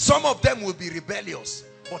 Some of them will be rebellious,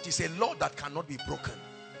 but it's a law that cannot be broken.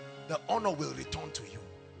 The honor will return to you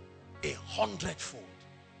 100-fold.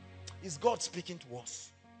 Is God speaking to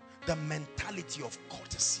us? The mentality of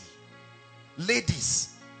courtesy.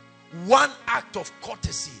 Ladies, one act of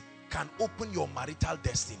courtesy can open your marital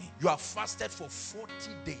destiny. You have fasted for 40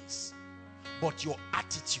 days, but your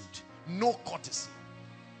attitude, no courtesy.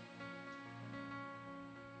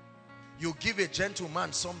 You give a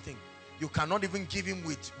gentleman something, you cannot even give him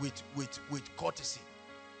with courtesy.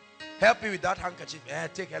 Help me with that handkerchief.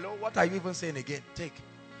 Take. Hello, what are you even saying again? Take.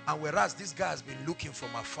 And whereas this guy has been looking from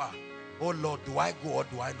afar, oh Lord, do I go or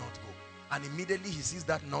do I not go? And immediately he sees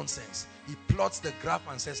that nonsense. He plots the graph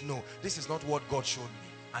and says, no, this is not what God showed me.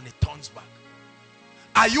 And he turns back.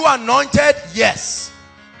 Are you anointed? Yes.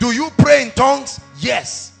 Do you pray in tongues?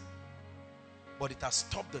 Yes. But it has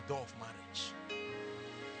stopped the door of marriage.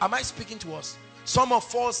 Am I speaking to us? Some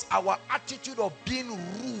of us, our attitude of being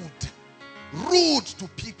rude to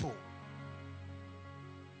people.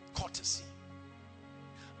 Courtesy.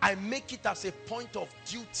 I make it as a point of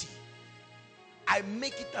duty. I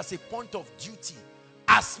make it as a point of duty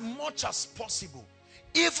as much as possible.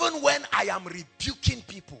 Even when I am rebuking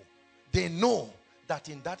people, they know that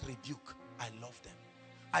in that rebuke, I love them.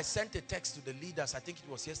 I sent a text to the leaders, I think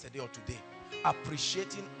it was yesterday or today,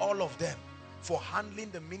 appreciating all of them for handling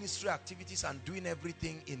the ministry activities and doing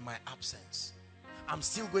everything in my absence. I'm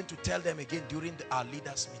still going to tell them again during our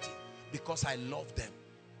leaders meeting because I love them.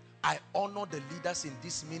 I honor the leaders in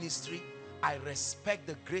this ministry. I respect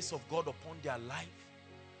the grace of God upon their life.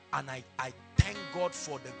 And I thank God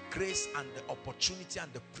for the grace and the opportunity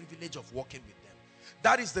and the privilege of working with them.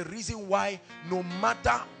 That is the reason why no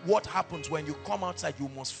matter what happens, when you come outside, you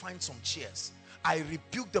must find some chairs. I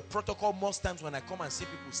rebuke the protocol most times when I come and see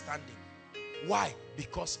people standing. Why?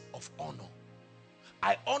 Because of honor.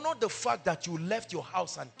 I honor the fact that you left your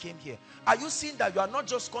house and came here. Are you seeing that you are not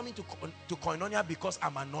just coming to Koinonia because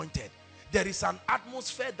I'm anointed? There is an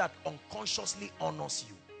atmosphere that unconsciously honors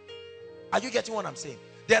you. Are you getting what I'm saying?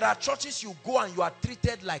 There are churches you go and you are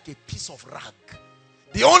treated like a piece of rag.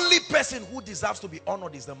 The only person who deserves to be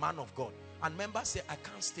honored is the man of God. And members say, I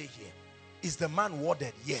can't stay here. Is the man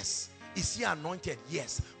worded? Yes. Is he anointed?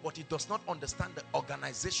 Yes. But he does not understand the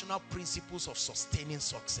organizational principles of sustaining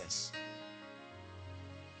success.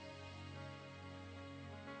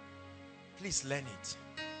 Please learn it.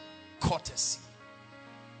 Courtesy.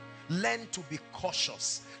 Learn to be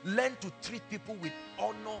cautious. Learn to treat people with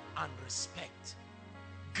honor and respect.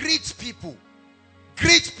 Greet people.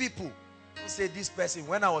 Greet people. Don't say this person,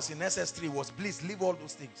 when I was in SS3, was please leave all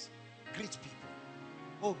those things. Greet people.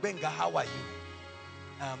 Oh, Benga, how are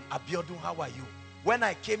you? Abiodun, how are you? When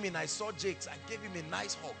I came in, I saw Jakes. I gave him a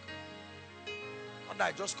nice hug. Not that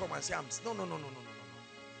I just come and say, no.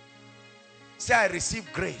 Say, I receive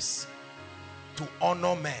grace to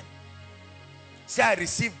honor men. Say, I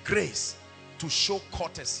receive grace to show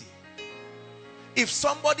courtesy. If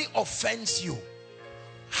somebody offends you,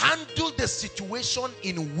 handle the situation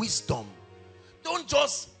in wisdom. Don't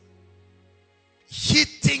just hit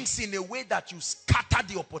things in a way that you scatter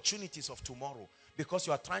the opportunities of tomorrow because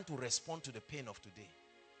you are trying to respond to the pain of today.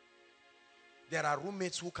 There are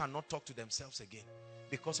roommates who cannot talk to themselves again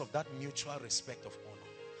because of that mutual respect of honor.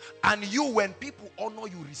 And you, when people honor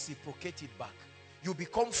you, reciprocate it back. You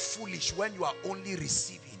become foolish when you are only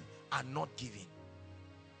receiving and not giving.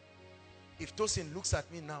 If Tosin looks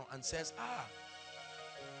at me now and says,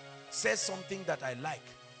 says something that I like,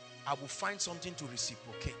 I will find something to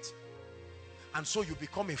reciprocate. And so you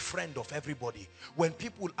become a friend of everybody. When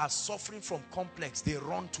people are suffering from complex, they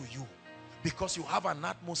run to you because you have an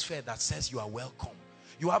atmosphere that says you are welcome.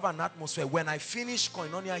 You have an atmosphere. When I finish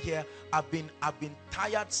Koinonia here, I've been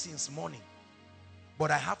tired since morning.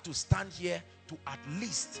 But I have to stand here to at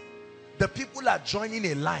least, the people are joining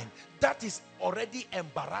a line. That is already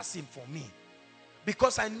embarrassing for me.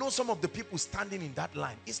 Because I know some of the people standing in that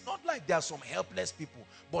line. It's not like there are some helpless people,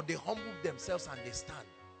 but they humble themselves and they stand.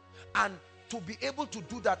 And to be able to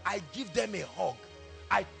do that, I give them a hug.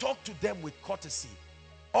 I talk to them with courtesy.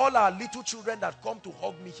 All our little children that come to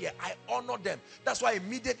hug me here, I honor them. That's why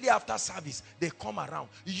immediately after service, they come around.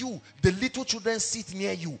 You, the little children sit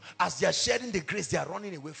near you. As they are sharing the grace, they are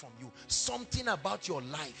running away from you. Something about your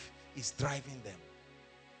life is driving them.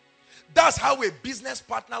 That's how a business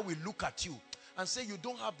partner will look at you and say, you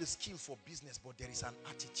don't have the skill for business, but there is an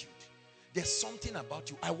attitude. There's something about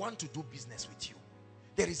you. I want to do business with you.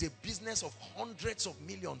 There is a business of hundreds of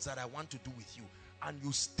millions that I want to do with you. And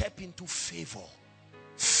you step into favor.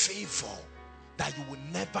 Favor that you will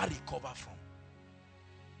never recover from.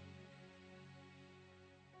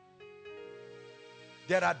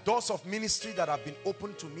 There are doors of ministry that have been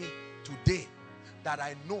opened to me today that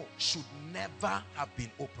I know should never have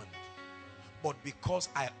been opened. But because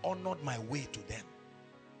I honored my way to them,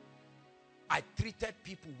 I treated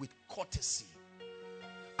people with courtesy.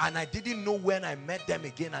 And I didn't know when I met them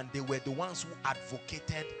again, and they were the ones who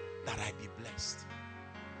advocated that I be blessed.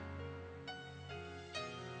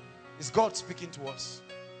 Is God speaking to us?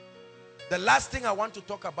 The last thing I want to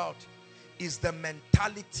talk about is the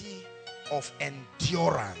mentality of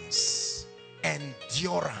endurance.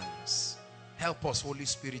 Endurance. Help us, Holy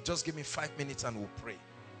Spirit. Just give me 5 minutes and we'll pray.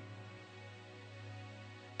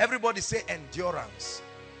 Everybody say endurance.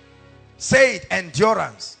 Say it,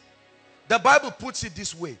 endurance. The Bible puts it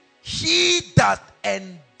this way. He that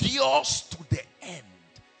endures to the end.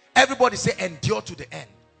 Everybody say endure to the end.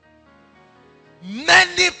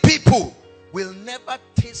 Many people will never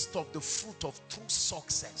taste of the fruit of true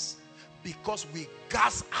success because we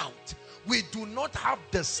gas out. We do not have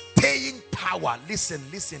the staying power. Listen.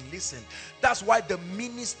 That's why the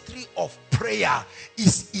ministry of prayer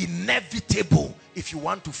is inevitable if you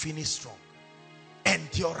want to finish strong.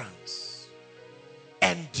 Endurance.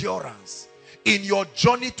 Endurance. In your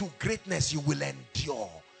journey to greatness, you will endure.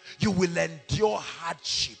 You will endure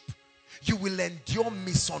hardship. You will endure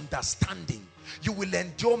misunderstanding. You will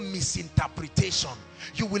endure misinterpretation.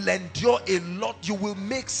 You will endure a lot. You will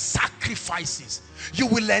make sacrifices. You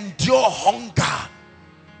will endure hunger.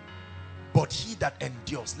 But he that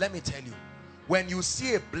endures, let me tell you, when you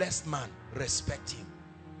see a blessed man, respect him.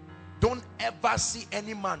 Don't ever see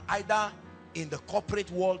any man, either in the corporate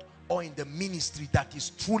world or in the ministry, that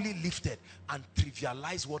is truly lifted and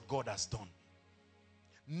trivialize what God has done.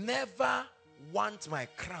 Never want my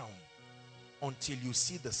crown until you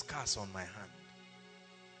see the scars on my hand.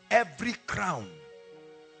 Every crown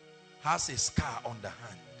has a scar on the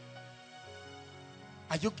hand.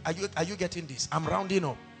 Are you getting this? I'm rounding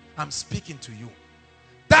up. I'm speaking to you.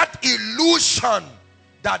 That illusion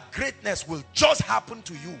that greatness will just happen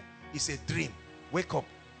to you is a dream. Wake up.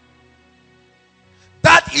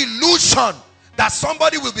 That illusion that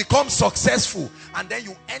somebody will become successful and then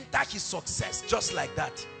you enter his success just like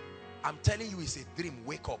that, I'm telling you, it's a dream.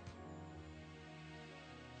 Wake up.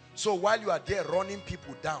 So while you are there running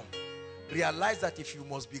people down, realize that if you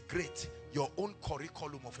must be great, your own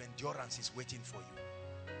curriculum of endurance is waiting for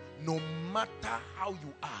you. No matter how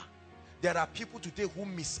you are, there are people today who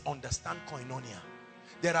misunderstand koinonia.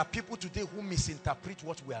 There are people today who misinterpret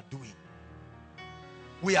what we are doing.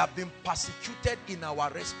 We have been persecuted in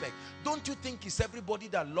our respect. Don't you think it's everybody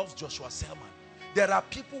that loves Joshua Selman? There are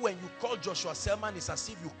people, when you call Joshua Selman, it's as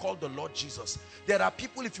if you call the Lord Jesus. There are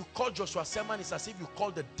people, if you call Joshua Selman, it's as if you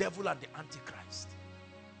call the devil and the Antichrist.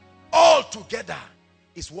 All together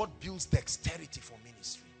is what builds dexterity for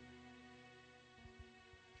ministry.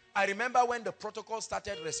 I remember when the protocol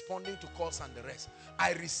started responding to calls and the rest,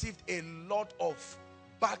 I received a lot of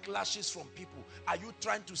backlashes from people. Are you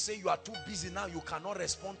trying to say you are too busy now, you cannot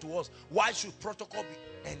respond to us? Why should protocol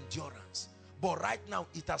be? Endurance. But right now,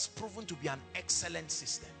 it has proven to be an excellent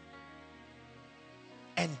system.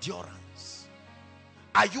 Endurance.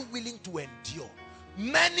 Are you willing to endure?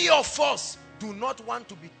 Many of us do not want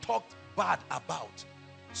to be talked bad about.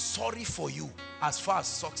 Sorry for you as far as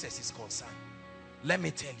success is concerned. Let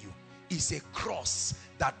me tell you, it's a cross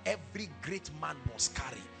that every great man must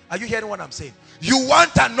carry. Are you hearing what I'm saying? You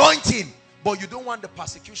want anointing, but you don't want the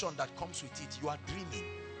persecution that comes with it. You are dreaming.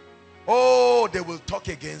 Oh, they will talk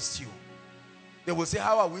against you. They will say,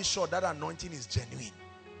 how are we sure that anointing is genuine?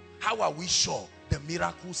 How are we sure the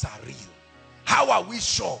miracles are real? How are we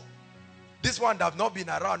sure? This one that have not been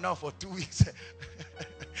around now for 2 weeks.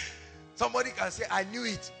 Somebody can say, I knew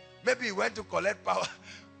it. Maybe he went to collect power.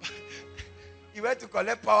 He went to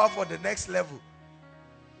collect power for the next level.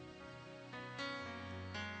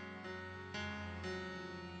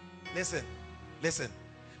 Listen, listen.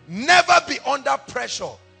 Never be under pressure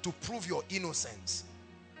to prove your innocence.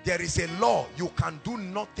 There is a law. You can do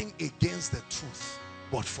nothing against the truth,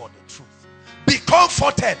 but for the truth. Be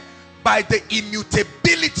comforted by the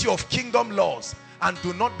immutability of kingdom laws and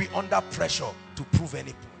do not be under pressure to prove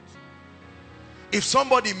any point. If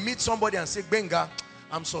somebody meets somebody and say, Benga,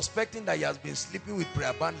 I'm suspecting that he has been sleeping with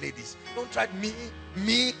prayer band ladies. Don't try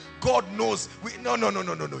me, God knows.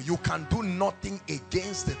 No. You can do nothing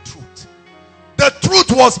against the truth. The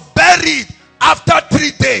truth was buried. After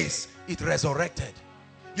 3 days, it resurrected.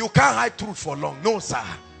 You can't hide truth for long. No, sir.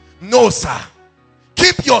 No, sir.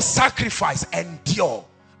 Keep your sacrifice. Endure.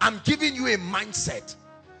 I'm giving you a mindset.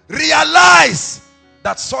 Realize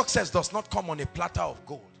that success does not come on a platter of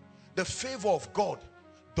gold. The favor of God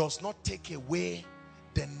does not take away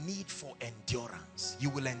the need for endurance. You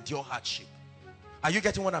will endure hardship. Are you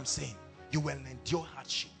getting what I'm saying? You will endure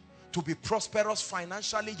hardship. To be prosperous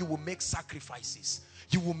financially, you will make sacrifices.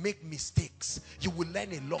 You will make mistakes. You will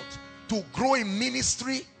learn a lot. To grow in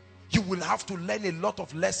ministry, you will have to learn a lot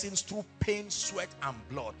of lessons through pain, sweat, and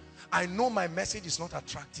blood. I know my message is not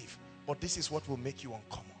attractive, but this is what will make you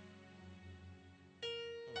uncommon.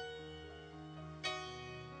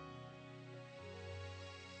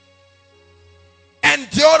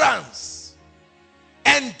 Endurance.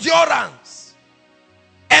 Endurance.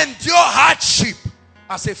 Endure hardship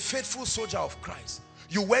as a faithful soldier of Christ.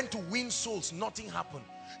 You went to win souls, nothing happened.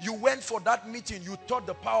 You went for that meeting, you thought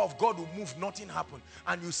the power of God would move, nothing happened.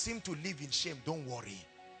 And you seem to live in shame. Don't worry.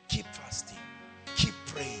 Keep fasting. Keep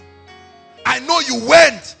praying. I know you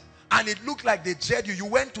went and it looked like they jeered you. You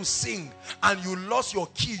went to sing and you lost your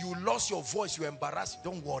key, you lost your voice, you embarrassed.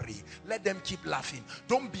 Don't worry. Let them keep laughing.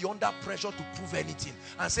 Don't be under pressure to prove anything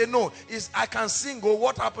and say, no, I can sing. Oh,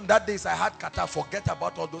 what happened that day is I had kata. Forget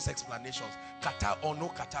about all those explanations. Kata or no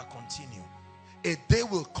kata, continue. A day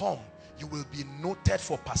will come, you will be noted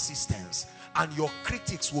for persistence and your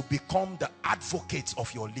critics will become the advocates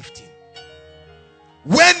of your lifting.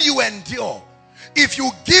 When you endure, if you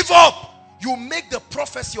give up, you make the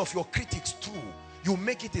prophecy of your critics true. You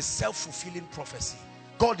make it a self-fulfilling prophecy.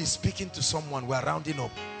 God is speaking to someone. We're rounding up.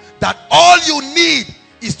 That all you need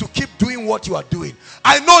is to keep doing what you are doing.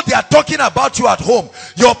 I know they are talking about you at home.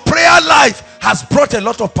 Your prayer life has brought a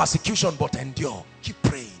lot of persecution, but endure. Keep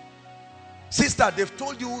praying. Sister, they've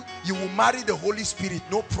told you you will marry the Holy Spirit.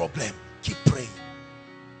 No problem. Keep praying.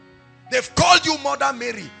 They've called you Mother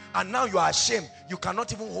Mary and now you are ashamed. You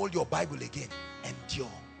cannot even hold your Bible again. Endure.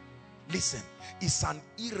 Listen, it's an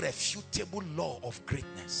irrefutable law of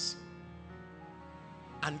greatness.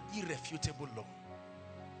 An irrefutable law.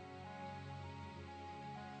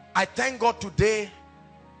 I thank God today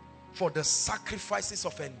for the sacrifices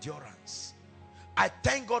of endurance. I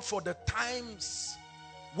thank God for the times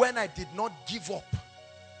when I did not give up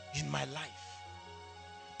in my life.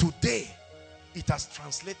 Today, it has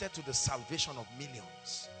translated to the salvation of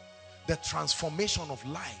millions. The transformation of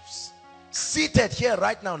lives. Seated here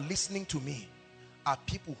right now listening to me are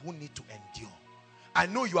people who need to endure. I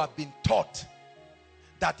know you have been taught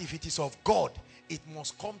that if it is of God, it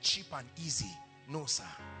must come cheap and easy. No, sir.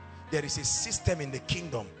 There is a system in the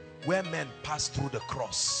kingdom where men pass through the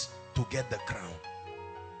cross to get the crown.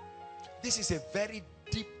 This is a very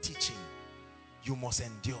deep teaching. You must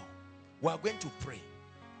endure. We are going to pray.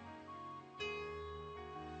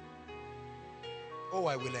 Oh,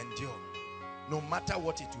 I will endure. No matter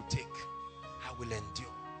what it will take, I will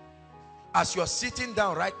endure. As you're sitting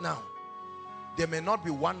down right now, there may not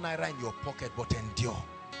be 1 naira in your pocket, but endure.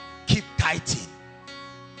 Keep tithing.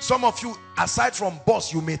 Some of you, aside from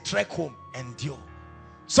boss, you may trek home. Endure.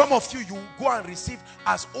 Some of you, you go and receive,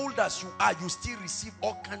 as old as you are, you still receive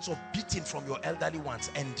all kinds of beating from your elderly ones.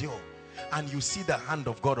 Endure. And you see the hand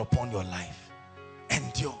of God upon your life.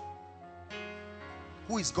 Endure.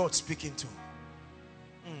 Who is God speaking to?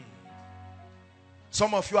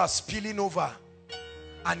 Some of you are spilling over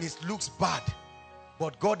and it looks bad,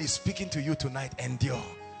 but God is speaking to you tonight. Endure.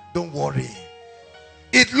 Don't worry.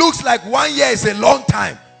 It looks like 1 year is a long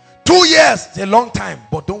time, 2 years is a long time,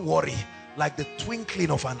 but don't worry. Like the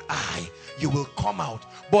twinkling of an eye, you will come out.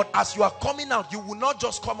 But as you are coming out, you will not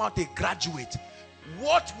just come out a graduate.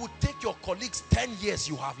 What would take your colleagues 10 years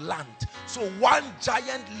you have learned. So one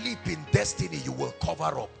giant leap in destiny you will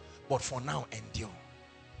cover up. But for now, endure.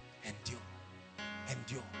 Endure.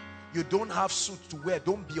 Endure. You don't have suit to wear.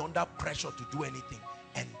 Don't be under pressure to do anything.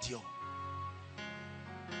 Endure.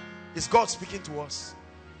 Is God speaking to us?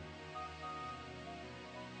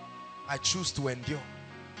 I choose to endure.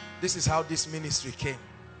 This is how this ministry came.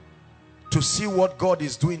 To see what God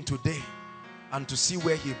is doing today, and to see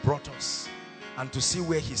where he brought us, and to see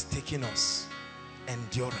where he's taking us.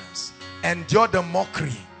 Endurance. Endure the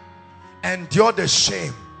mockery. Endure the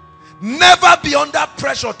shame. Never be under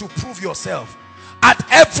pressure to prove yourself. At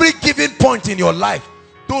every given point in your life,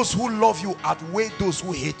 those who love you outweigh those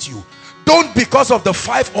who hate you. Don't, because of the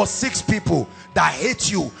 5 or 6 people that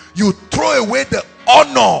hate you, you throw away the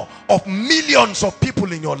honor of millions of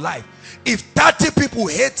people in your life. If 30 people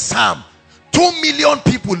hate Sam, 2 million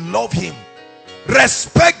people love him.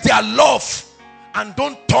 Respect their love and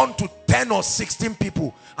don't turn to 10 or 16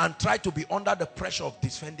 people and try to be under the pressure of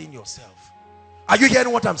defending yourself. Are you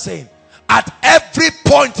hearing what I'm saying? At every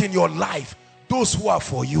point in your life, those who are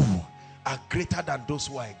for you are greater than those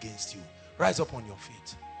who are against you. Rise up on your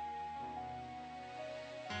feet.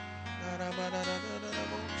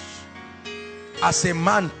 As a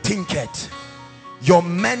man thinketh, your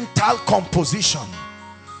mental composition.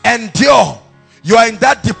 Endure. You are in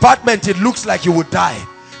that department, it looks like you would die.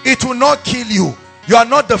 It will not kill you. You are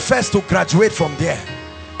not the first to graduate from there.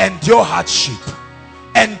 Endure hardship.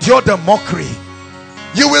 Endure the mockery.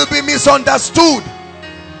 You will be misunderstood.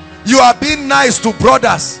 You are being nice to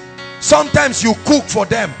brothers. Sometimes you cook for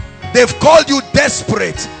them. They've called you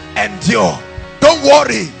desperate. Endure. Don't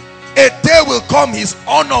worry. A day will come, his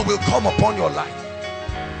honor will come upon your life.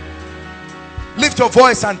 Lift your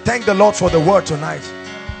voice and thank the Lord for the word tonight.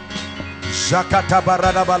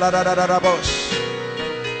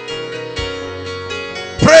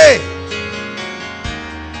 Pray.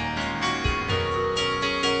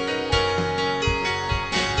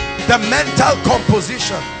 The mental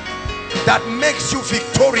composition that makes you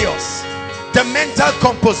victorious. The mental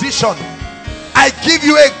composition. I give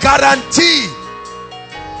you a guarantee,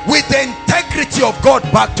 with the integrity of God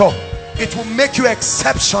backed up, it will make you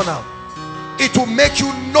exceptional. It will make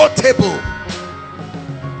you notable.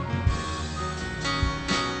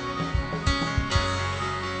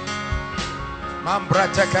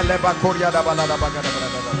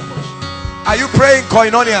 Are you praying,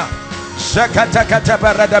 Koinonia?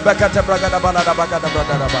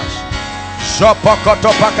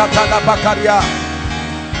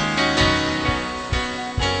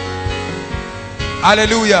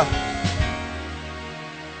 Hallelujah.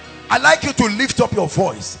 I'd like you to lift up your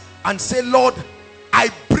voice and say, Lord,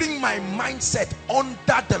 I bring my mindset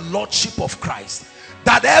under the lordship of Christ.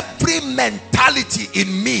 That every mentality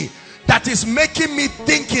in me that is making me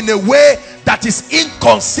think in a way that is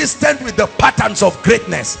inconsistent with the patterns of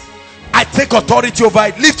greatness, I take authority over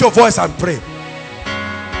it. Lift your voice and pray.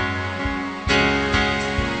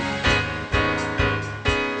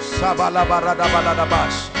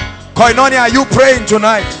 Koinonia, are you praying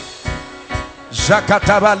tonight?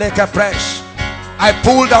 I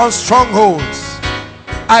pull down strongholds.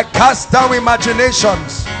 I cast down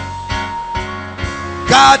imaginations.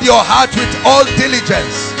 Guard your heart with all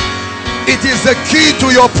diligence. It is the key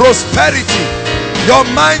to your prosperity. Your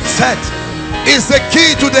mindset is the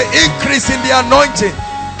key to the increase in the anointing.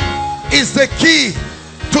 Is the key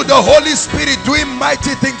to the Holy Spirit doing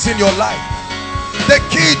mighty things in your life. The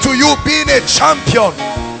key to you being a champion.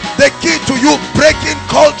 The key to you breaking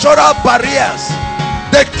cultural barriers.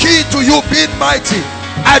 The key to you being mighty.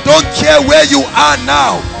 I don't care where you are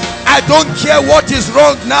now. I don't care what is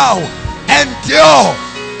wrong now. Endure.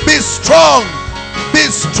 Be strong. Be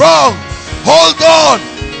strong. Hold on.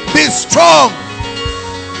 Be strong.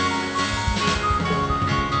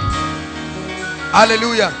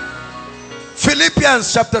 Hallelujah.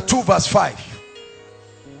 Philippians chapter 2 verse 5.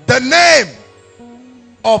 The name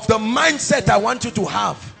of the mindset I want you to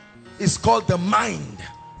have is called the mind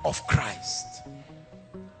of Christ.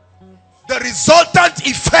 The resultant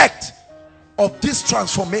effect of this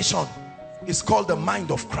transformation is called the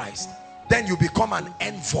mind of Christ. Then you become an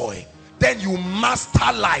envoy. Then you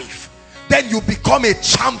master life. Then you become a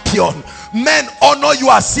champion. Men honor you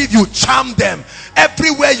as if you charm them.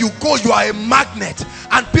 Everywhere you go, you are a magnet.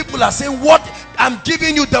 And people are saying, what? I'm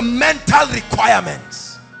giving you the mental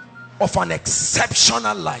requirements of an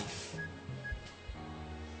exceptional life.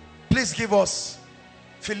 Please give us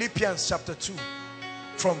Philippians chapter 2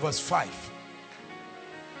 from verse 5.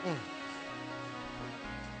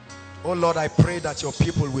 Oh Lord, I pray that your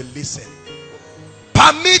people will listen.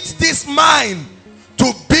 Permit this mind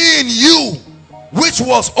to be in you, which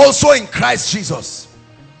was also in Christ Jesus.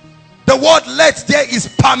 The word let there is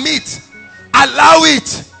permit. Allow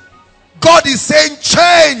it. God is saying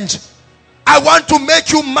change. I want to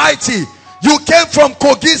make you mighty. You came from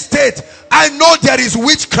Kogi State. I know there is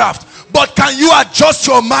witchcraft, but can you adjust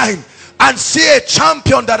your mind and see a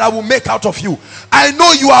champion that I will make out of you? I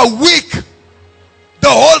know you are weak. The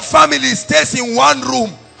whole family stays in one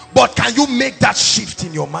room, but can you make that shift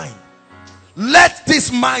in your mind? Let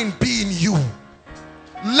this mind be in you.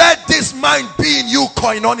 Let this mind be in you,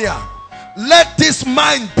 Koinonia. Let this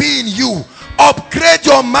mind be in you. Upgrade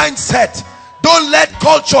your mindset. Don't let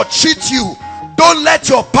culture cheat you. Don't let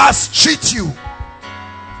your past cheat you.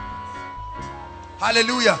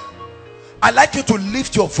 Hallelujah. I'd like you to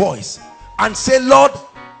lift your voice and say, Lord,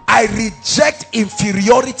 I reject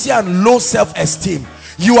inferiority and low self-esteem.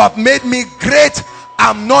 You have made me great.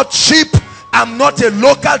 I'm not cheap. I'm not a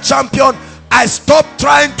local champion. I stop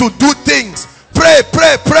trying to do things. Pray,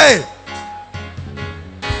 pray, pray.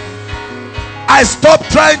 I stop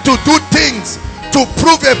trying to do things to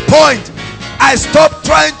prove a point. I stop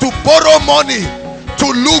trying to borrow money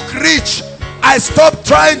to look rich. I stop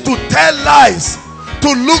trying to tell lies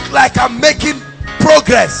to look like I'm making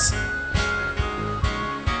progress.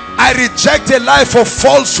 I reject a life of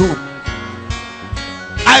falsehood.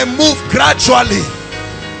 I move gradually,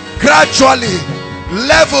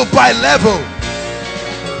 level by level.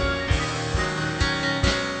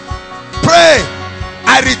 Pray.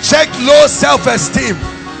 I reject low self-esteem.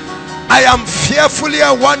 I am fearfully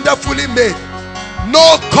and wonderfully made.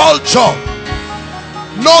 No culture,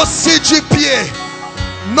 no CGPA,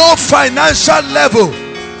 no financial level,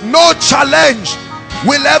 no challenge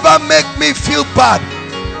will ever make me feel bad.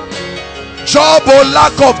 Job or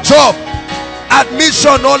lack of job,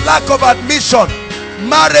 admission or lack of admission,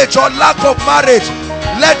 marriage or lack of marriage,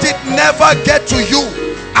 let it never get to you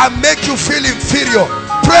and make you feel inferior.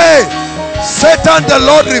 Pray. Satan, the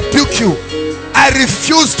Lord rebuke you. I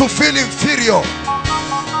refuse to feel inferior.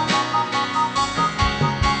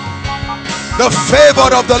 The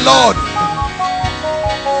favor of the Lord,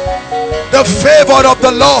 the favor of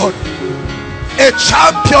the Lord, a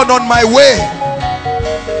champion on my way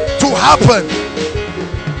to happen.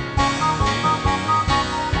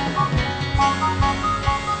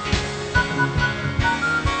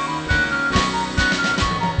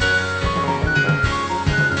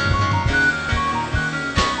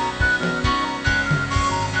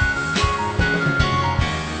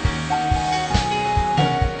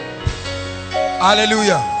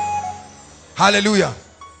 Hallelujah. Hallelujah.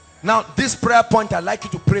 Now this prayer point, I'd like you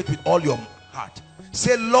to pray it with all your heart.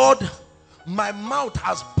 Say, Lord, my mouth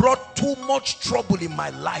has brought too much trouble in my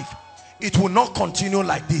life. It will not continue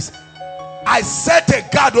like this. I set a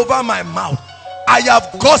guard over my mouth. I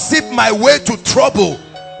have gossiped my way to trouble.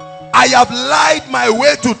 I have lied my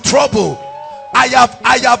way to trouble. I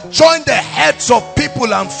have joined the heads of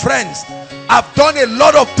people and friends. I've done a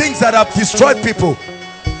lot of things that have destroyed people.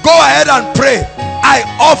 Go ahead and pray. I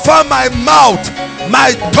offer my mouth,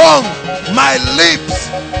 my tongue, my lips.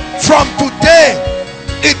 From today,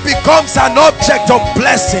 it becomes an object of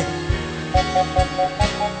blessing,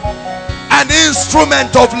 an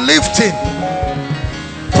instrument of lifting.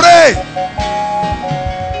 Pray.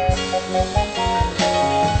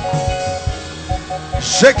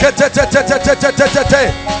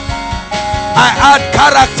 I add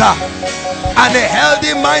character and a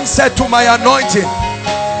healthy mindset to my anointing.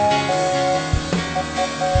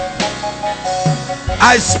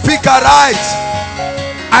 I speak aright.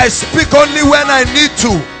 I speak only when I need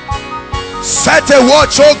to. Set a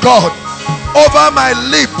watch, oh God, over my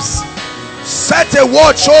lips. Set a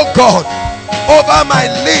watch, oh God, over my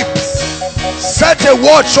lips. Set a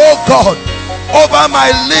watch, oh God, over my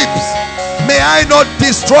lips. May I not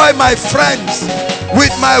destroy my friends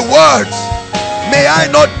with my words. May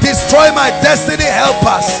I not destroy my destiny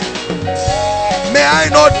helpers. May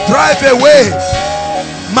I not drive away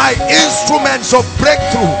my instruments of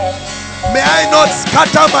breakthrough. May I not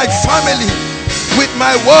scatter my family with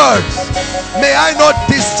my words. May I not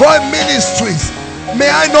destroy ministries.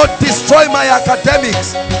 May I not destroy my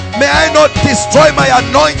academics. May I not destroy my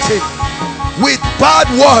anointing with bad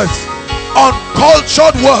words,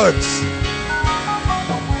 uncultured words.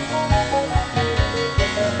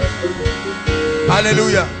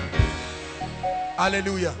 Hallelujah.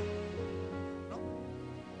 Hallelujah.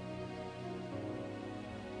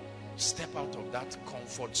 Step out of that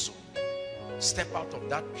comfort zone. Step out of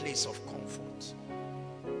that place of comfort.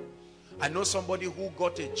 I know somebody who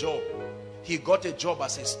got a job. He got a job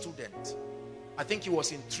as a student. I think he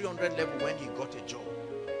was in 300 level when he got a job.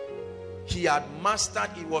 He had mastered,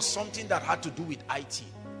 it was something that had to do with IT.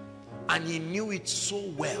 And he knew it so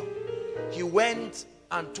well. He went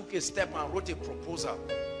and took a step and wrote a proposal.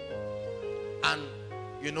 And,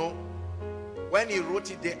 you know, when he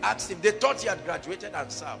wrote it, they asked him, they thought he had graduated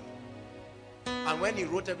and served. And when he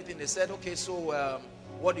wrote everything, they said, okay, so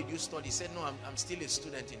what did you study? He said, no, I'm still a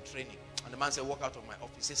student in training. And the man said, walk out of my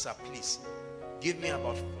office. He said, sir, please, give me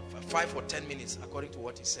about 5 or 10 minutes, according to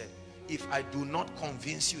what he said. If I do not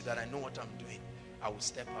convince you that I know what I'm doing, I will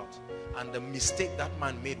step out. And the mistake that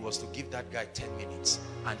man made was to give that guy 10 minutes.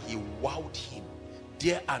 And he wowed him.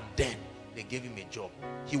 There and then, they gave him a job.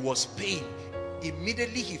 He was paying.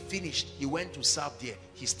 Immediately he finished, he went to serve there.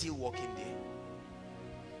 He's still working there.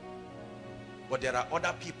 But there are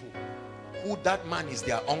other people who that man is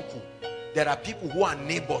their uncle. There are people who are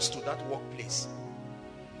neighbors to that workplace.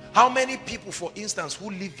 How many people, for instance, who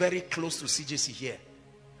live very close to CJC here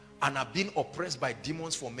and have been oppressed by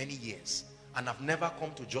demons for many years and have never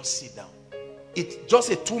come to just sit down? It's just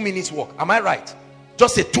a 2 minutes walk. Am I right?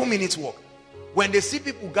 Just a 2 minutes walk. When they see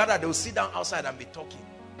people gather, they will sit down outside and be talking.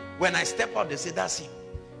 When I step out, they say, that's him.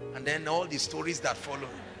 And then all the stories that follow.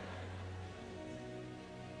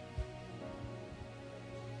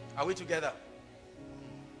 Are we together?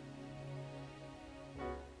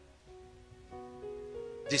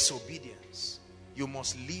 Disobedience. You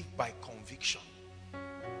must live by conviction.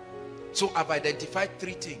 So I've identified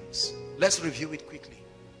 3 things. Let's review it quickly.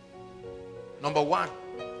 Number 1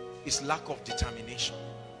 is lack of determination.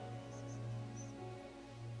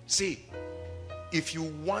 See, if you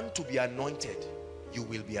want to be anointed, you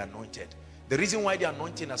will be anointed. The reason why the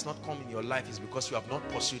anointing has not come in your life is because you have not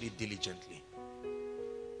pursued it diligently.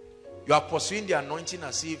 You are pursuing the anointing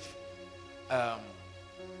as if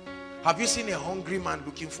have you seen a hungry man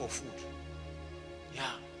looking for food? Yeah.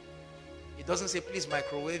 It doesn't say please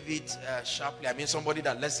microwave it sharply. I mean somebody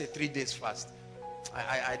that, let's say, 3 days fast.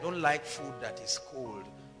 I don't like food that is cold,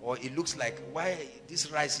 or it looks like, why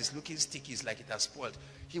this rice is looking sticky, it's like it has spoiled.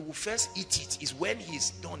 He will first eat it. Is when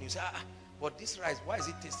he's done, you say, but this rice, why is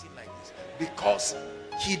it tasting like this? Because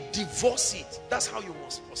he divorces it. That's how you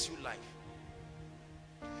must pursue life.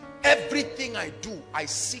 Everything I do, I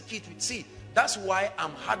seek it with. See, that's why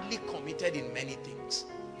I'm hardly committed in many things,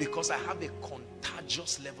 because I have a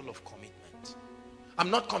contagious level of commitment. I'm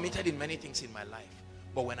not committed in many things in my life,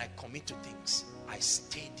 but when I commit to things, I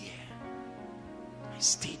stay there. I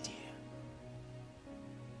stay there.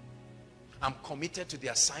 I'm committed to the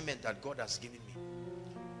assignment that God has given me.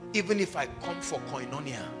 Even if I come for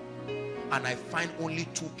koinonia and I find only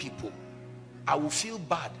 2 people, I will feel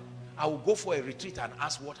bad. I will go for a retreat and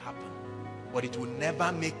ask what happened. But it will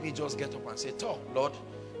never make me just get up and say, oh, Lord,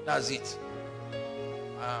 that's it.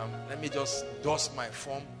 Let me just dust my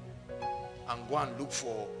form and go and look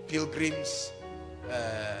for pilgrims,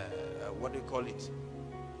 what do you call it?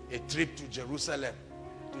 A trip to Jerusalem.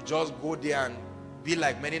 To just go there and be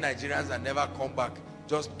like many Nigerians and never come back.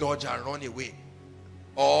 Just dodge and run away.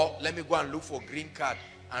 Or let me go and look for green card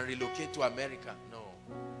and relocate to America. No.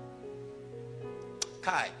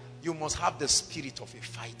 Kai, you must have the spirit of a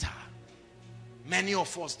fighter. Many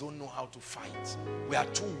of us don't know how to fight. We are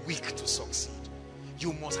too weak to succeed.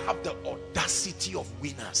 You must have the audacity of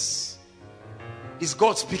winners. Is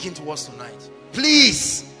God speaking to us tonight?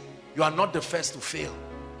 Please, you are not the first to fail.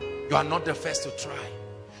 You are not the first to try.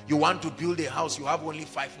 You want to build a house, you have only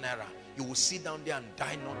 5 naira. You will sit down there and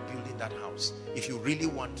die not building that house. If you really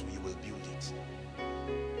want to, you will build it.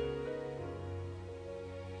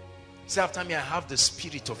 Say after me, I have the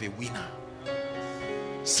spirit of a winner.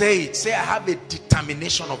 Say it. Say, I have a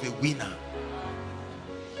determination of a winner.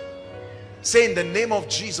 Say, in the name of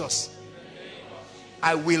Jesus,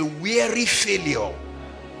 I will weary failure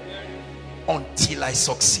until I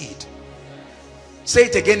succeed. Say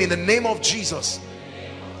it again. In the name of Jesus,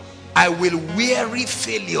 I will weary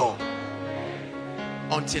failure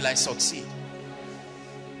until I succeed.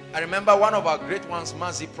 I remember one of our great ones,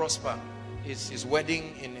 Mazi Prosper, his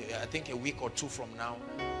wedding in I think a week or two from now,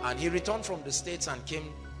 and he returned from the States and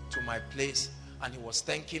came to my place and he was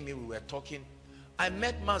thanking me. We were talking. I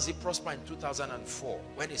met Mazi Prosper in 2004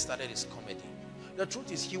 when he started his comedy. The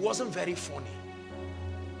truth is, he wasn't very funny.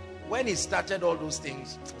 When he started all those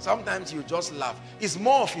things, sometimes you just laugh. It's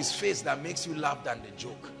more of his face that makes you laugh than the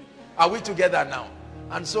joke. Are we together now?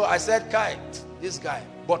 And so I said, Kai, this guy,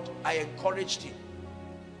 but I encouraged him.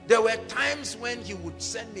 There were times when he would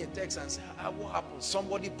send me a text and say, what happened?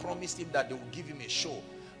 Somebody promised him that they would give him a show,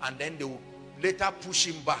 and then they would later push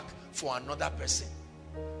him back for another person,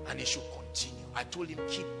 and he should continue. I told him,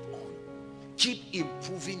 keep on. Keep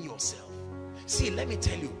improving yourself. See, let me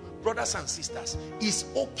tell you, brothers and sisters, it's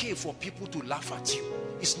okay for people to laugh at you.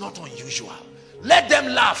 It's not unusual. Let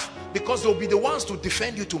them laugh, because they'll be the ones to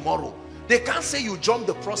defend you tomorrow. They can't say you jumped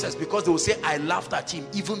the process, because they will say, I laughed at him.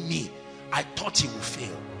 Even me, I thought he would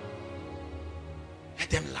fail. Let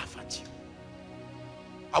them laugh at you.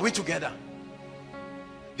 Are we together?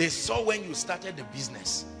 They saw when you started the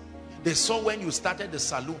business. They saw when you started the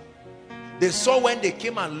salon. They saw when they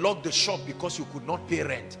came and locked the shop because you could not pay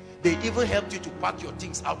rent. They even helped you to pack your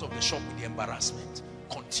things out of the shop with the embarrassment.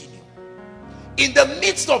 Continue. In the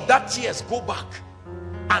midst of that tears, go back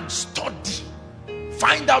and study.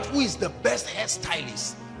 Find out who is the best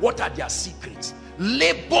hairstylist. What are their secrets?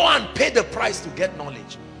 Labor and pay the price to get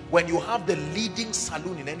knowledge. When you have the leading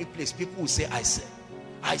salon in any place, people will say, I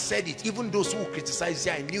said it. Even those who criticize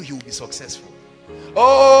you, I knew he would be successful.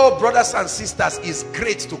 Oh, brothers and sisters, it's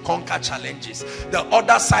great to conquer challenges. The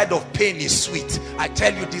other side of pain is sweet. I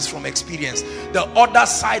tell you this from experience. The other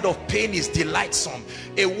side of pain is delightsome.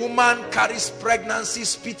 A woman carries pregnancy,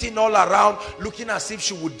 spitting all around, looking as if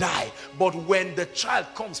she would die. But when the child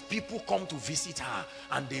comes, people come to visit her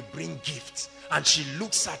and they bring gifts. And she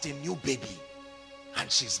looks at a new baby and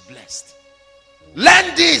she's blessed.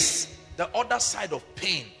 Learn this. The other side of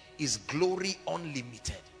pain is glory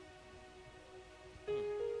unlimited.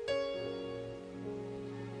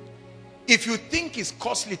 If you think it's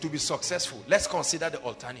costly to be successful, let's consider the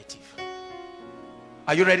alternative.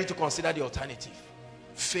 Are you ready to consider the alternative?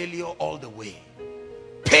 Failure all the way.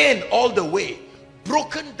 Pain all the way.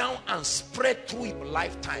 Broken down and spread through your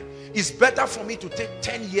lifetime. It's better for me to take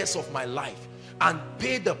 10 years of my life and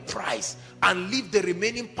pay the price and live the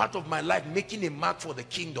remaining part of my life making a mark for the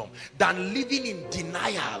kingdom than living in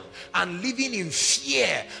denial and living in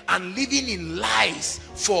fear and living in lies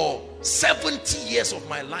for 70 years of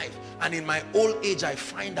my life. And in my old age, I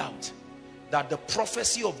find out that the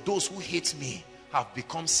prophecy of those who hate me have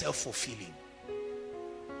become self-fulfilling.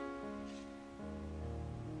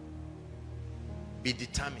 Be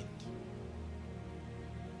determined.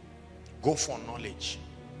 Go for knowledge.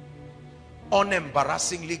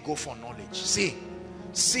 Unembarrassingly go for knowledge. See,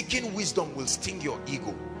 seeking wisdom will sting your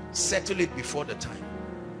ego. Settle it before the time.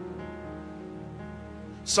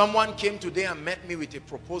 Someone came today and met me with a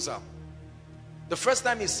proposal. The first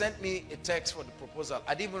time he sent me a text for the proposal,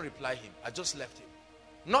 I didn't even reply him. I just left him.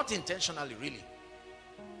 Not intentionally, really.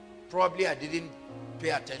 Probably I didn't pay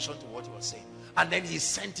attention to what he was saying. And then he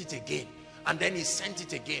sent it again. And then he sent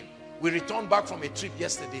it again. We returned back from a trip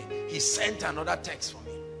yesterday. He sent another text for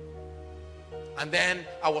me. And then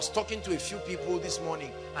I was talking to a few people this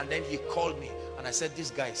morning, and then he called me and I said, this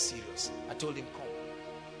guy is serious. I told him, come.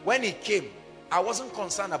 When he came, I wasn't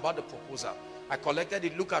concerned about the proposal. I collected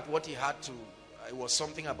it, look at what he had to, it was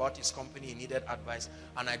something about his company, he needed advice,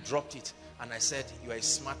 and I dropped it and I said, you are a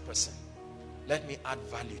smart person. Let me add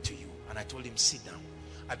value to you. And I told him, sit down.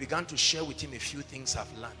 I began to share with him a few things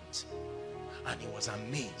I've learned, and he was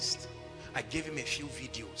amazed. I gave him a few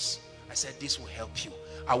videos. I said, this will help you.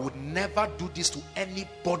 I would never do this to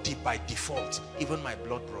anybody by default, even my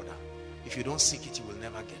blood brother. If you don't seek it, you will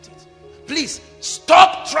never get it. Please,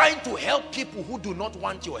 stop trying to help people who do not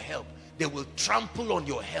want your help. They will trample on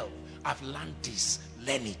your help. I've learned this.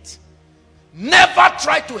 Learn it. Never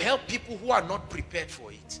try to help people who are not prepared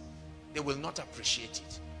for it. They will not appreciate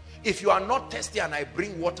it. If you are not thirsty and I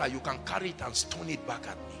bring water, you can carry it and stone it back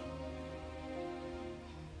at me.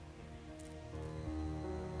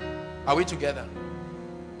 Are we together?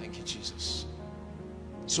 Thank you, Jesus.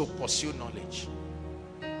 So pursue knowledge.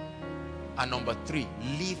 And number 3,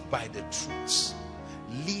 live by the truths.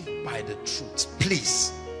 Live by the truths.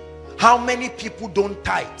 Please. How many people don't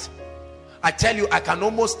tithe? I tell you, I can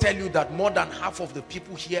almost tell you that more than half of the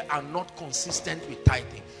people here are not consistent with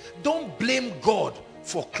tithing. Don't blame God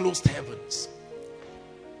for closed heavens.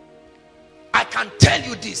 I can tell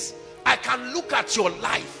you this. I can look at your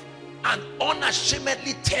life and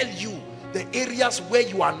unashamedly tell you the areas where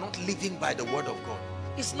you are not living by the word of God.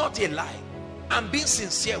 It's not a lie. and being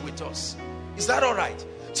sincere with us. Is that all right?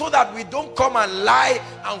 So that we don't come and lie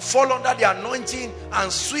and fall under the anointing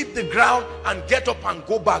and sweep the ground and get up and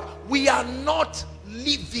go back. We are not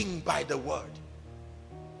living by the word.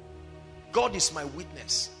 God is my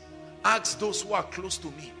witness. Ask those who are close to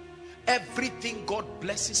me. Everything God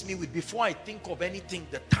blesses me with, before I think of anything,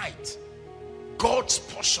 the tithe, God's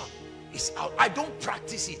portion is out. I don't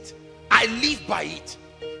practice it. I live by it.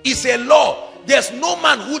 It's a law. There's no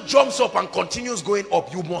man who jumps up and continues going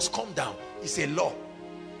up. You must come down. It's a law.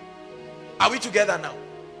 Are we together now?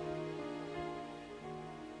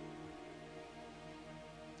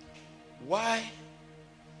 Why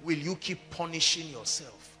will you keep punishing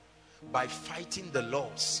yourself by fighting the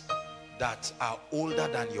laws that are older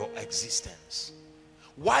than your existence?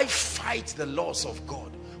 Why fight the laws of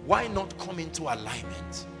God? Why not come into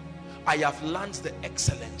alignment? I have learned the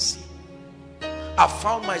excellency. I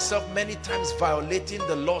found myself many times violating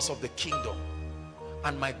the laws of the kingdom,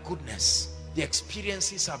 and my goodness, the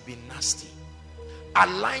experiences have been nasty.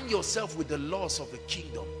 Align yourself with the laws of the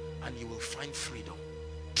kingdom and you will find freedom,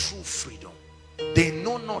 true freedom. They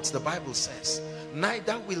know not, the Bible says,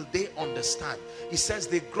 neither will they understand. It says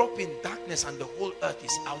they grope in darkness and the whole earth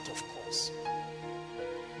is out of course.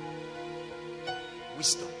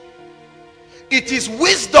 Wisdom. It is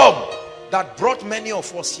wisdom that brought many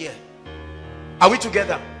of us here. Are we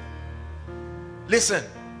together? Listen,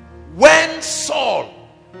 when Saul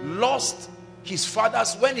lost his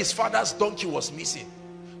father's, when his father's donkey was missing,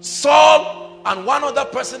 Saul and one other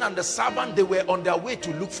person and the servant, they were on their way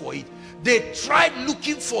to look for it. They tried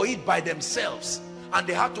looking for it by themselves, and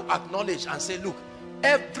they had to acknowledge and say, look,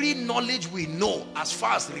 every knowledge we know as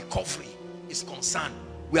far as recovery is concerned,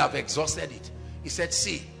 we have exhausted it. He said,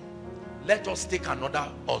 see, let us take another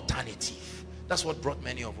alternative. That's what brought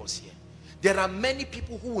many of us here. There are many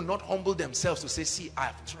people who will not humble themselves to say, see, I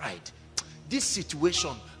have tried this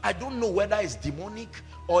situation. I don't know whether it's demonic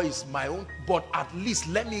or it's my own, but at least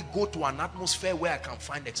let me go to an atmosphere where I can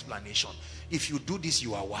find explanation. If you do this,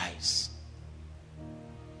 you are wise.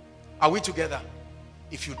 Are we together?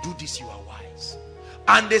 If you do this, you are wise.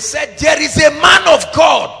 And they said, there is a man of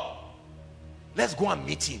God. Let's go and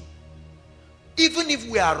meet him. Even if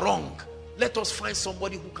we are wrong, let us find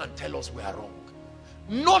somebody who can tell us we are wrong.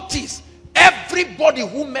 Notice, everybody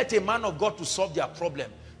who met a man of God to solve their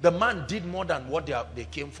problem, the man did more than what they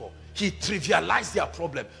came for. He trivialized their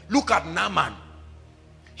problem. Look at Naaman.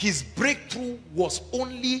 His breakthrough was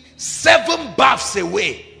only 7 baths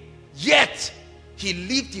away, yet he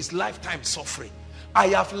lived his lifetime suffering. I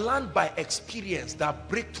have learned by experience that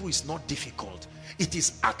breakthrough is not difficult. It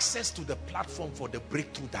is access to the platform for the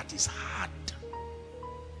breakthrough that is hard.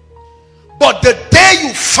 But the day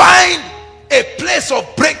you find a place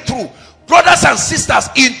of breakthrough, brothers and sisters,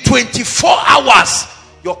 in 24 hours,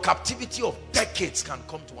 your captivity of decades can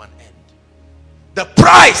come to an end. The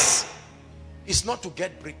price is not to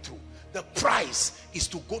get breakthrough. The price is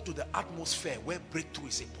to go to the atmosphere where breakthrough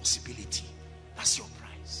is a possibility. That's your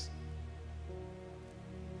price.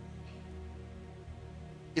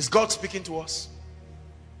 Is God speaking to us?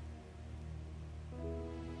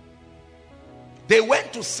 They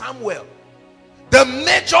went to Samuel. The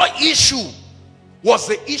major issue was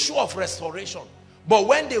the issue of restoration. But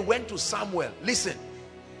when they went to Samuel, listen,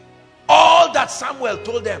 all that Samuel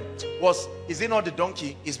told them was, is it not the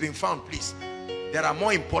donkey? It's been found, please. There are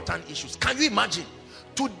more important issues. Can you imagine?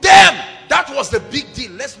 To them, that was the big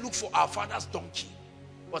deal. Let's look for our father's donkey.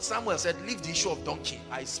 But Samuel said, leave the issue of donkey.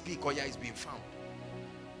 I speak, or yeah, it's been found.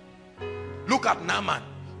 Look at Naaman.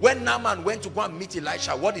 When Naaman went to go and meet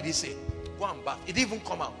Elisha, what did he say? Go and bath. It didn't even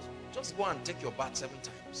come out. Just go and take your bath 7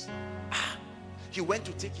 times. He went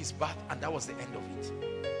to take his bath, and that was the end of it.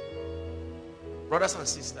 Brothers and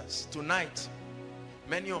sisters, tonight,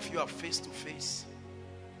 many of you are face to face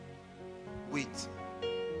with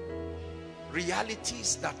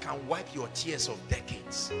realities that can wipe your tears of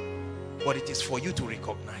decades. But it is for you to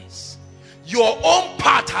recognize. Your own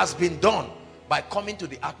part has been done by coming to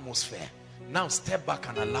the atmosphere. Now step back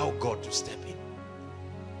and allow God to step in.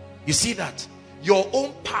 You see that? Your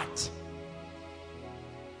own part.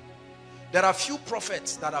 There are few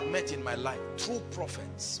prophets that I've met in my life, true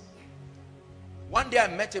prophets. One day I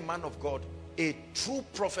met a man of God, a true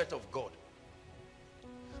prophet of God.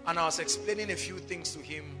 And I was explaining a few things to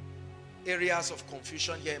him, areas of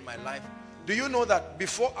confusion here in my life. Do you know that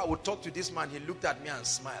before I would talk to this man, he looked at me and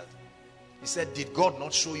smiled. He said, did God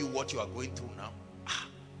not show you what you are going through now?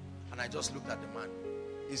 And I just looked at the man.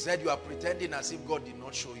 He said, you are pretending as if God did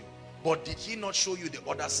not show you. But did he not show you the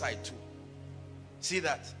other side too? See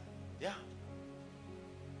that? Yeah.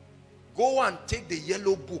 Go and take the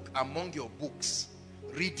yellow book among your books.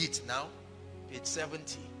 Read it now. page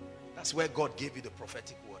 70. That's where God gave you the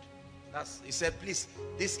prophetic word. He said, please,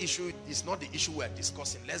 this issue is not the issue we're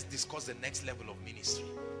discussing. Let's discuss the next level of ministry.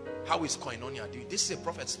 How is Koinonia doing? This is a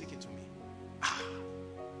prophet speaking to me.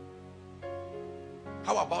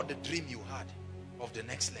 How about the dream you had of the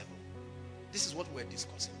next level? This is what we're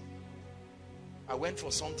discussing. I went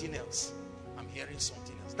for something else. I'm hearing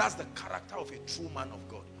something else. That's the character of a true man of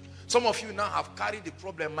God. Some of you now have carried the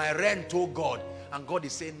problem, my rent, oh God. And God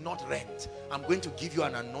is saying, not rent. I'm going to give you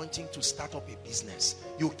an anointing to start up a business.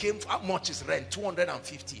 You came, how much is rent?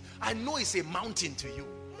 250. I know it's a mountain to you.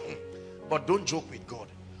 But don't joke with God.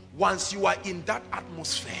 Once you are in that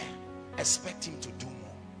atmosphere, expect him to do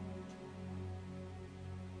more.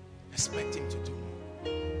 Expect him to do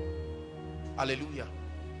more. Hallelujah.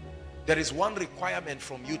 There is one requirement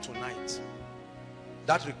from you tonight.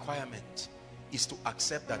 That requirement is to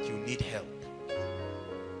accept that you need help.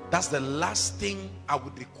 That's the last thing I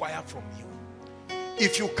would require from you.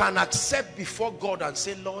 If you can accept before God and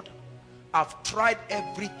say, Lord, I've tried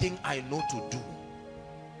everything I know to do.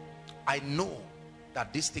 I know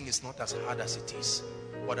that this thing is not as hard as it is,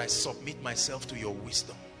 but I submit myself to your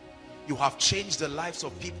wisdom. You have changed the lives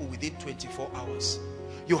of people within 24 hours.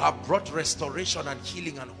 You have brought restoration and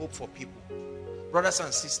healing and hope for people. Brothers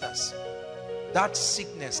and sisters, that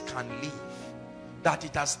sickness can leave. That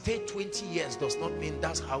it has stayed 20 years does not mean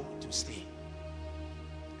that's how it will stay.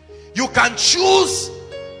 You can choose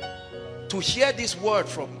to hear this word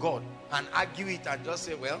from God and argue it and just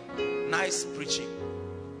say, well, nice preaching.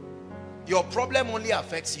 Your problem only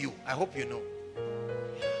affects you. I hope you know.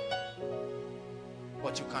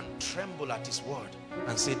 But you can tremble at his word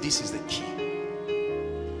and say, this is the key.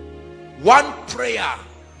 One prayer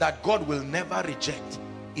that God will never reject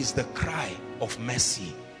is the cry of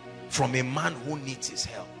mercy from a man who needs his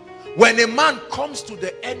help. When a man comes to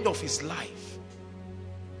the end of his life,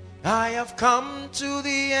 I have come to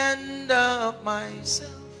the end of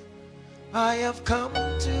myself. I have come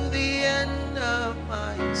to the end of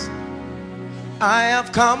myself. I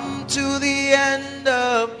have come to the end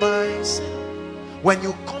of myself. When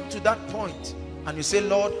you come to that point and you say,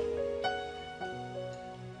 Lord,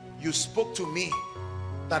 you spoke to me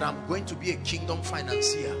that I'm going to be a kingdom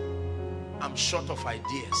financier. I'm short of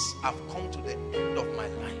ideas. I've come to the end of my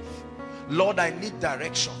life. Lord, I need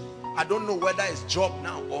direction. I don't know whether it's job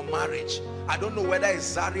now or marriage. I don't know whether it's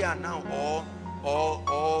Zaria now or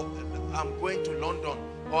I'm going to London,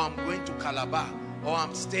 or I'm going to Calabar, or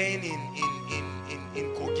I'm staying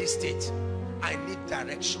in Kogi State. I need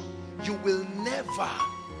direction. You will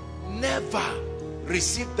never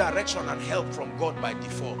receive direction and help from God by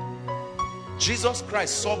default. Jesus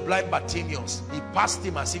Christ saw blind Bartimaeus. He passed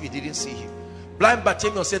him as if he didn't see him. Blind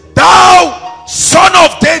Bartimaeus said, thou son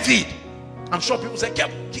of David. I'm sure people say,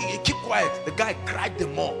 keep quiet. The guy cried the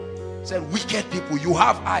more. Said, wicked people, you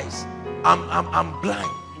have eyes. I'm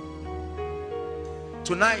blind.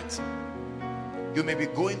 Tonight, you may be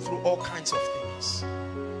going through all kinds of things.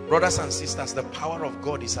 Brothers and sisters, the power of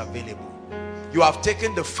God is available. You have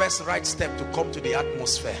taken the first right step to come to the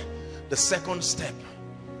atmosphere. The second step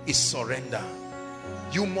is surrender.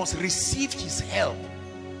 You must receive his help,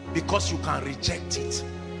 because you can reject it.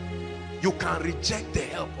 You can reject the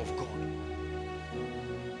help of God.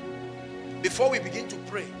 Before we begin to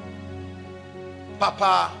pray,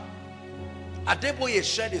 Papa Adeboye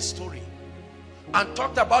shared a story and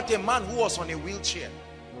talked about a man who was on a wheelchair.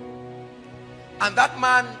 And that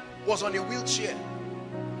man was on a wheelchair,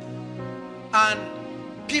 and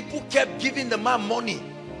people kept giving the man money.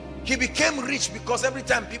 He became rich because every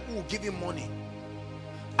time people would give him money.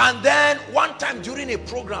 And then one time during a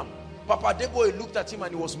program, Papa Adeboye looked at him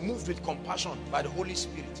and he was moved with compassion by the Holy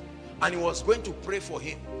Spirit, and he was going to pray for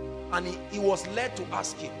him. And he was led to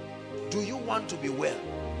ask him, do you want to be well?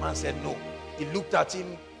 The man said no. He looked at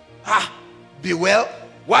him, be well?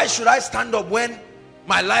 Why should I stand up when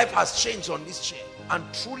my life has changed on this chair? And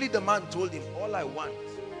truly the man told him, all I want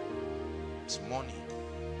is money.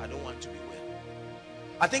 I don't want to be well.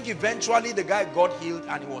 I think eventually the guy got healed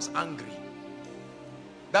and he was angry.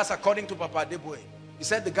 That's according to Papa Adeboye. He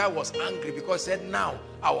said the guy was angry because he said, now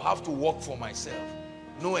I will have to work for myself.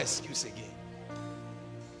 No excuse again.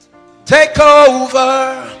 Take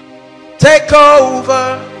over, take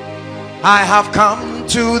over. I have come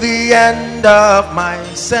to the end of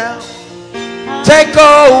myself. Take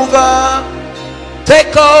over,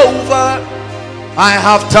 take over. I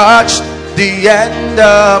have touched the end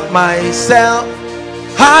of myself.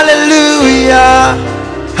 Hallelujah,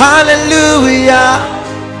 hallelujah.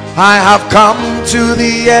 I have come to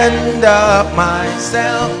the end of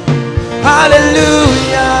myself.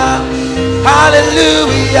 Hallelujah,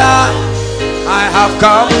 hallelujah. I have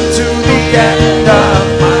come to the end of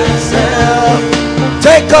myself.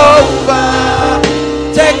 Take over,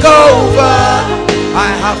 take over. I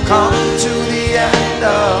have come to the end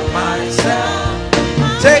of myself.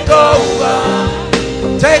 Take over,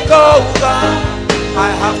 take over. I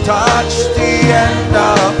have touched the end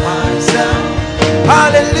of myself.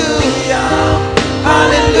 Hallelujah,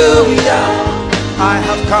 hallelujah. I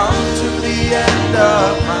have come to the end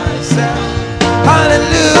of myself.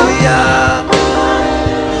 Hallelujah.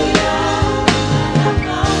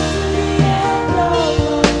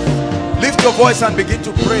 Lift your voice and begin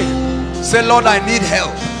to pray. Say, Lord, I need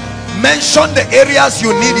help. Mention the areas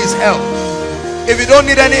you need his help. If you don't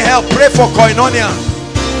need any help, pray for koinonia.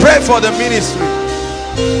 Pray for the ministry.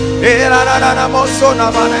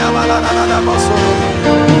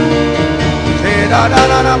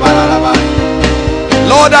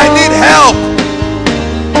 Lord, I need help.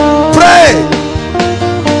 Pray.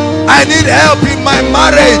 I need help in my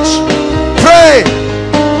marriage. Pray.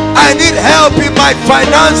 I need help in my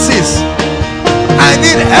finances. I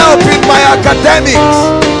need help in my academics.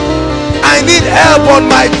 I need help on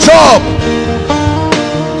my job.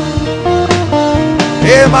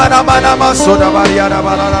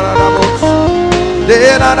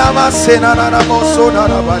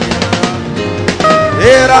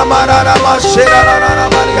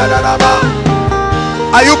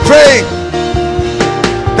 Are you praying?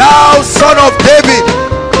 Thou son of David,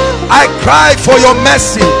 I cry for your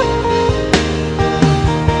mercy.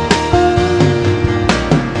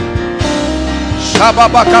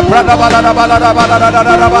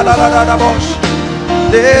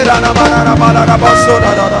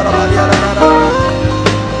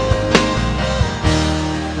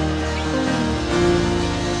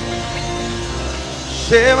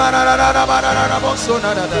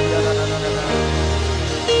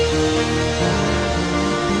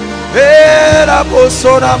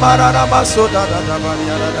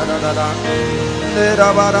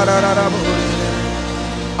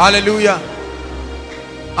 Hallelujah.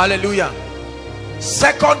 Hallelujah.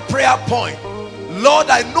 Second prayer point. Lord,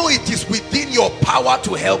 I know it is within your power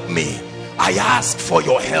to help me. I ask for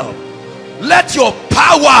your help. Let your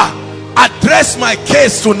power address my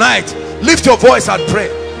case tonight. Lift your voice and pray.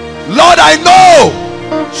 Lord, I know.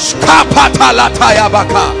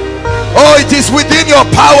 Oh, it is within your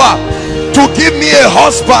power to give me a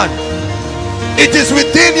husband. It is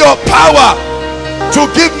within your power to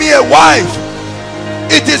give me a wife.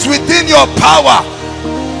 It is within your power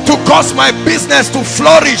to cause my business to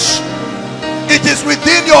flourish. It is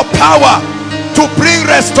within your power to bring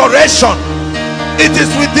restoration. It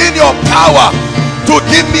is within your power to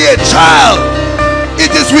give me a child.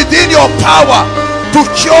 It is within your power to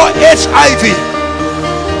cure HIV.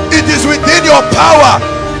 It is within your power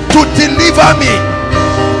to deliver me.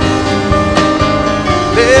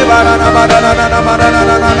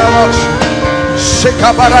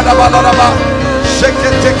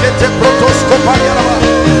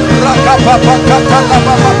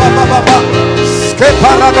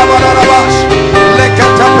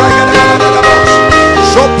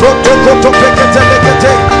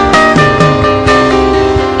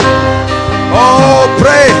 Oh,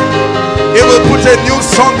 pray. It will put a new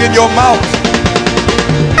song in your mouth.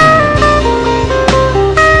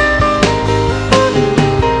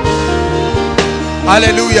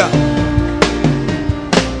 Hallelujah.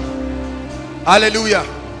 Hallelujah.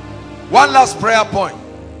 One last prayer point.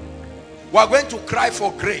 We are going to cry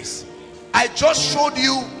for grace. I just showed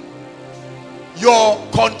you your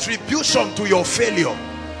contribution to your failure.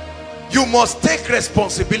 You must take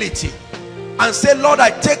responsibility and say, Lord,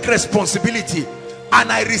 I take responsibility and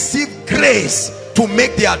I receive grace to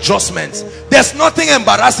make the adjustments. There's nothing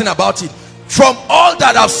embarrassing about it. From all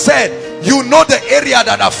that I've said, you know the area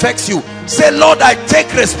that affects you. Say, Lord, I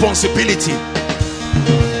take responsibility.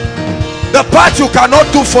 The part you cannot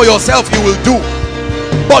do for yourself, you will do.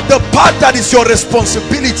 But the part that is your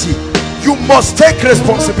responsibility, you must take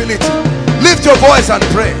responsibility. Lift your voice and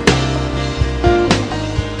pray.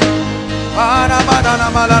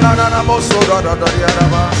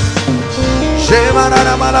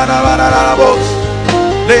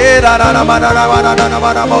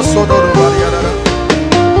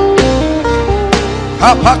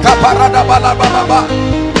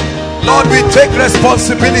 Lord, we take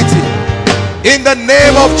responsibility in the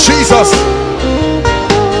name of Jesus.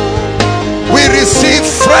 We receive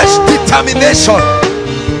fresh determination,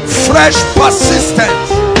 fresh persistence,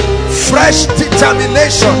 fresh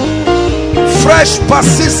determination, fresh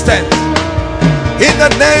persistence in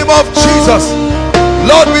the name of Jesus.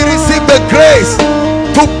 Lord, we receive the grace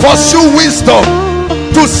to pursue wisdom,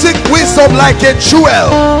 to seek wisdom like a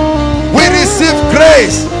jewel We receive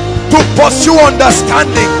grace to pursue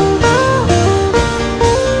understanding.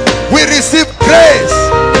 We receive grace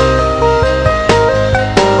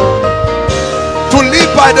to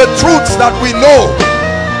live by the truths that we know.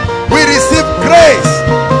 We receive grace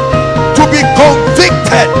to be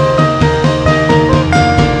convicted.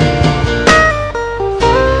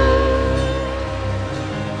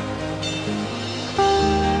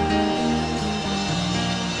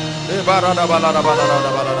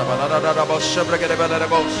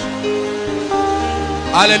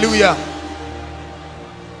 Hallelujah.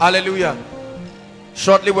 Hallelujah.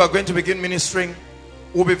 Shortly we are going to begin ministering.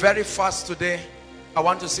 We'll be very fast today. I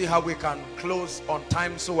want to see how we can close on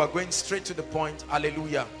time, so we're going straight to the point.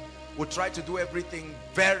 Hallelujah. We'll try to do everything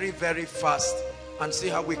very, very fast and see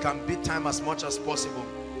how we can beat time as much as possible.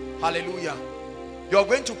 Hallelujah. You're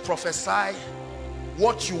going to prophesy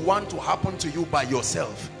what you want to happen to you by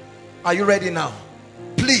yourself. Are you ready now?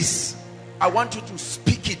 Please, I want you to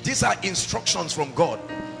speak it. These are instructions from God.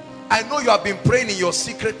 I know you have been praying in your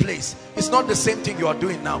secret place. It's not the same thing you are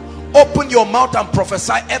doing now. Open your mouth and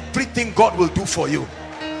prophesy everything God will do for you.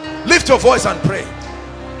 Lift your voice and pray.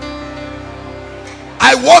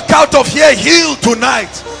 I walk out of here healed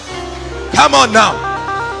tonight. Come on now.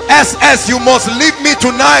 SS, you must leave me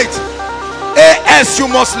tonight. AS, you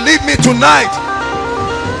must leave me tonight.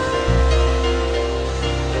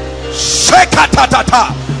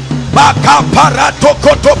 Shekatatata.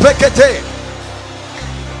 Bakaparatokotopekete.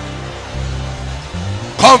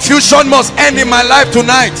 Confusion must end in my life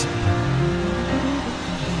tonight.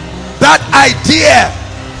 That idea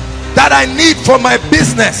that I need for my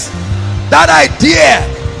business, that idea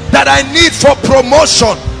that I need for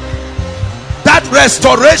promotion, that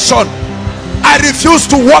restoration, I refuse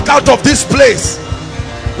to walk out of this place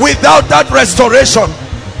without that restoration,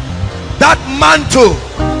 that mantle,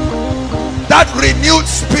 that renewed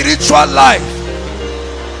spiritual life,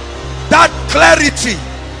 that clarity,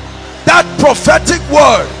 that prophetic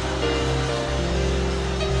word.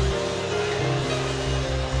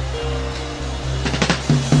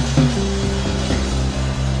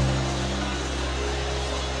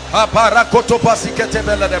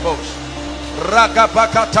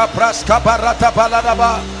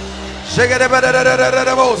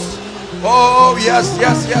 Oh yes,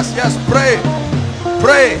 yes, yes, yes. Pray,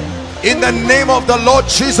 pray in the name of the Lord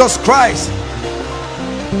Jesus Christ.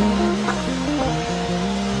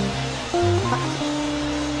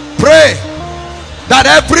 Pray that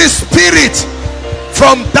every spirit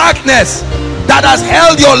from darkness that has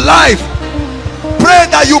held your life, pray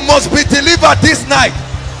that you must be delivered this night.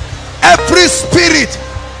 Every spirit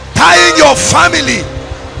tying your family,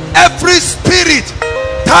 every spirit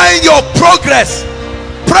tying your progress,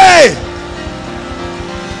 pray.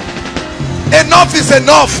 Enough is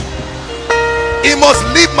enough. It must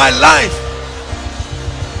leave my life.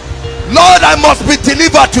 Lord, I must be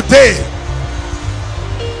delivered today.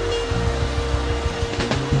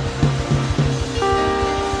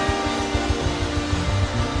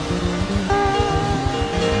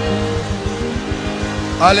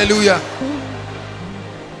 Hallelujah.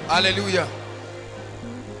 Hallelujah.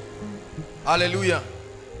 Hallelujah.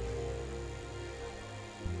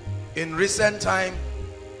 In recent time,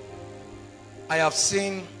 I have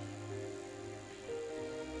seen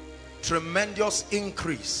tremendous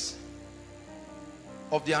increase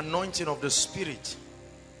of the anointing of the Spirit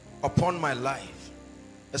upon my life,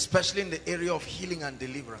 especially in the area of healing and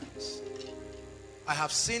deliverance. I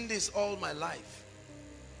have seen this all my life,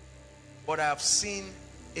 but I have seen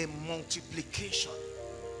a multiplication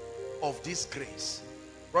of this grace.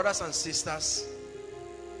 Brothers and sisters,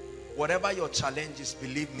 whatever your challenge is,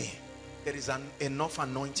 believe me, there is enough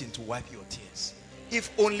anointing to wipe your tears. If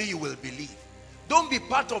only you will believe. Don't be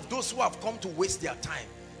part of those who have come to waste their time.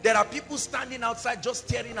 There are people standing outside just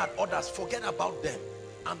staring at others. Forget about them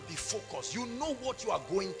and be focused. You know what you are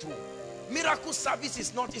going through. Miracle service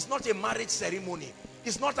is not a marriage ceremony.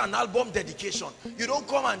 It's not an album dedication. You don't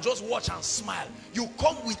come and just watch and smile. You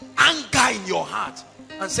come with anger in your heart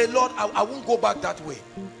and say, Lord, I won't go back that way.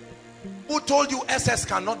 Who told you SS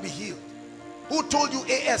cannot be healed? Who told you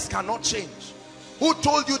AS cannot change? Who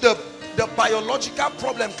told you the biological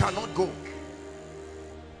problem cannot go?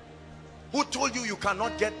 Who told you you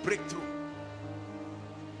cannot get breakthrough?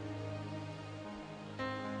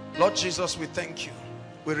 Lord Jesus, we thank you.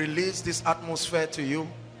 We release this atmosphere to you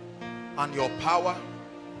and your power.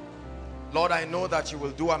 Lord, I know that you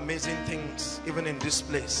will do amazing things even in this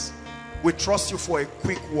place. We trust you for a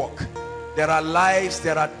quick walk. There are lives,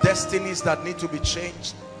 there are destinies that need to be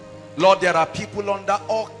changed. Lord, there are people under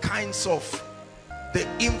all kinds of the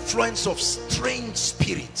influence of strange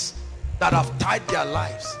spirits. that have tied their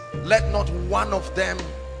lives, let not one of them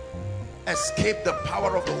escape the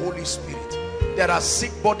power of the Holy Spirit. There are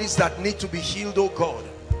sick bodies that need to be healed, oh God.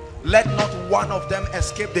 Let not one of them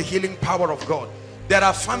escape the healing power of God. There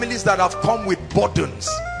are families that have come with burdens.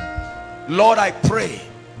 Lord, I pray,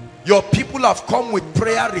 your people have come with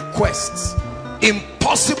prayer requests,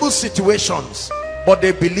 impossible situations, but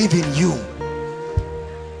they believe in you.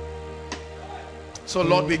 So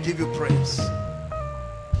Lord, we give you praise.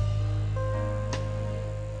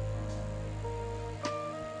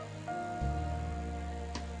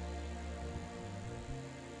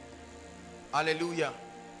 Hallelujah.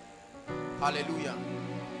 Hallelujah.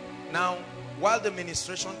 Now, while the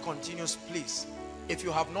ministration continues, please, if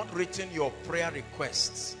you have not written your prayer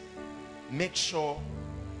requests, make sure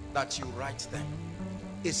that you write them.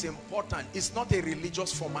 It's important. It's not a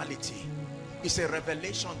religious formality. It's a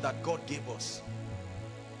revelation that God gave us.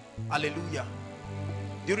 Hallelujah.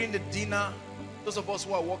 During the dinner, those of us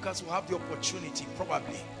who are workers will have the opportunity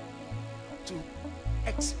probably to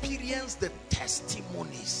experience the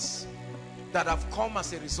testimonies that have come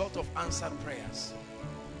as a result of answered prayers.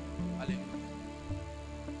 Hallelujah.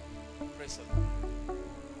 Praise the Lord.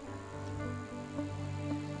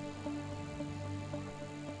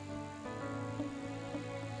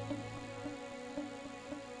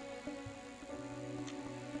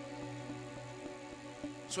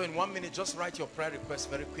 So in 1 minute, just write your prayer request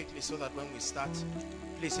very quickly so that when we start,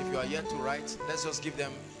 please, if you are yet to write, let's just give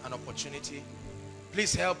them an opportunity.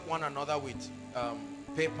 Please help one another with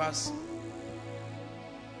papers.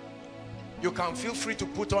 You can feel free to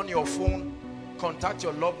put on your phone, contact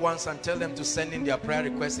your loved ones and tell them to send in their prayer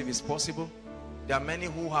requests if it's possible. There are many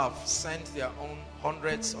who have sent their own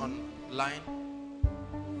hundreds online.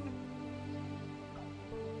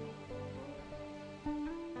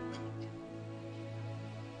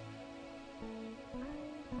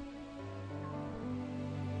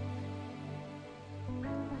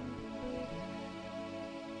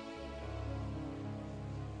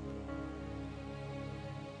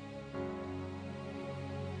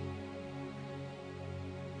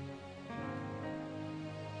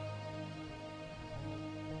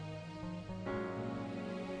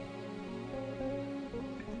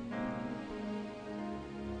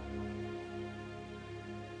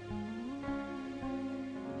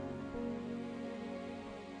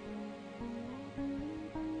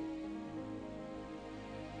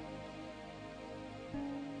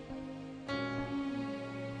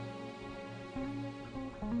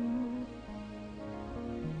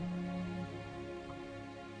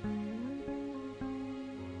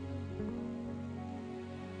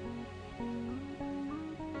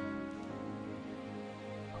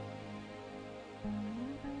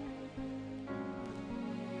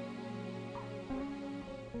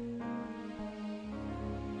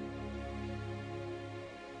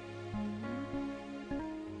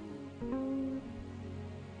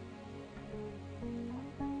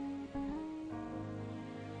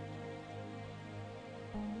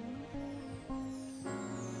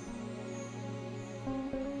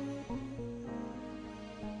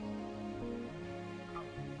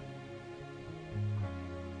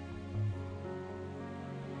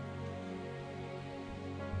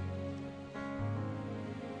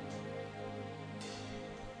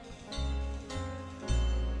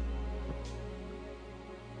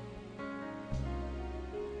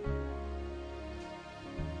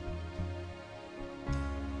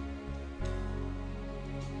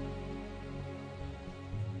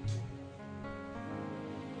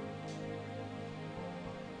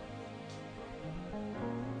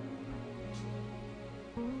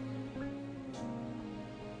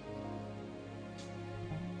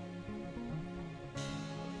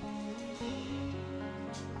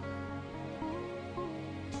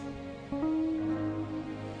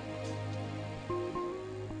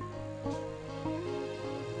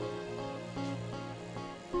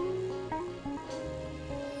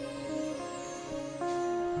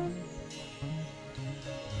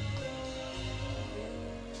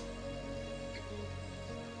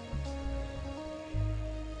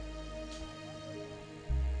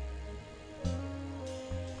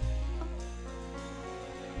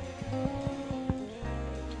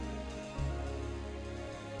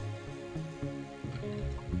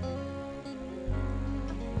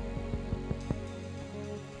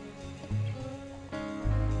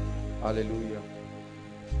 Hallelujah.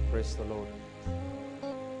 Praise the Lord.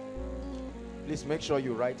 Please make sure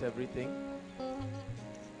you write everything.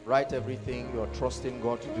 Write everything you're trusting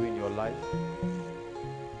God to do in your life.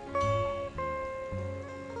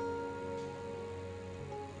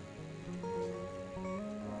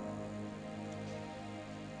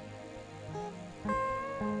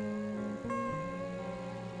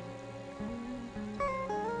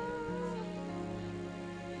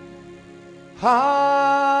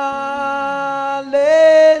 Hallelujah.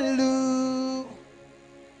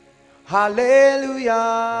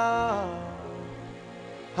 Hallelujah.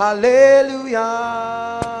 Hallelujah.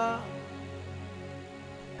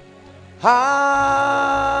 Hallelujah.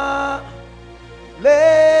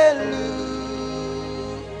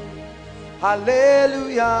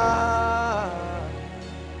 Hallelujah.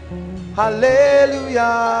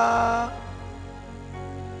 Hallelujah.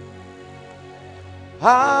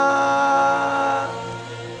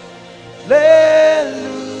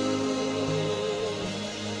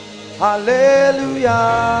 Hallelujah.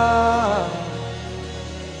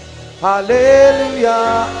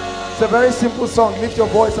 Hallelujah. It's a very simple song. Lift your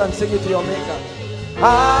voice and sing it to your maker.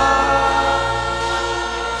 Hallelujah.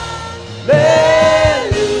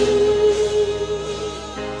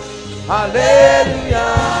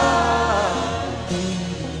 Hallelujah.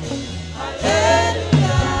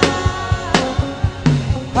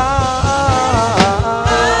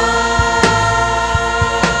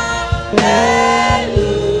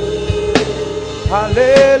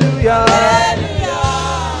 Hallelujah.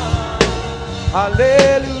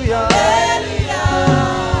 Hallelujah.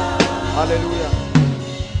 Hallelujah.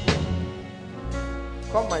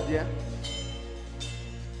 Come, my dear.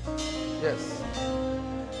 Yes.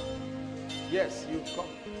 Yes, you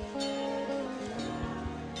come.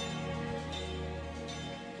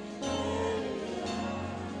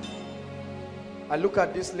 I look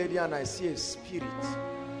at this lady and I see a spirit.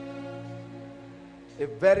 A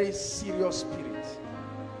very serious spirit.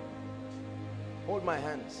 Hold my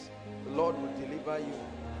hands. The Lord will deliver you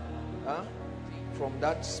from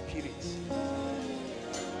that spirit.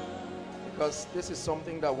 Because this is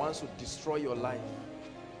something that wants to destroy your life.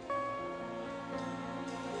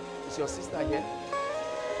 Is your sister here?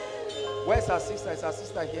 Where's her sister? Is her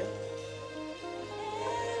sister here?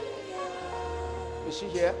 Is she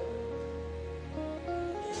here?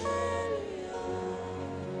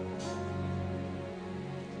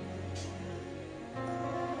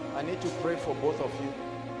 I need to pray for both of you,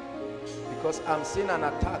 because I'm seeing an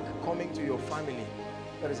attack coming to your family.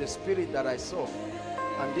 There is a spirit that I saw,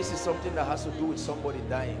 and this is something that has to do with somebody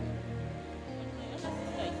dying.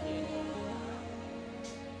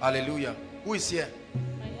 Hallelujah. Who is here?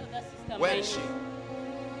 My elder sister. Where is she?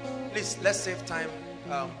 Please, let's save time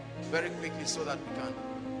very quickly so that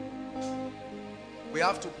we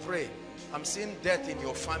have to pray. I'm seeing death in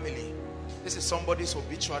your family. This is somebody's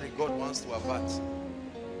obituary God wants to avert.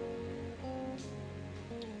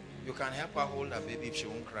 You can help her hold her baby if she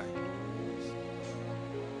won't cry.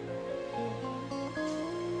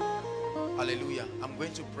 Hallelujah. I'm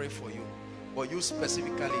going to pray for you. But you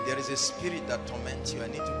specifically, there is a spirit that torments you. I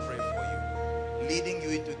need to pray for you, leading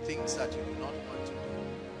you into things that you do not want to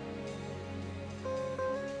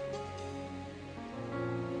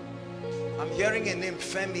do. I'm hearing a name,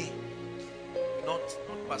 Femi. Not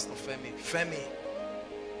Pastor Femi. Femi.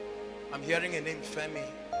 I'm hearing a name, Femi.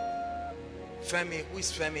 Femi. Who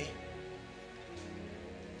is Femi?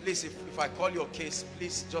 Please, if I call your case,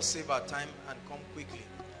 please just save our time and come quickly.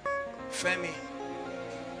 Femi.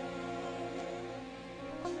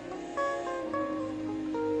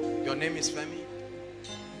 Your name is Femi?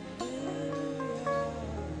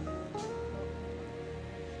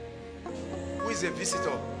 Who is a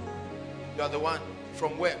visitor? You are the one.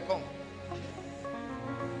 From where? Come.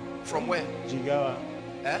 From where? Jigawa.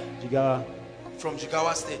 Eh? Jigawa. From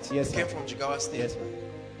Jigawa State? Yes, You came from Jigawa State? Yes, sir.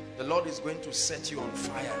 The Lord is going to set you on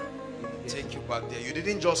fire. Take you back there. You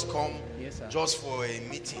didn't just come just for a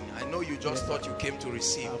meeting. I know you just thought you came to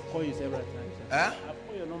receive. I've called you several times. Sir. Eh? I've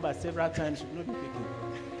called your number several times. You've not been picking.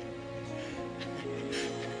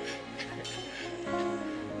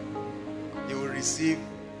 You will receive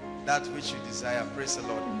that which you desire. Praise the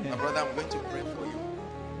Lord. My brother, I'm going to pray for you.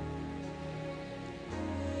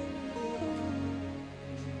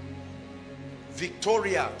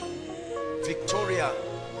 Victoria. Victoria.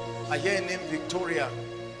 I hear a name, Victoria.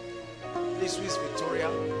 Please, who is Victoria?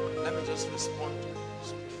 Let me just respond to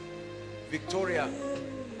this. Victoria.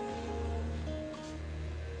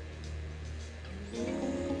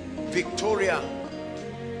 Victoria.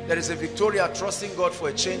 There is a Victoria trusting God for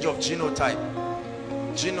a change of genotype.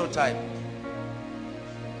 Genotype.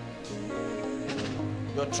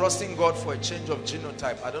 You're trusting God for a change of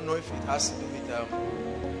genotype. I don't know if it has to do with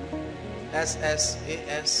SS,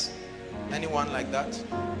 AS, anyone like that.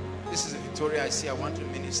 This is a Victoria I see I want to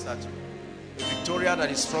minister to. A Victoria that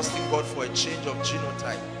is trusting God for a change of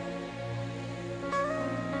genotype.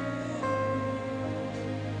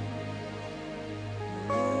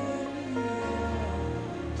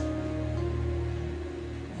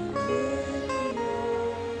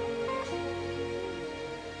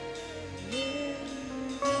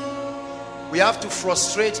 have to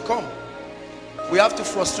frustrate, come. We have to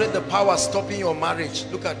frustrate the power stopping your marriage.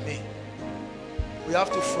 Look at me. We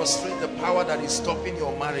have to frustrate the power that is stopping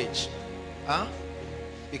your marriage. Huh?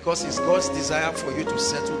 Because it's God's desire for you to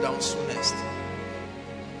settle down soonest.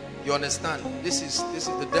 You understand? This is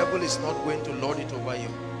the devil is not going to lord it over you.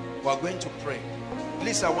 We are going to pray.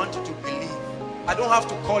 Please, I want you to believe. I don't have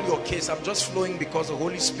to call your case. I'm just flowing because the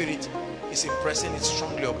Holy Spirit is impressing it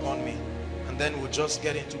strongly upon me. And then we'll just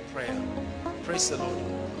get into prayer. Praise the Lord.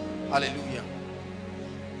 Hallelujah.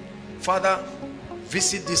 Father,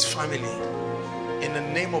 visit this family in the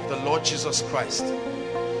name of the Lord Jesus Christ.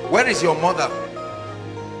 Where is your mother?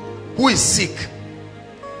 Who is sick?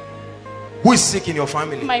 Who is sick in your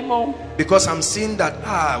family? My mom. Because I'm seeing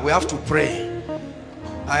that we have to pray.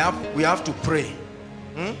 We have to pray.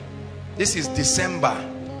 This is December.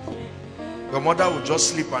 Your mother will just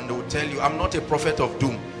sleep and they will tell you, I'm not a prophet of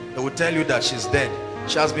doom. They will tell you that she's dead.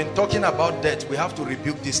 She has been talking about death. We have to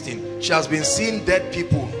rebuke this thing. She has been seeing dead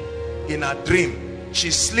people in her dream.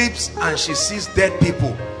 She sleeps and she sees dead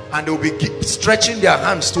people, and they will be stretching their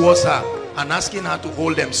hands towards her and asking her to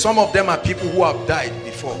hold them. Some of them are people who have died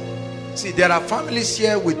before. See, there are families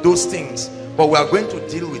here with those things, but we are going to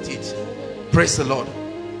deal with it. Praise the Lord.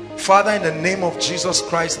 Father, in the name of Jesus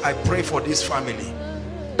Christ, I pray for this family.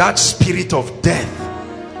 That spirit of death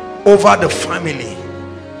over the family,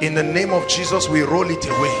 in the name of Jesus, we roll it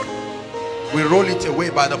away. We roll it away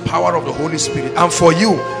by the power of the Holy Spirit. And for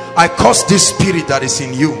you, I curse this spirit that is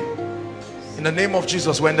in you. In the name of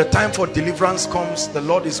Jesus, when the time for deliverance comes, the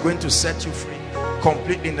Lord is going to set you free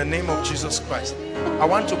completely in the name of Jesus Christ. I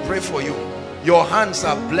want to pray for you. Your hands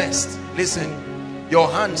are blessed. Listen, your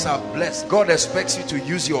hands are blessed. God expects you to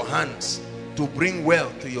use your hands to bring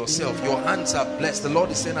wealth to yourself. Your hands are blessed. The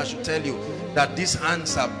Lord is saying I should tell you that these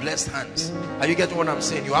hands are blessed hands. Are you getting what I'm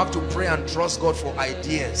saying? You have to pray and trust God for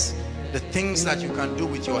ideas, the things that you can do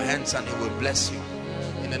with your hands, and He will bless you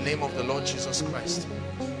in the name of the Lord Jesus Christ.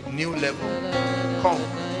 New level. Come.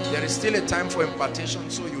 There is still a time for impartation,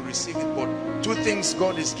 so you receive it. But two things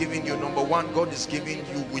God is giving you. Number one, God is giving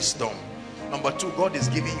you wisdom. Number two, God is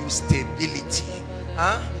giving you stability.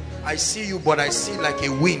 I see you, but I see like a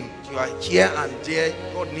wind. You are here and there.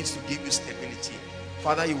 God needs to give you stability.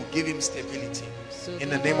 Father, you will give him stability in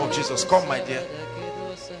the name of Jesus. Come, my dear.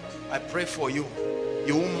 I pray for you.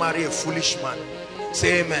 You won't marry a foolish man.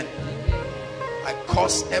 Say amen. I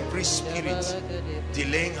curse every spirit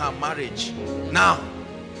delaying her marriage. Now,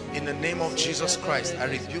 in the name of Jesus Christ, I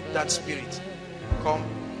rebuke that spirit. Come.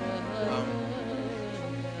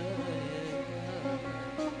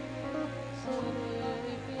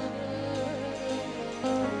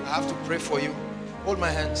 I have to pray for you. Hold my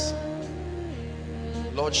hands.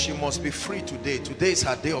 Lord, she must be free today. Today is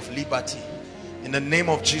her day of liberty. In the name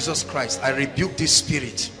of Jesus Christ, I rebuke this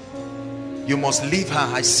spirit. You must leave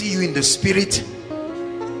her. I see you in the spirit.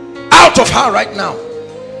 Out of her right now.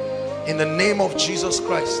 In the name of Jesus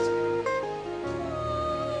Christ.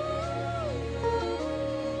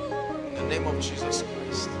 In the name of Jesus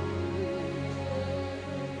Christ.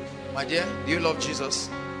 My dear, do you love Jesus?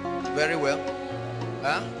 Very well.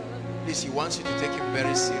 Please, he wants you to take him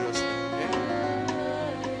very seriously. Okay?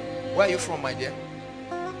 Where are you from, my dear?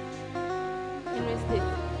 Benue State.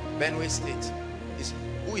 Benue State.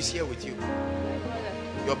 Who is here with you?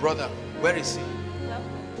 Your brother. Where is he?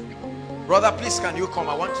 Brother, please, can you come?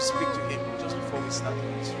 I want to speak to him just before we start the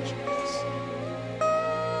ministration.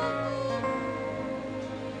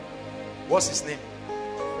 What's his name?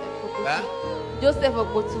 Joseph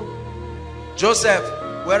Okotu. Joseph,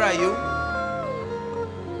 where are you?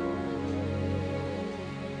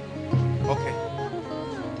 Okay.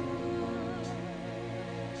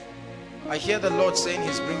 I hear the Lord saying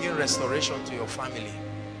he's bringing restoration to your family.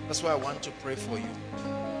 That's why I want to pray for you.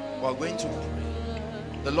 We are going to pray.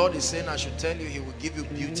 The Lord is saying I should tell you he will give you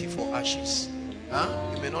beauty for ashes.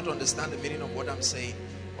 You may not understand the meaning of what I'm saying,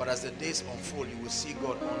 but as the days unfold, you will see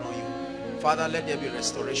God honor you. Father, let there be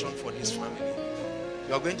restoration for this family.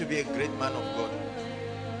 You are going to be a great man of God.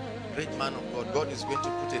 Great man of God. God is going to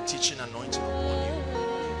put a teaching anointing upon you.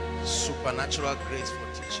 Supernatural grace for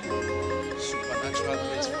teaching. Supernatural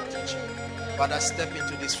grace for teaching. Father, step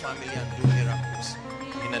into this family and do miracles.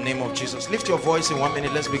 In the name of Jesus. Lift your voice in 1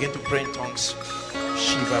 minute. Let's begin to pray in tongues.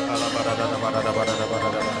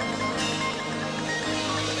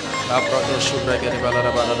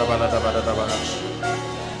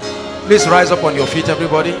 Please rise up on your feet,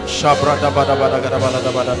 everybody.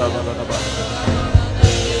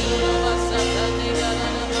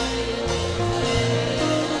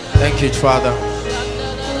 Thank you, Father,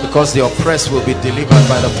 because the oppressed will be delivered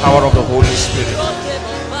by the power of the Holy Spirit.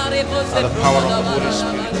 By the power of the Holy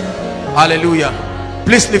Spirit. Hallelujah.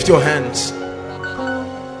 Please lift your hands.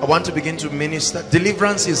 I want to begin to minister.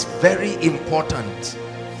 Deliverance is very important.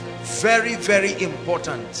 Very, very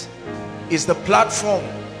important. It's the platform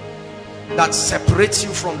that separates you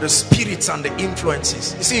from the spirits and the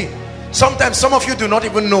influences. You see, sometimes some of you do not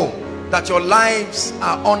even know that your lives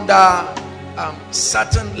are under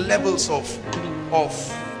certain levels of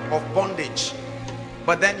bondage.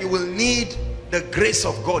 But then you will need the grace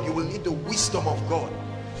of God. You will need the wisdom of God.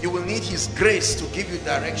 You will need his grace to give you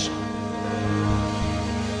direction.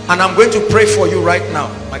 And I'm going to pray for you right now.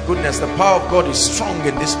 My goodness, the power of God is strong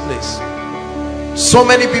in this place. So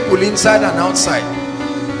many people inside and outside.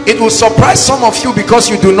 It will surprise some of you because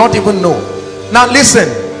you do not even know. Now listen,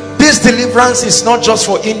 this deliverance is not just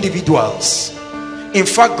for individuals. In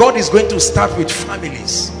fact, God is going to start with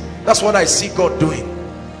families. That's what I see God doing.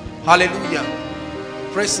 Hallelujah.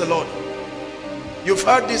 Praise the Lord. You've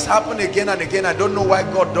heard this happen again and again. I don't know why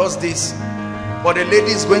God does this, but a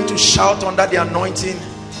lady is going to shout under the anointing,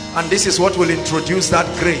 and this is what will introduce that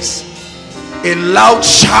grace. A loud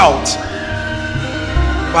shout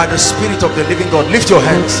by the Spirit of the living God. Lift your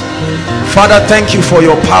hands. Father, thank you for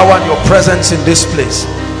your power and your presence in this place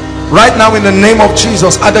right now. In the name of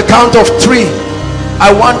Jesus, at the count of 3,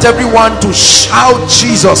 I want everyone to shout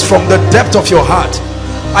Jesus from the depth of your heart.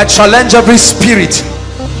 I challenge every spirit,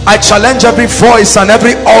 I challenge every voice and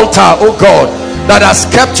every altar, oh God, that has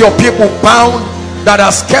kept your people bound, that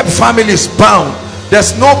has kept families bound.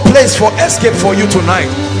 There's no place for escape for you tonight.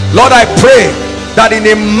 Lord, I pray that in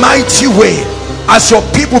a mighty way, as your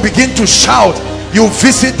people begin to shout, you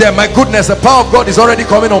visit them. My goodness, the power of God is already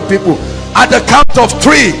coming on people. At the count of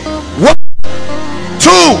 3, 1, 2,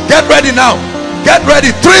 get ready now. Get ready.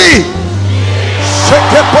 3.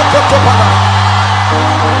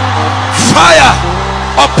 Fire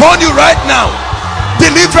upon you right now.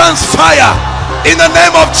 Deliverance fire in the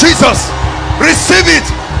name of Jesus. Receive it.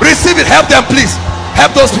 Receive it. Help them, please.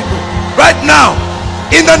 Help those people right now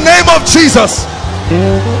in the name of Jesus.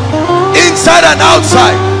 Inside and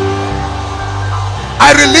outside,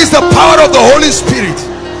 I release the power of the Holy Spirit.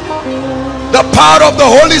 The power of the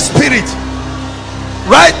Holy Spirit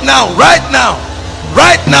right now, right now,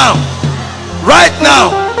 right now, right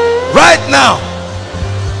now, right now.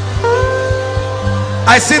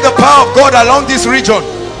 I see the power of God along this region,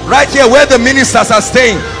 right here where the ministers are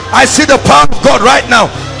staying. I see the power of God right now.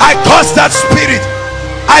 I curse that spirit.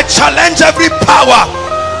 I challenge every power,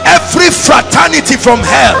 every fraternity from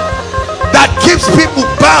hell that keeps people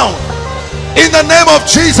bound, in the name of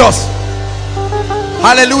Jesus.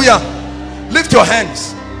 Hallelujah. Lift your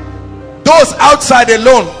hands. Those outside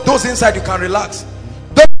alone, those inside you can relax.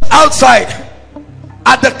 Those outside,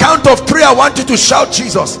 at the count of 3, I want you to shout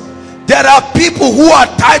Jesus. There are people who are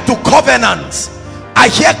tied to covenants. I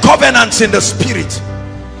hear covenants in the spirit.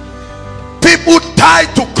 People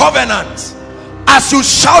tied to covenants. As you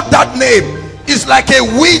shout that name, it's like a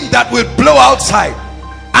wind that will blow outside,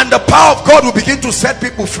 and the power of God will begin to set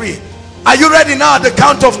people free. Are you ready now? At the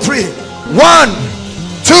count of 3, 1,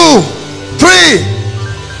 2, 3.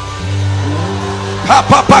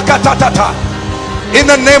 In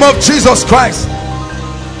the name of Jesus Christ,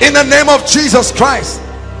 in the name of Jesus Christ,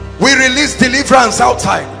 we release deliverance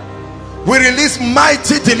outside. We release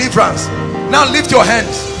mighty deliverance. Now lift your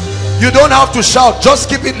hands. You don't have to shout, just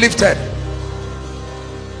keep it lifted.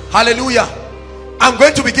 Hallelujah. I'm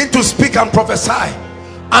going to begin to speak and prophesy,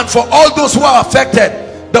 and for all those who are affected,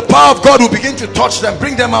 the power of God will begin to touch them.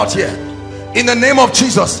 Bring them out here in the name of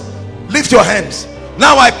Jesus. Lift your hands.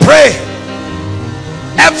 Now I pray,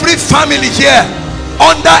 every family here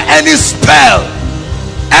under any spell,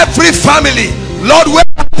 every family, Lord, where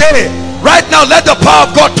are they right now? Let the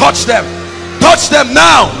power of God touch them. Touch them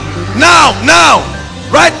now, now, now,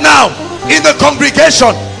 right now. In the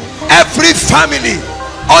congregation, every family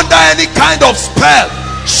under any kind of spell,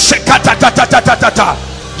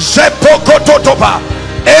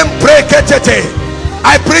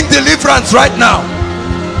 I bring deliverance right now.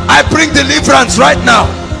 I bring deliverance right now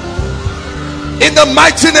in the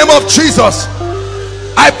mighty name of Jesus.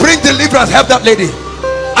 I bring deliverance. Help that lady.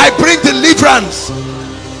 I bring deliverance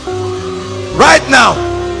right now.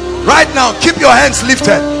 Right now. Keep your hands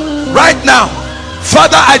lifted right now.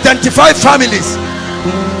 Father, identify families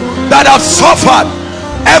that have suffered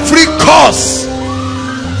every cause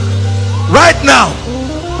right now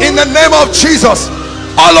in the name of Jesus,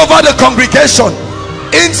 all over the congregation,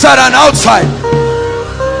 inside and outside.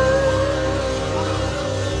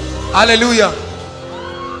 Hallelujah.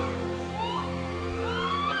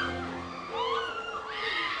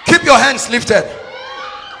 Keep your hands lifted.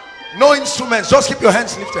 No instruments, just keep your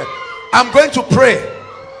hands lifted. I'm going to pray.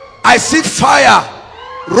 I see fire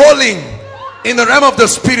rolling in the realm of the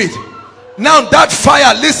spirit. Now that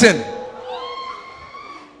fire, listen,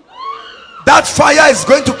 that fire is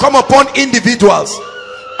going to come upon individuals.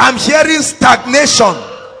 I'm hearing stagnation.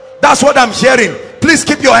 That's what I'm hearing. Please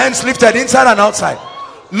keep your hands lifted inside and outside.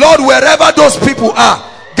 Lord, wherever those people are,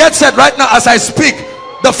 get set right now. As I speak,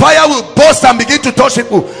 the fire will burst and begin to touch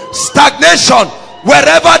people. Stagnation,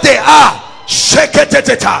 wherever they are, shake it,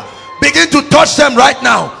 begin to touch them right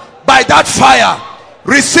now by that fire.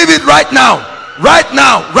 Receive it right now, right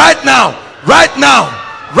now, right now, right now,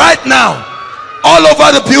 right now, all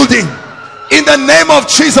over the building, in the name of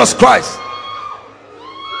Jesus Christ.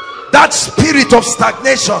 That spirit of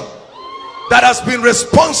stagnation that has been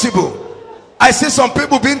responsible. I see some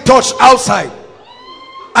people being touched outside.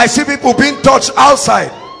 I see people being touched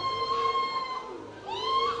outside.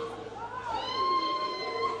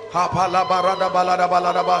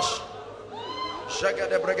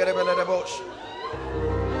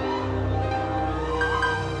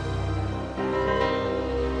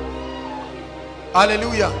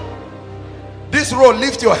 Hallelujah. This row,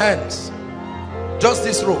 lift your hands. Just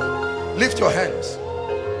this row, lift your hands.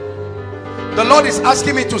 The Lord is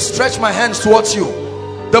asking me to stretch my hands towards you.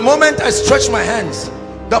 The moment I stretch my hands,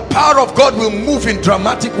 the power of God will move in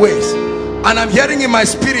dramatic ways. And I'm hearing in my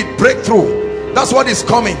spirit breakthrough. That's what is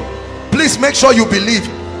coming. Please make sure you believe.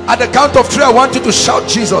 At the count of 3, I want you to shout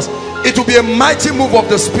Jesus. It will be a mighty move of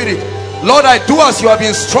the spirit. Lord, I do as you have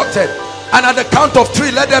instructed. And at the count of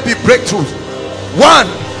 3, let there be breakthroughs. 1,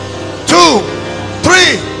 2,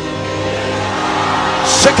 3.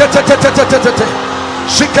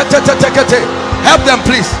 Help them,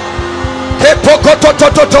 please.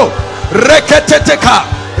 Reketeteka,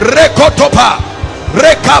 rekotopa,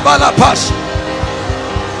 rekabalapash,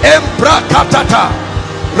 embrakatata,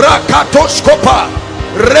 rakatoshkopa,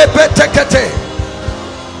 repetekete.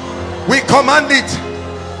 We command it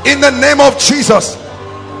in the name of Jesus.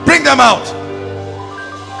 Bring them out.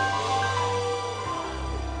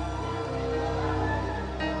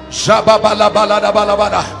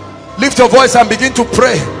 Lift your voice and begin to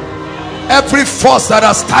pray. Every force that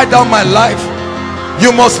has tied down my life,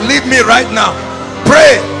 you must leave me right now.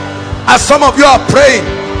 Pray. As some of you are praying,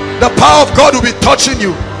 the power of God will be touching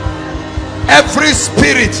you. Every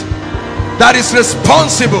spirit that is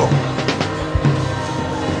responsible,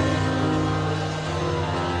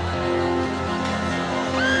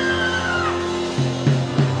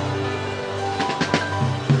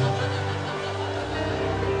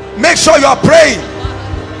 make sure you are praying.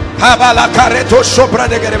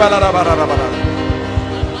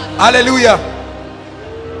 Hallelujah.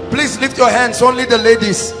 Please lift your hands, only the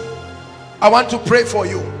ladies. I want to pray for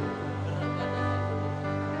you.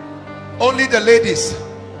 Only the ladies.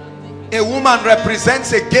 A woman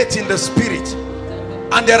represents a gate in the spirit,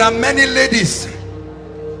 and there are many ladies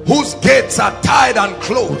whose gates are tied and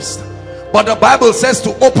closed, but the Bible says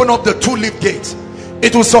to open up the two-leaf gate.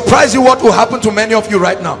 It will surprise you what will happen to many of you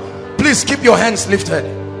right now. Please keep your hands lifted.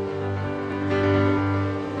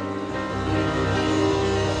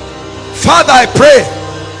 Father, I pray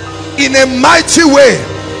in a mighty way,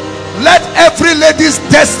 let every lady's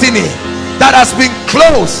destiny that has been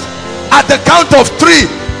closed, at the count of 3,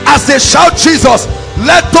 as they shout Jesus,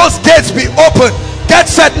 let those gates be open. Get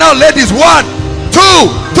set now, ladies. 1, 2,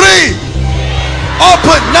 3.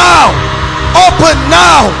 Open now, open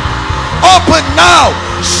now, open now.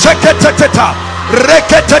 Sheketeteta,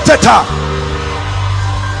 reketeteta.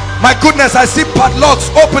 My goodness, I see padlocks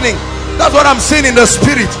opening. That's what I'm seeing in the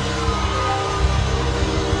spirit.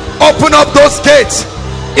 Open up those gates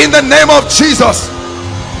in the name of Jesus.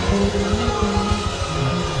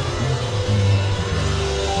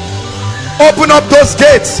 Open up those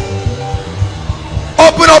gates.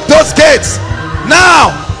 Open up those gates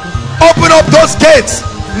now. Open up those gates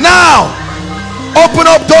now. Open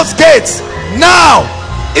up those gates now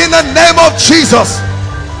in the name of Jesus.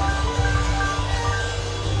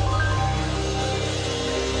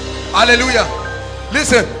 Hallelujah.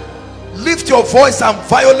 Listen, lift your voice and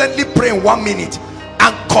violently pray in 1 minute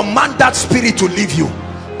and command that spirit to leave you.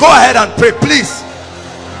 Go ahead and pray, please.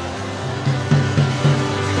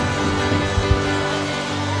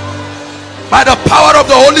 By the power of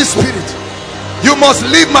the Holy Spirit, you must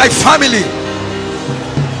leave my family.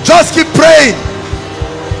 Just keep praying.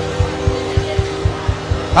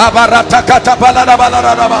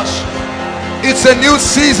 It's a new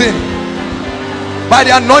season. By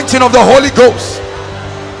the anointing of the Holy Ghost,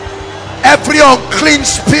 every unclean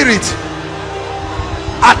spirit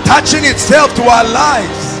attaching itself to our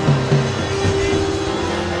lives,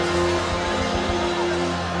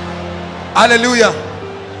 hallelujah,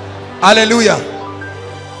 hallelujah,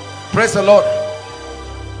 praise the Lord.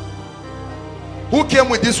 Who came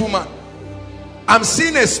with this woman? I'm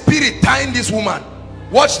seeing a spirit tying this woman.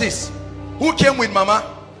 Watch this. Who came with mama?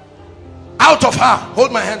 Out of her.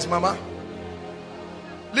 Hold my hands, mama.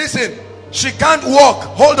 Listen, she can't walk.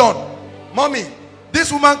 Hold on. Mommy,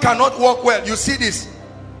 this woman cannot walk well. You see this?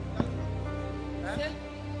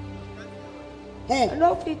 Who?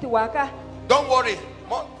 Don't worry.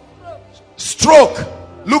 Stroke.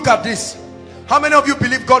 Look at this. How many of you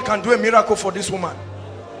believe God can do a miracle for this woman?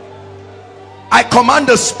 I command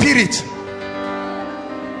the spirit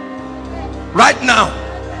right now.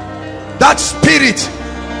 That spirit,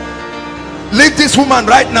 leave this woman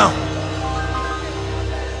right now.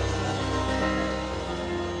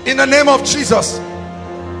 In the name of Jesus.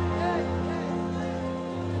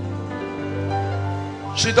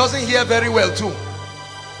 She doesn't hear very well too.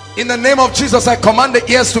 In the name of Jesus, I command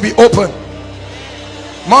the ears to be open.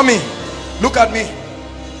 Mommy, look at me.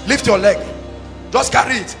 Lift your leg. Just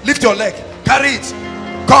carry it. Lift your leg. Carry it.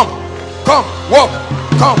 Come. Come. Walk.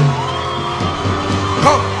 Come.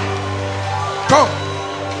 Come. Come.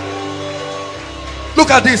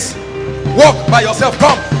 Look at this. Walk by yourself.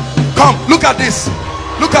 Come. Come. Look at this.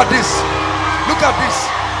 Look at this. Look at this.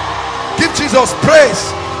 Give Jesus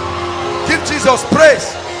praise. Give Jesus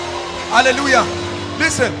praise. Hallelujah.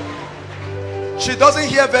 Listen. She doesn't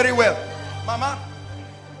hear very well. Mama.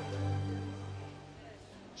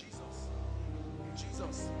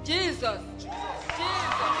 Jesus.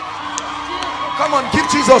 Come on, give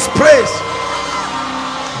Jesus praise.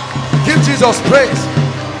 Give Jesus praise.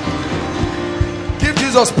 Give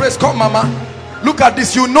Jesus praise. Come, mama. Look at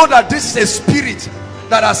this. You know that this is a spirit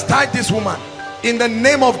that has tied this woman. In the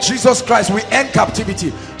name of Jesus Christ, we end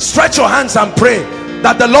captivity. Stretch your hands and pray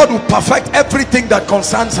that the Lord will perfect everything that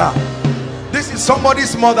concerns her. This is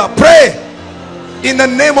somebody's mother. Pray in the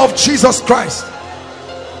name of Jesus Christ.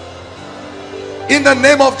 In the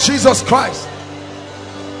name of Jesus Christ.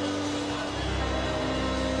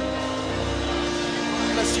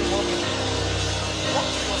 Bless you, mommy.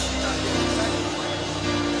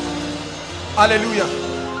 Hallelujah.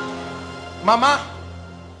 Mama,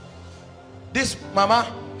 this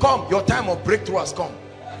mama, come. Your time of breakthrough has come.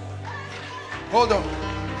 Hold on.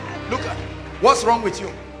 Look at what's wrong with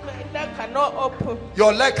you. My leg cannot open.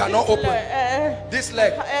 Your leg cannot open. This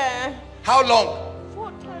leg. How long?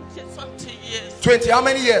 20-something years. 20. How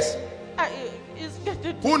many years? It's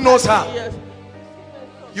getting Who knows her? years.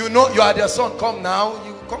 You know you are their son. Come now.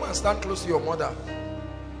 You come and stand close to your mother.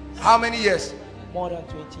 How many years? More than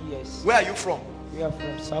 20 years. Where are you from? We are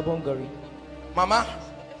from Sabongari. Mama,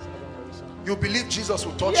 you believe Jesus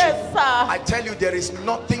will touch Yes, you? sir. I tell you, there is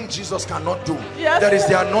nothing Jesus cannot do. Yes, there is sir.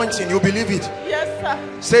 the anointing. You believe it?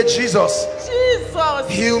 Yes, sir. Say, Jesus, Jesus.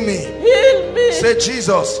 heal me. Heal me. Say,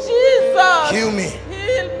 Jesus, Jesus. heal me.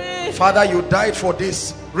 Heal me. Father, you died for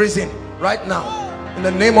this reason right now. In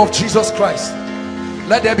the name of Jesus Christ,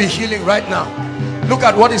 let there be healing right now. Look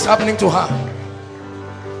at what is happening to her.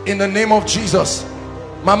 In the name of Jesus.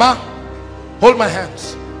 Mama, hold my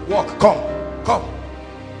hands. Walk. Come. Come.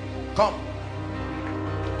 Come.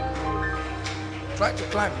 Try to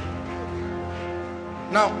climb.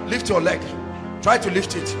 Now lift your leg. Try to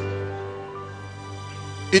lift it.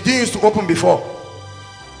 It didn't used to open before.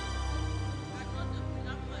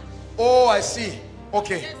 Oh, I see.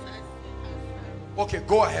 Okay. Okay,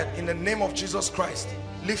 go ahead. In the name of Jesus Christ,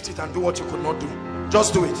 lift it and do what you could not do.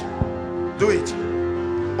 Just do it. Do it.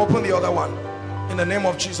 Open the other one. In the name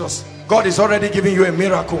of Jesus. God is already giving you a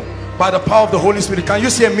miracle by the power of the Holy Spirit. Can you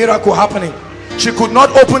see a miracle happening? She could not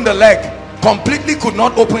open the leg. Completely could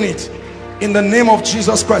not open it. In the name of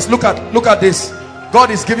Jesus Christ. Look at this. God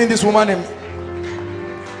is giving this woman a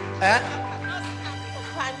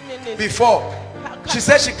 5 minutes. before. She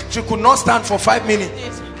said she could not stand for 5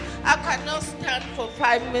 minutes. I cannot stand for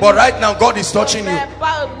 5 minutes. But right now God is touching you. My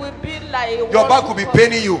back will be like Your back will be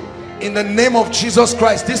paining you. In the name of Jesus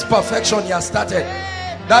Christ, this perfection you have started.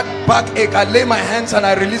 That backache, I lay my hands and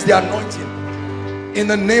I release the anointing. In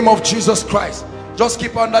the name of Jesus Christ. Just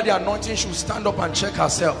keep under the anointing. She will stand up and check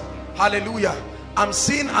herself. Hallelujah. I'm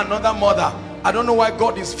seeing another mother. I don't know why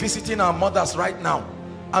God is visiting our mothers right now.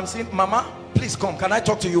 I'm seeing, Mama, please come. Can I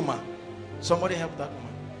talk to you, ma? Somebody help that woman.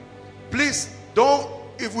 Please, don't,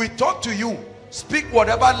 if we talk to you, speak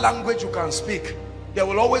whatever language you can speak. There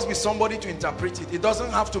will always be somebody to interpret it. It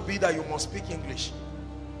doesn't have to be that you must speak English.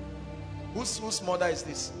 Whose mother is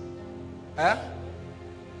this? Eh?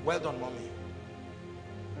 Well done, mommy.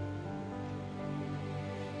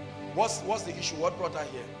 What's the issue? What brought her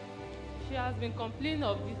here? She has been complaining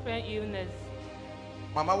of different illness.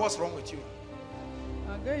 Mama, what's wrong with you?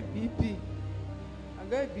 I got BP. I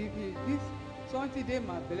got BP. This something day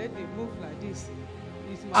my belly they move like this.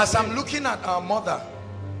 It's my As I'm friend. looking at our mother,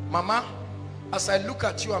 Mama, as I look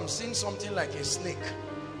at you, I'm seeing something like a snake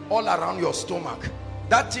all around your stomach.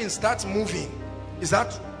 That thing starts moving. Is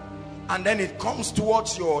that? And then it comes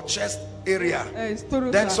towards your chest area. It's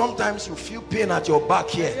true, Then sir. sometimes you feel pain at your back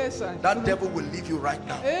here. Yes, sir. That devil will leave you right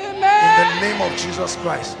now. Amen. In the name of Jesus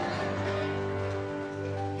Christ.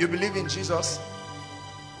 You believe in Jesus?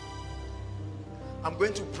 I'm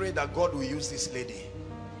going to pray that God will use this lady,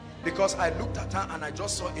 because I looked at her and I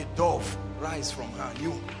just saw a dove rise from her.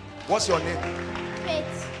 You, what's your name?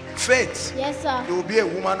 Faith. Faith. Yes, sir. You will be a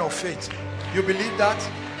woman of faith. You believe that?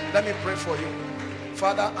 Let me pray for you.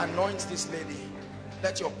 Father, anoint this lady.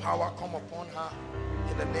 Let your power come upon her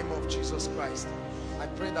in the name of Jesus Christ. I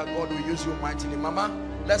pray that God will use you mightily. Mama,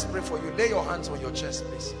 let's pray for you. Lay your hands on your chest,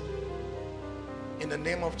 please. In the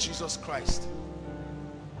name of Jesus Christ.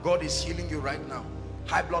 God is healing you right now.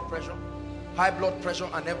 High blood pressure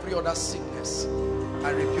and every other sickness, I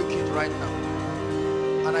rebuke it right now.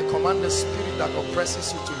 And I command the spirit that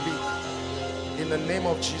oppresses you to leave in the name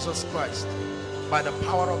of Jesus Christ, by the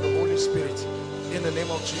power of the Holy Spirit, in the name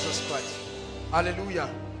of Jesus Christ. Hallelujah.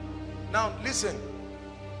 Now listen,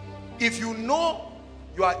 if you know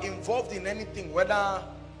you are involved in anything, whether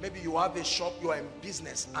maybe you have a shop, you are in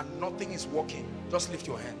business and nothing is working, just lift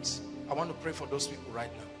your hands. I want to pray for those people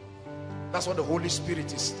right now. That's what the Holy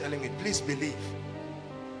Spirit is telling me. Please believe.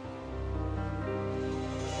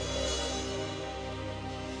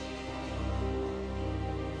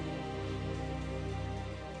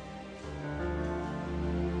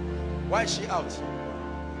 Why is she out?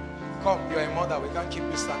 Come, you're a mother. We can't keep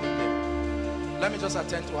you standing there. Let me just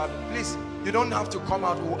attend to her. Please, you don't have to come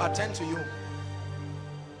out. We'll attend to you.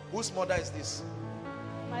 Whose mother is this?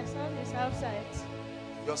 My son is outside.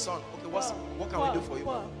 Your son. Okay, what can we do for you?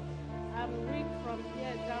 I'm weak from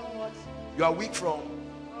here downwards. You are weak from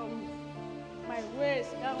my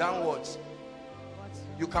waist downwards.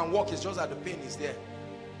 You can walk, it's just that the pain is there.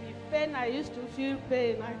 The pain, I used to feel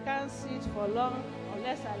pain. I can't sit for long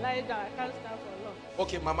unless I lie down. I can't stand for long.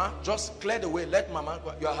 Okay, Mama, just clear the way. Let Mama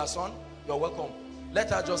go. You are her son. You're welcome.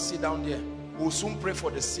 Let her just sit down there. We'll soon pray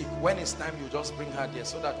for the sick. When it's time, you just bring her there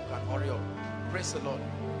so that you can hurry up. Praise the Lord.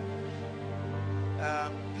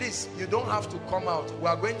 Please, you don't have to come out. We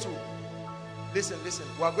are going to listen.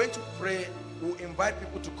 We are going to pray. We'll invite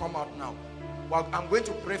people to come out now. Well, I'm going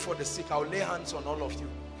to pray for the sick. I'll lay hands on all of you.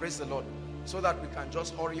 Praise the Lord. So that we can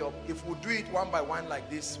just hurry up. If we do it one by one like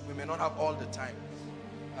this, we may not have all the time.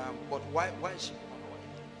 But why is she?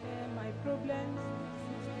 My problem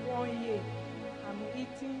is 1 year. I'm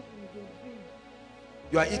eating in the dream.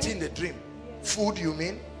 You are eating the dream. Yes. Food, you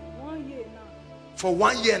mean? 1 year now. For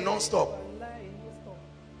 1 year non-stop.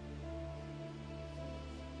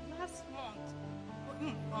 Last month,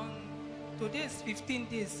 today is 15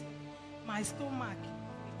 days. My stomach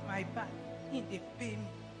with my back in the pain.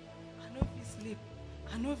 I no fit sleep.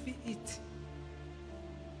 I no fit eat.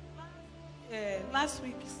 Last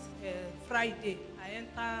week, Friday, I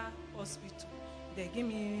enter hospital. They give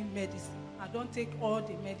me medicine. I don't take all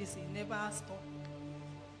the medicine. Never stop.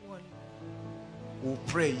 We'll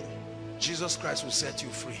pray. Jesus Christ will set you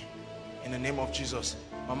free. In the name of Jesus.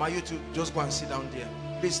 Mama, you two just go and sit down there.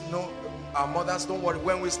 Please, no, our mothers, don't worry.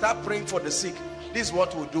 When we start praying for the sick, this is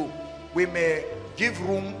what we'll do. We may give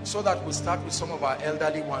room so that we start with some of our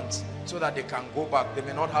elderly ones so that they can go back. They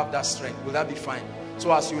may not have that strength. Will that be fine?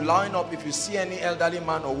 So as you line up, if you see any elderly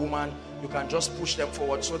man or woman, you can just push them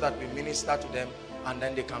forward so that we minister to them and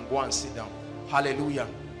then they can go and sit down. Hallelujah.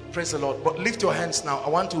 Praise the Lord. But lift your hands now. I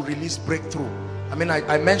want to release breakthrough. I mean,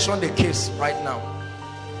 I mentioned the case right now.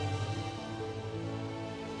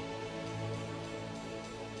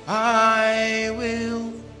 I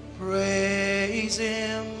will praise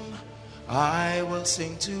him. I will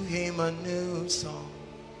sing to him a new song.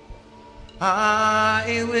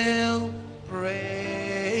 I will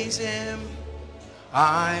praise him.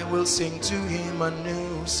 I will sing to him a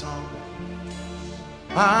new song.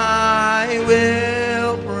 I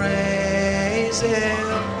will praise him.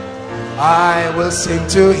 I will sing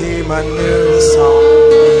to him a new song.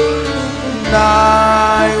 And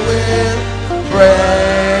I will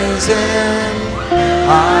praise him.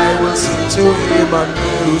 I will sing to him a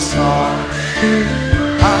new song.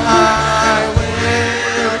 I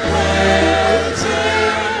will praise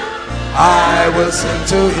him. I will sing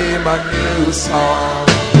to him a new song.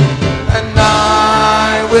 And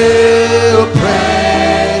I will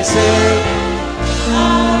praise him.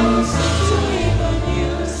 I will sing to him a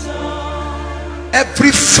new song.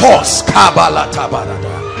 Every force,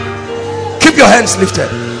 keep your hands lifted,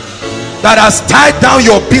 that has tied down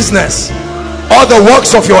your business, all the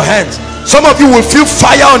works of your hands. Some of you will feel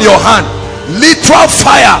fire on your hand. literal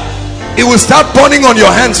fire. It will start burning on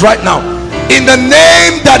your hands right now. In the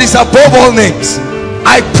name that is above all names,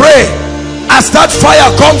 I pray, as that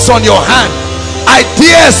fire comes on your hand,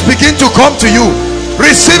 ideas begin to come to you.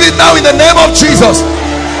 Receive it now in the name of Jesus.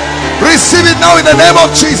 Receive it now in the name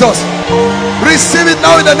of Jesus. Receive it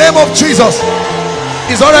now in the name of Jesus.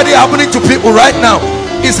 It's already happening to people right now.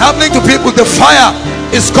 It's happening to people. The fire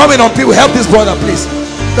is coming on people. Help this brother, please.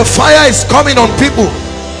 The fire is coming on people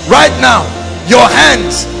right now. Your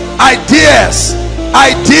hands, ideas,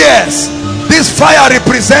 ideas. This fire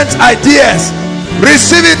represents ideas.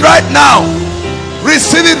 Receive it right now.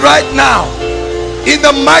 Receive it right now in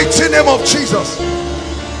the mighty name of Jesus.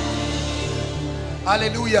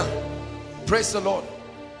 Hallelujah. Praise the Lord.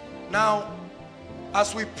 Now,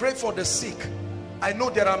 as we pray for the sick, I know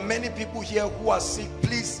there are many people here who are sick.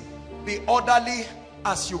 Please be orderly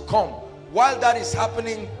as you come. While that is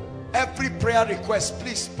happening, every prayer request,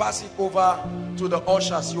 please pass it over to the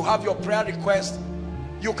ushers. You have your prayer request.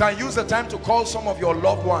 You can use the time to call some of your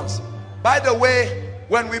loved ones. By the way,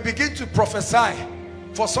 when we begin to prophesy,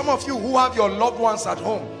 for some of you who have your loved ones at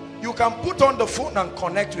home, you can put on the phone and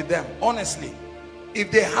connect with them. Honestly,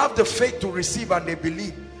 if they have the faith to receive and they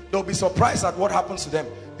believe, they'll be surprised at what happens to them.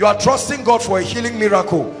 You are trusting God for a healing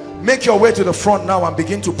miracle. Make your way to the front now and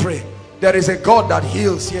begin to pray. There is a God that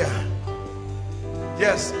heals here.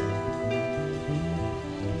 Yes.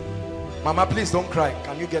 Mama, please don't cry.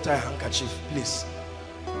 Can you get her a handkerchief, please?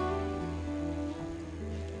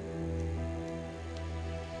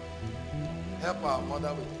 Help our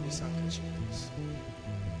mother with this handkerchief, please.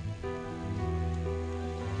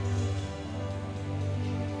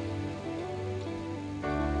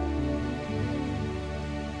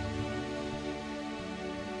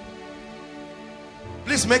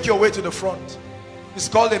 Please make your way to the front. It's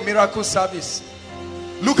called a miracle service.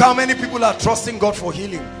 Look how many people are trusting God for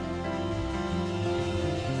healing.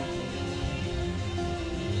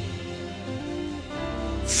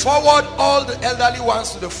 Forward all the elderly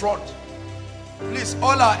ones to the front. Please,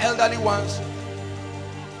 all our elderly ones.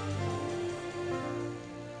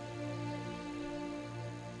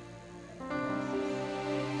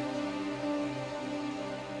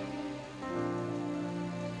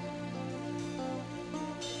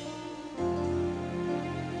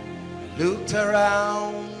 Looked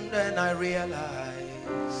around and I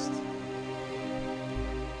realized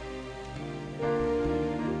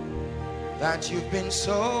that you've been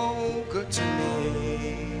so good to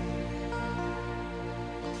me.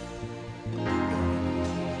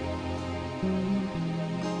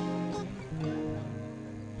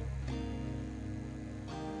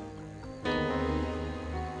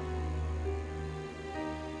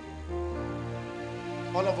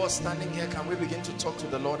 All of us standing here, can we begin to talk to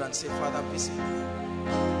the Lord and say, Father, visit me.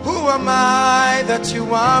 Who am I that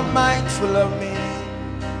you are mindful of me?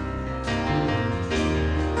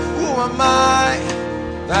 Who am I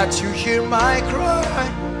that you hear my cry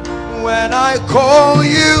when I call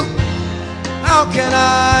you? How can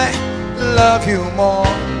I love you more,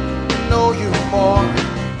 know you more,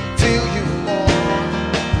 feel you more,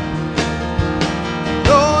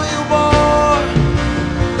 know you more?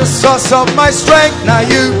 The source of my strength, now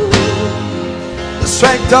you, the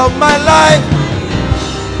strength of my life,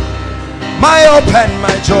 my hope and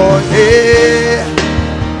my joy, yeah.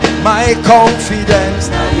 My confidence,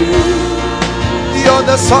 now you, you're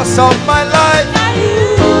the source of my life,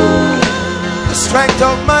 the strength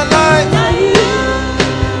of my life,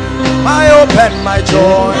 my hope and my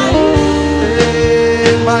joy,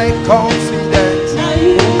 yeah. My confidence.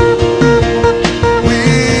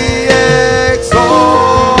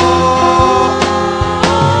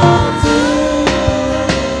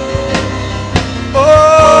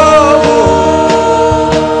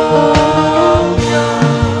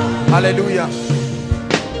 Hallelujah.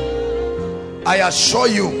 I assure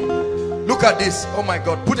you, look at this. Oh my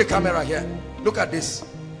God, put a camera here. Look at this.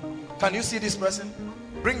 Can you see this person?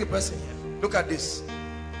 Bring the person here. Look at this.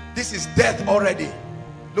 This is death already.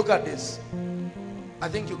 Look at this. I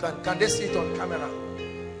think you can they see it on camera?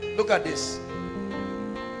 Look at this.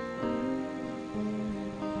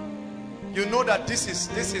 You know that this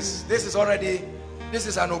is already, this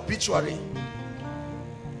is an obituary.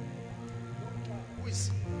 Who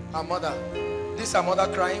is her mother? This is her mother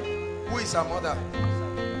crying. Who is her mother?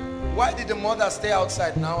 Why did the mother stay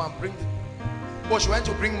outside now and bring the... Oh, she went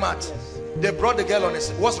to bring mat. They brought the girl on a...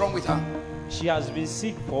 What's wrong with her? She has been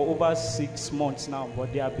sick for over 6 months now,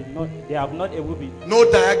 but they have not able to... No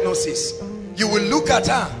diagnosis. You will look at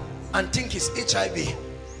her and think it's HIV.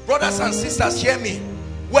 Brothers and sisters, hear me.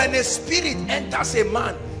 When a spirit enters a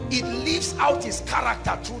man, it lives out his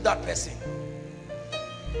character through that person.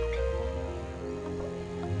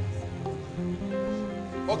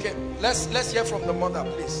 Okay, let's hear from the mother,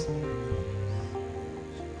 please.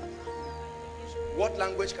 What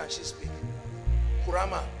language can she speak?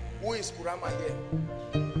 Kurama. Who is Kurama here?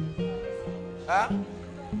 Huh?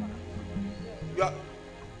 You are,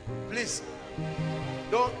 please.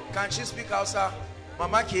 Can she speak Hausa?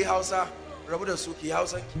 Mama ki Hausa? Rabuda Suki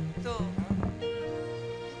Hausa?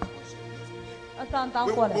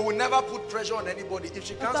 We will never put pressure on anybody. If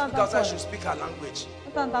she can't speak Hausa, she'll speak her language.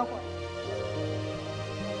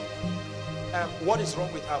 What is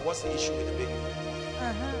wrong with her? What's the issue with the baby?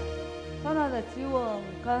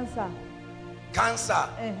 Cancer.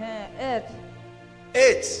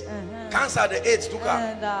 AIDS. Cancer, the AIDS took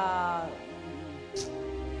her.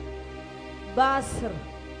 Basir.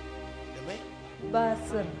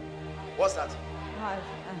 What's that?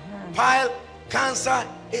 Pile, cancer,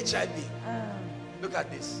 HIV. Look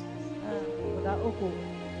at this.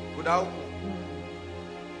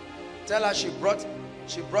 Tell her she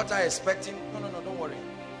brought her expecting. No, don't worry.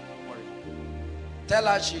 Don't worry. Tell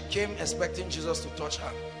her she came expecting Jesus to touch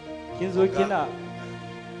her.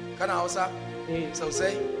 Kana Hausa? So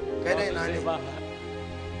say, Kaden Nani.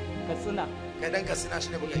 Kaden Kasina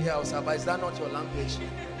shine buka iya Hausa, but is that not your language?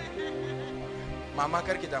 Mama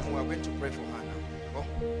Karkidamu, we are going to pray for her now. Oh,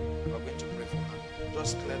 we are going to pray for her.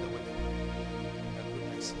 Just clear the way.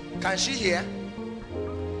 Goodness. Can she hear?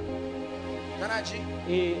 Kanaji?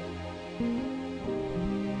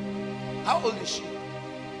 How old is she?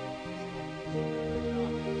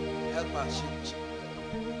 Help her.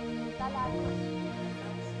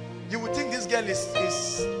 You would think this girl is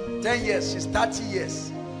 10 years. She's 30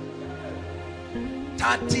 years.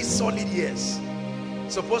 30 solid years.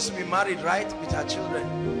 Supposed to be married, right? With her children.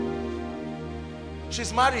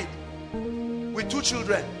 She's married with 2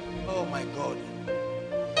 children. Oh my God.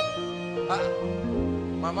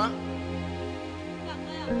 Mama?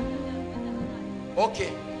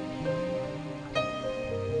 Okay.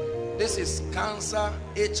 This is cancer,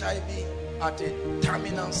 HIV at a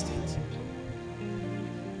terminal state.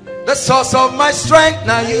 The source of my strength,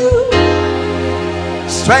 now you.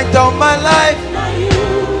 Strength of my life, now you.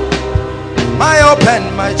 My hope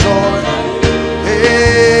and my joy,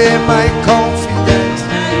 hey, my confidence.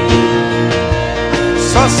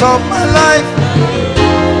 Source of my life,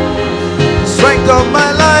 strength of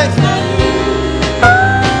my life,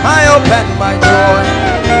 my hope and my joy,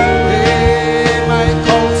 hey, my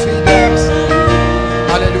confidence.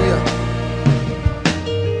 Hallelujah.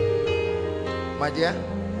 My dear,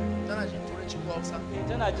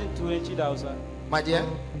 my dear,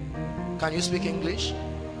 can you speak English?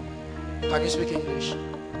 Can you speak English?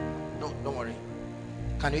 No, don't worry.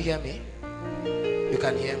 Can you hear me? You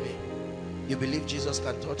can hear me. You believe Jesus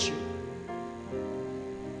can touch you?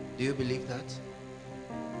 Do you believe that?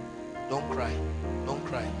 Don't cry. Don't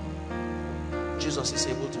cry. Jesus is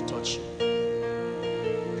able to touch you.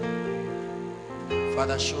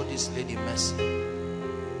 Father, show this lady mercy.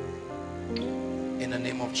 In the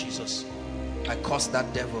name of Jesus, I curse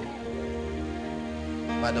that devil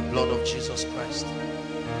by the blood of Jesus Christ.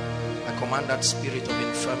 I command that spirit of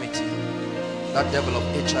infirmity, that devil of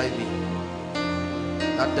HIV,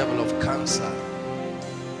 that devil of cancer,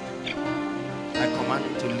 I command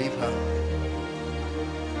him to leave her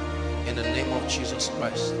in the name of Jesus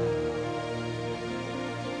Christ.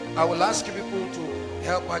 I will ask you people to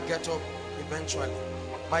help her get up eventually.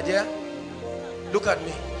 My dear, look at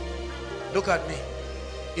me. Look at me.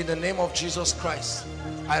 In the name of Jesus Christ,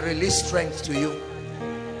 I release strength to you.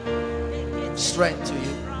 Strength to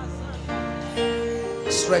you.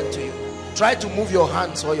 Strength to you. Try to move your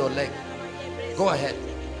hands or your leg. Go ahead.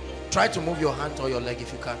 Try to move your hand or your leg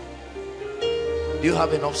if you can. Do you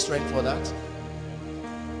have enough strength for that?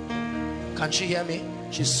 Can she hear me?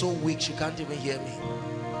 She's so weak she can't even hear me.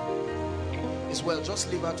 It's well, just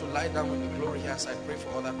leave her to lie down with the glory here as I pray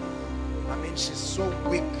for other people. I mean, she's so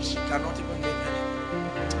weak she cannot even make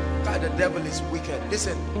anything. God, the devil is wicked.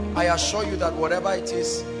 Listen, I assure you that whatever it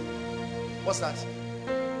is. What's that?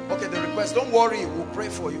 Okay, the request, don't worry, we'll pray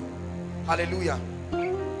for you. Hallelujah.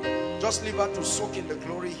 Just leave her to soak in the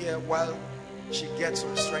glory here while she gets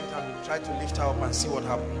some strength, and try to lift her up and see what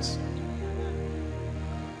happens.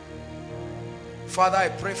 Father, I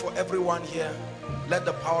pray for everyone here. Let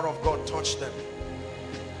the power of God touch them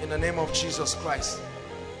in the name of Jesus Christ.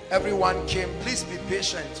 Everyone came. Please be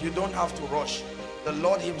patient. You don't have to rush. The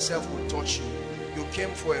Lord himself will touch you. You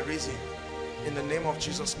came for a reason in the name of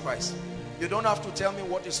Jesus Christ. You don't have to tell me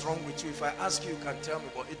what is wrong with you. If I ask you, you can tell me,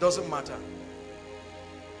 but it doesn't matter.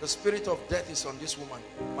 The spirit of death is on this woman.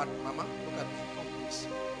 But Mama, look at me. Come, please.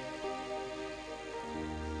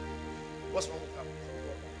 What's wrong with her?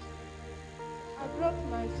 I brought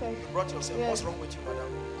myself. You brought yourself. Yes. What's wrong with you, madam?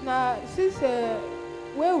 Now, since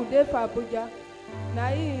where we dey for Abuja,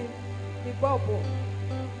 now the bubble,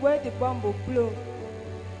 where the bomb will blow.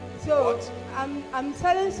 So What? I'm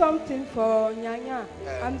selling something for Nyanya.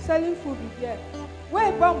 I'm selling food here.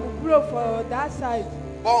 Where bomb will blow for that side.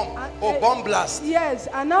 Bomb. Bomb blast. Yes,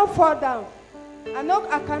 I now fall down.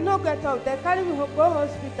 I cannot get up. They carry me to go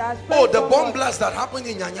hospital. Oh, the bomb blast that happened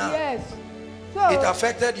in Nyanya. Yes. So It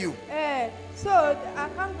affected you. so I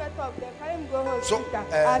can't get up. They carry me go hospital.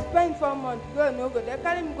 So, I spent 4 months. Go no go. They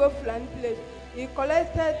carry me go Flan place. He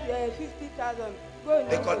collected 50,000. Go no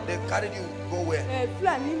They carried you go where?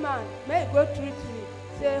 Flani man, may go treat me.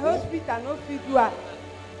 Say hospital no fit do it.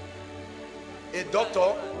 A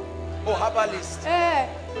doctor? Oh, herbalist. Okay.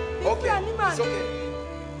 It's okay.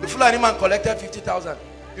 The Fulani man collected 50,000.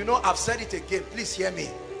 You know, I've said it again. Please hear me.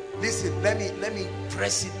 Listen, let me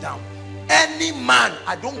press it down. Any man,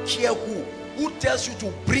 I don't care who tells you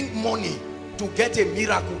to bring money to get a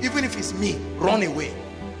miracle, even if it's me, run away.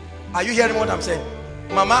 Are you hearing what I'm saying?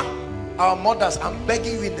 Mama, our mothers, I'm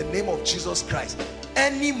begging you in the name of Jesus Christ.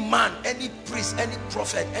 Any man, any priest, any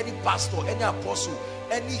prophet, any pastor, any apostle,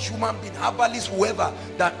 any human being, herbalist, whoever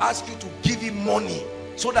that asks you to give him money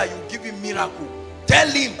so that you give him miracle, tell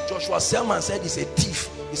him Joshua Selman said he's a thief.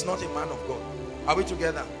 He's not a man of God. Are we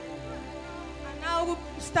together? And now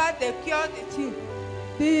start the cure the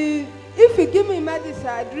thing. If you give me medicine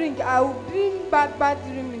I drink, I will dream bad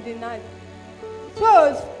dream in the night.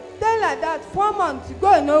 So then like that, 4 months,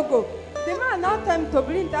 go and no go. The man now tell me to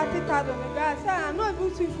bring 30,000. I say I know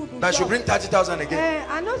even see food. That should bring 30,000 again.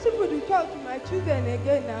 I know see food to church to my children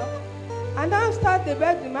again now. And now start the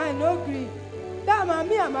beg the man no agree. That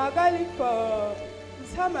mommy I'm a garlic for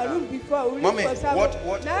Samaroon before. Mommy,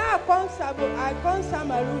 what? Now I come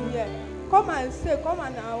Samaroon here. Come and say, come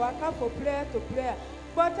and I work out for prayer to prayer.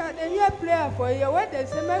 But I didn't hear prayer for you. When they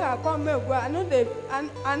say, I come, I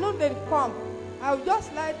know they come. I'll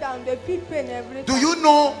just lie down, they feel pain every time. Do you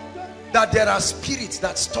know that there are spirits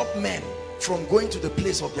that stop men from going to the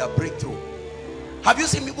place of their breakthrough? Have you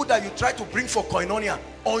seen people that you try to bring for koinonia,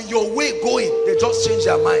 on your way going, they just change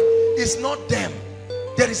their mind? It's not them.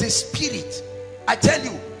 There is a spirit. I tell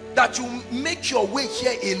you that you make your way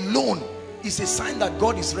here alone is a sign that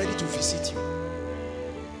God is ready to visit you.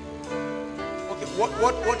 Okay, what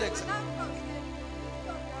exactly?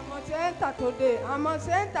 I must enter today. I must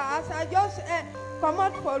enter as I just come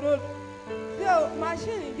out for road. So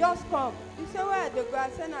machine just come. He said, where they go? I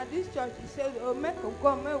said, at this church. He said, oh, make a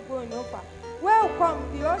go in over. Where come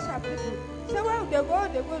the usher people? He said, where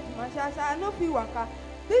they go to machine. I said, I know people worker.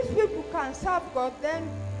 These people can serve God. Then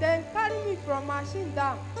carry me from machine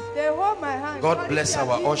down. They hold my hand. God bless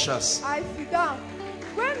our ushers. I sit down.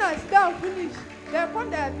 When I sit down, finish. They come,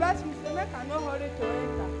 they advise me, say, make I no hurry to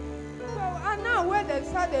enter. So, and now when they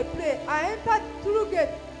start they play, I entered through gate.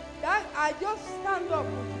 That I just stand up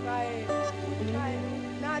with my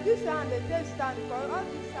now this hand they just stand because all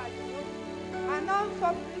this side, you know. And now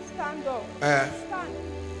softly stand up. Stand.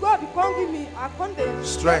 God come give me I can't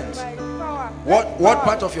strength. My power. What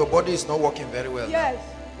part of your body is not working very well? Yes.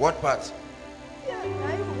 What part? Yeah,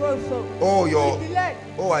 I go so. Oh, leg.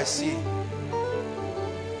 Oh, I see.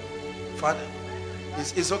 Father,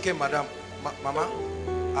 it's okay, madam. Mama,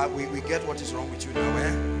 we get what is wrong with you now.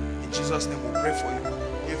 In Jesus' name, we'll pray for you.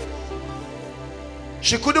 If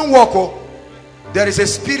she couldn't walk, there is a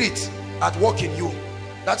spirit at work in you.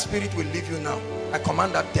 That spirit will leave you now. I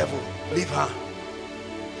command that devil, leave her.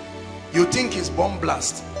 You think it's bomb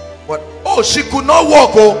blast, but oh, she could not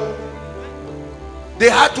walk. They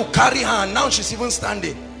had to carry her, and now she's even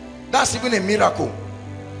standing. That's even a miracle.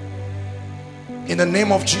 In the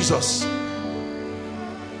name of Jesus.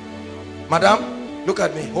 Madam, look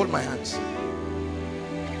at me. Hold my hands.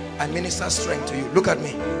 I minister strength to you. Look at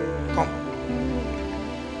me. Come.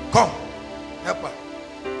 Come. Help her.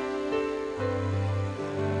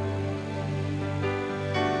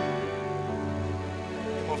 In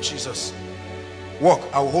the name of Jesus. Walk.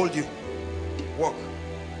 I will hold you. Walk.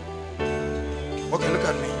 Okay, look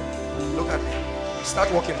at me. Look at me.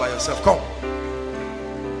 Start walking by yourself. Come.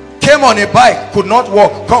 Came on a bike, could not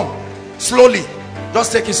walk. Come. Slowly.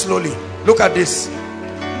 Just take it slowly. Look at this.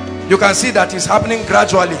 You can see that it's happening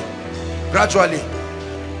gradually. Gradually.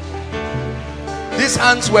 These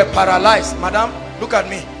hands were paralyzed. Madam, look at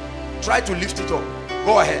me. Try to lift it up.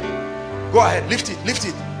 Go ahead. Go ahead. Lift it. Lift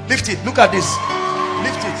it. Lift it. Look at this.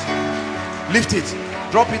 Lift it. Lift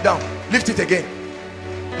it. Drop it down. Lift it again.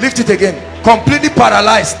 Lift it again. Completely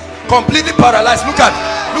paralyzed. Completely paralyzed. Look at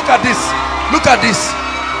this. Look at this.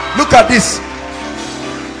 Look at this.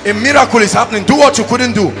 A miracle is happening. Do what you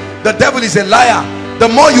couldn't do. The devil is a liar. The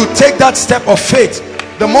more you take that step of faith,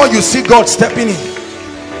 the more you see God stepping in.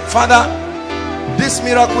 Father, this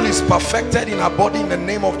miracle is perfected in her body in the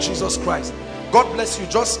name of Jesus Christ. God bless you.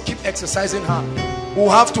 Just keep exercising her. We'll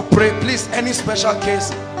have to pray. Please, any special case,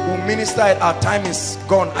 we'll minister it. Our time is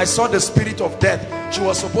gone. I saw the spirit of death. She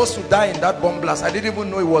was supposed to die in that bomb blast. I didn't even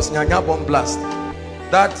know it was Nyanya bomb blast.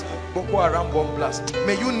 That Boko Haram bomb blast.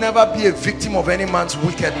 May you never be a victim of any man's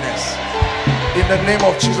wickedness. In the name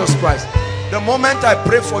of Jesus Christ. The moment I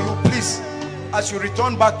pray for you, please, as you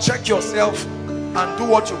return back, check yourself and do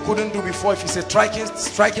what you couldn't do before. If it's a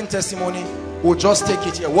striking testimony, we'll just take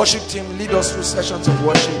it here. Worship team, lead us through sessions of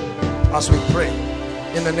worship as we pray.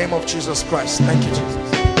 In the name of Jesus Christ. Thank you, Jesus.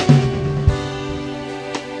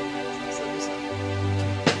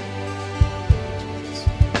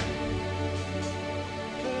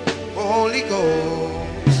 Holy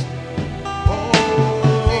Ghost,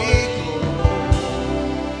 Holy Ghost,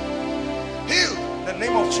 heal in the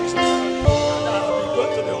name of Jesus. I've been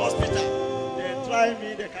going to the hospital. They try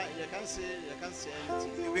me. They can't say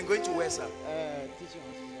anything. You've been going to where, sir? Teaching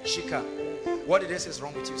Shika. What did they say is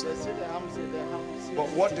wrong with you, sir? They say they have. But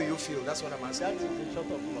what do you feel? That's what I'm asking. That is a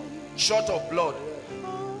short of blood. Short of blood.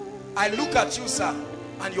 I look at you, sir,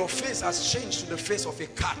 and your face has changed to the face of a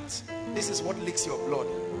cat. This is what leaks your blood.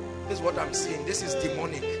 This is what I'm seeing. This is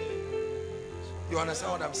demonic. You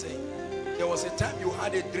understand what I'm saying? There was a time you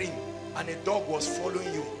had a dream and a dog was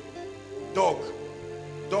following you. Dog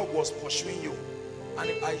was pursuing you. And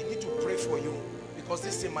I need to pray for you because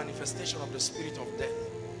this is a manifestation of the spirit of death.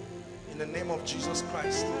 In the name of Jesus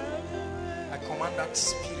Christ, I command that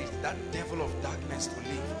spirit, that devil of darkness to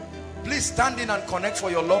leave. Please stand in and connect for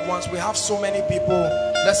your loved ones. We have so many people.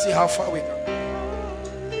 Let's see how far we can.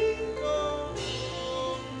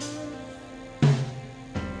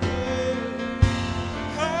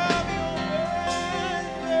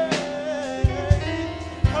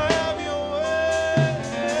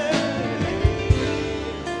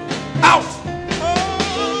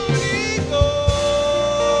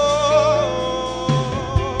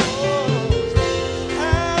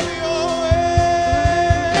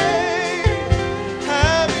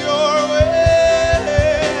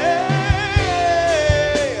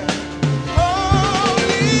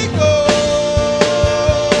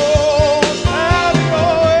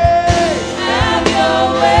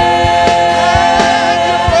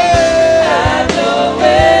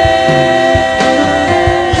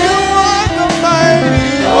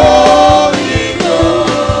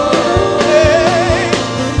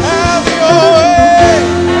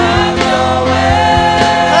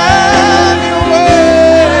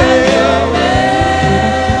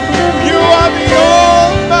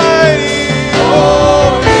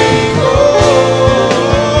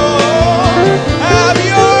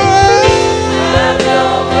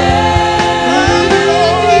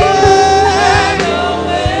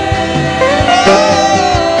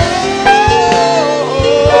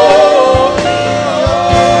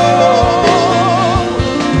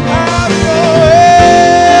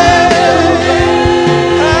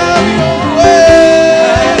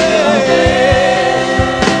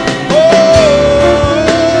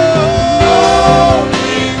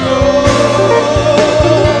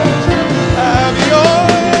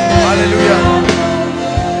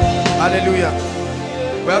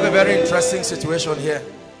 Situation here.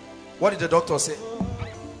 What did the doctor say?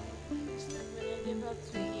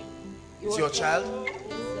 It's your child?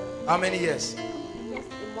 How many years? Just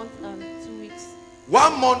a month and 2 weeks.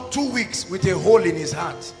 1 month, 2 weeks with a hole in his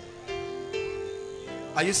heart.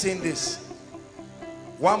 Are you seeing this?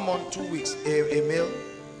 1 month, 2 weeks, a male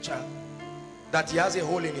child. That he has a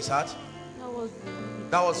hole in his heart?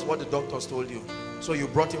 That was what the doctors told you. So you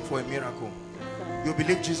brought him for a miracle. You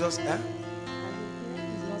believe Jesus? Eh?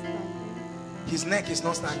 His neck is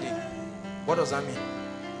not standing. What does that mean?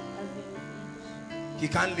 He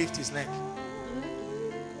can't lift his neck.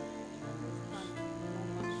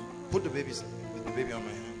 Put the baby on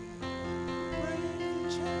my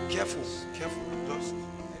hand. Careful, careful. Just.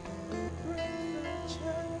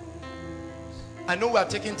 I know we are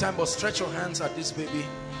taking time, but stretch your hands at this baby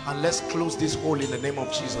and let's close this hole in the name of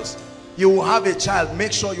Jesus. You will have a child.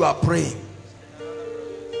 Make sure you are praying.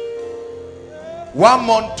 1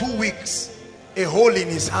 month, 2 weeks. A hole in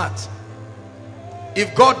his heart.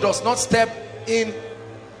 If God does not step in,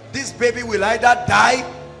 this baby will either die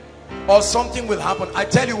or something will happen. I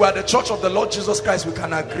tell you, we are the church of the Lord Jesus Christ. We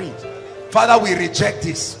can agree. Father, we reject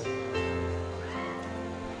this.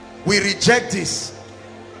 We reject this.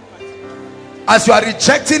 As you are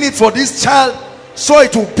rejecting it for this child, so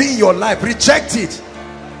it will be in your life. Reject it.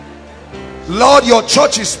 Lord, your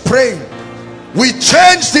church is praying. We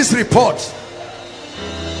change this report.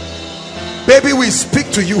 Baby, we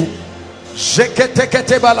speak to you.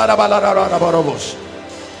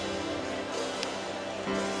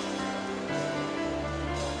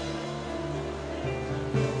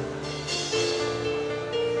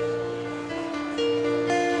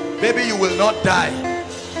 Baby, you will not die.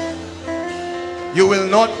 You will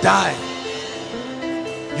not die.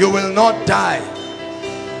 You will not die.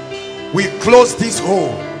 We close this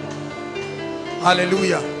hole.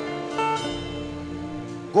 Hallelujah.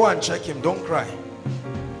 Go and check him. Don't cry.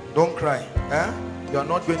 Don't cry. Eh? You are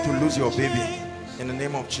not going to lose your baby in the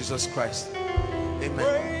name of Jesus Christ.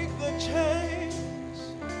 Amen.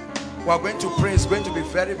 We are going to pray. It's going to be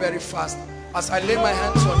very, very fast. As I lay my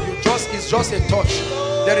hands on you, it's just a touch.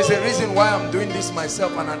 There is a reason why I'm doing this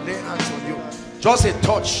myself and I lay hands on you. Just a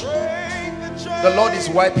touch. The Lord is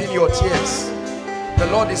wiping your tears. The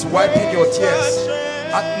Lord is wiping your tears.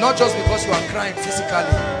 And not just because you are crying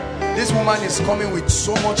physically. This woman is coming with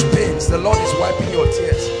so much pains. The Lord is wiping your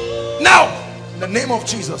tears. Now, in the name of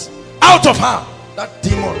Jesus, out of her, that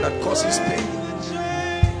demon that causes pain.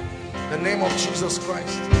 In the name of Jesus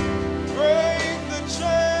Christ. Break the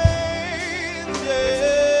chains,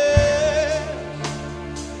 yeah.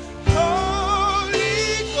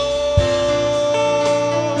 Holy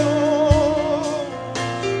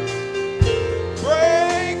Ghost.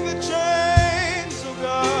 Break the chains, oh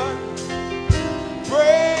God.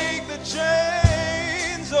 Break the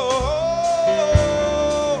chains, oh.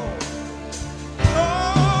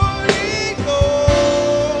 Holy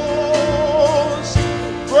Ghost.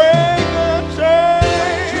 Break the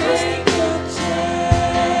chains.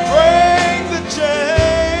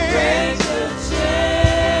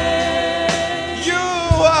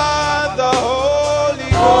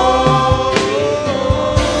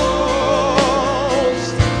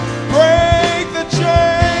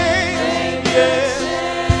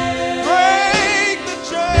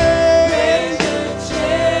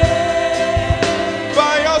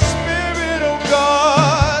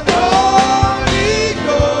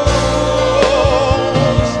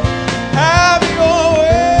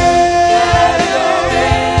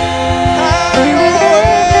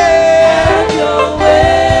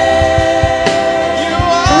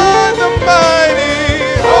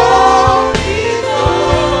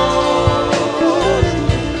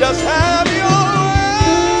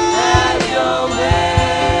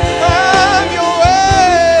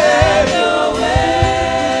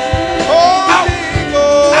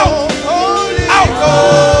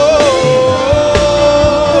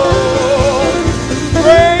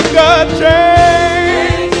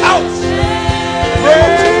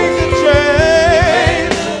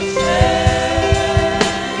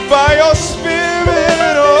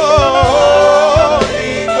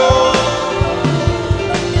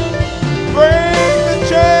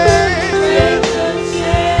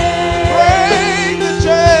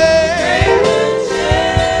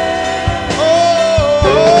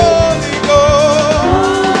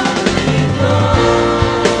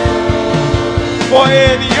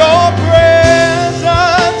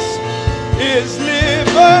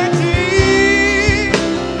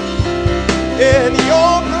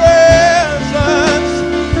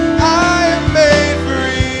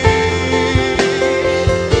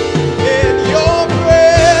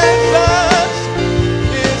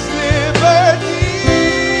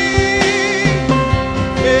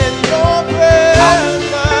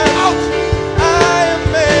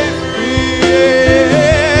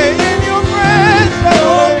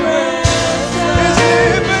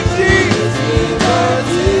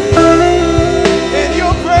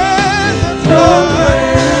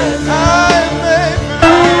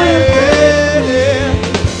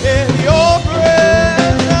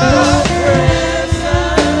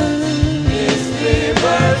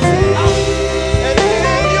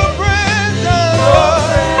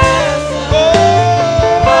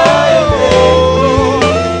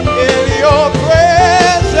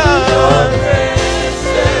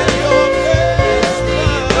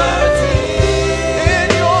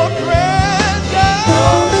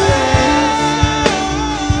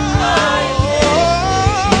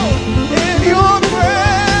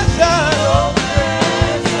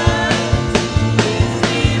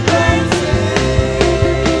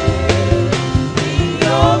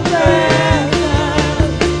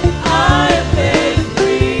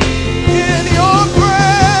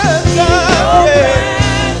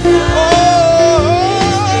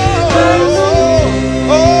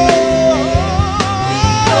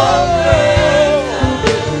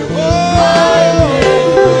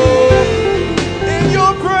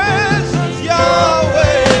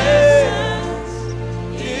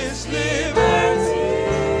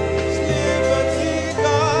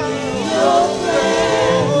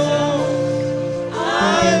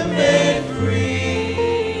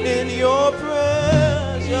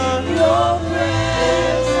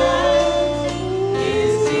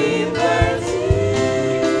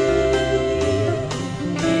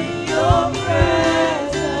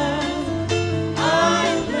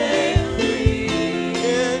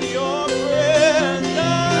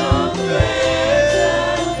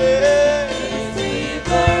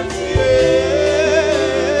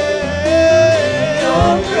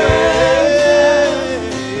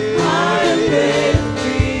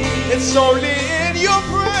 It's only in your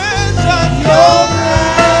presence, your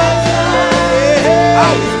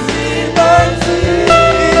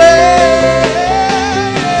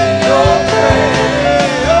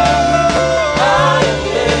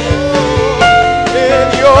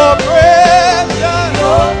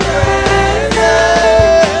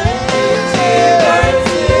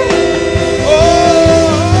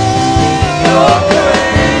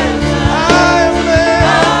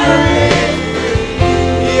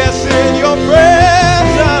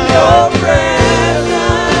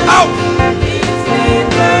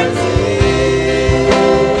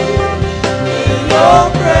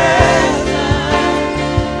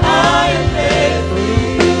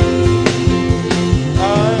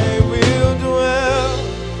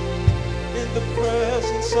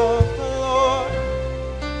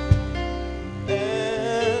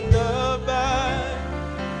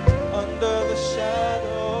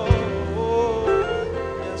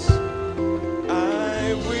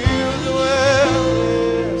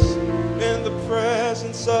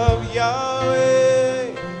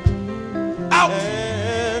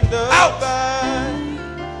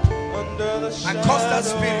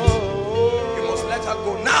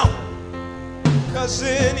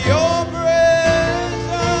in your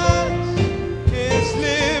presence is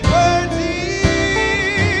liberty.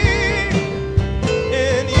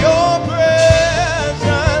 In your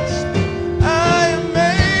presence I am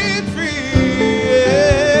made free.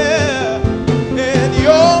 Yeah. In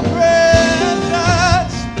your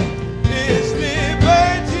presence is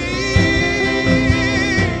liberty.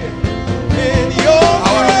 In your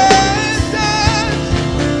presence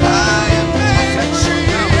I am made free.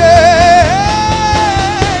 Yeah.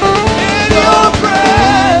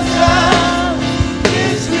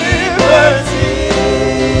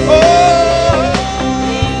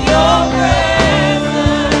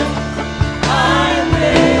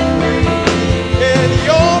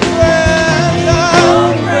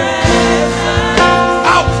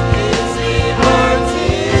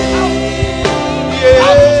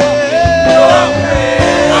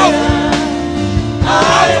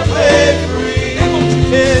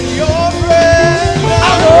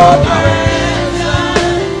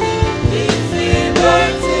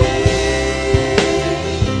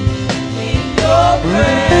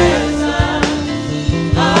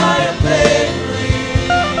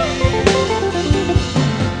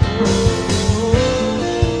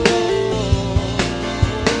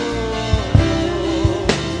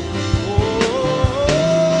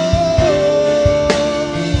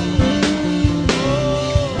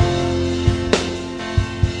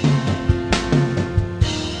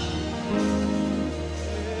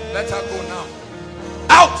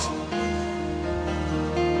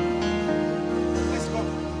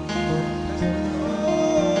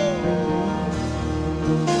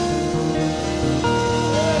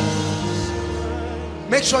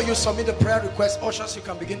 Make sure you submit the prayer request. Ushers, you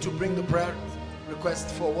can begin to bring the prayer request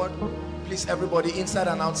forward. Please, everybody inside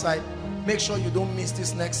and outside, make sure you don't miss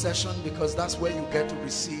this next session, because that's where you get to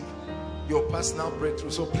receive your personal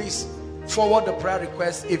breakthrough. So please forward the prayer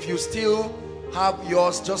request. If you still have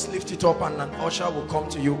yours, just lift it up and an usher will come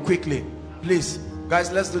to you quickly. Please,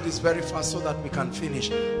 guys, let's do this very fast so that we can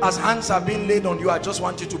finish. As hands are being laid on you, I just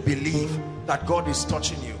want you to believe that God is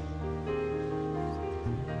touching you.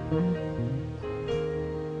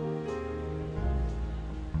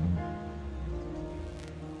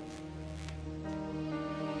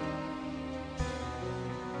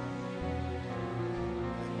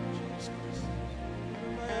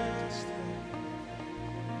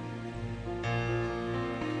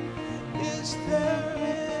 Is there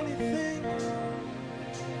anything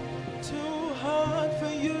too hard for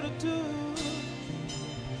you to do?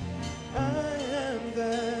 I am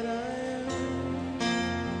that I am.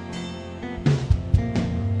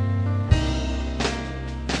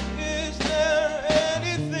 Is there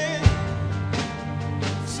anything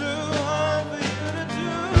too hard for you to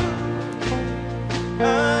do? I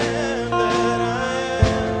am that I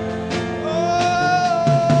am. Oh,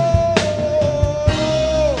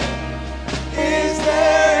 is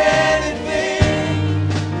there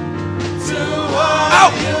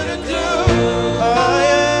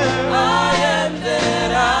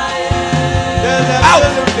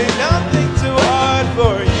absolutely nothing too hard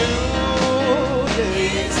for you.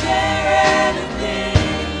 Is there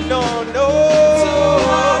anything No, no. too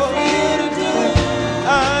hard for you to do?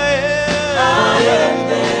 I am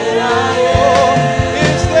that I am.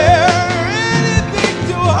 Is there anything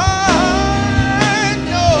too hard?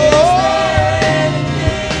 No. Is there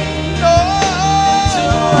anything No.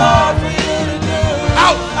 too hard for you to do?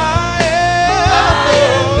 Out. I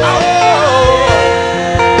am.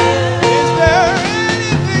 Is there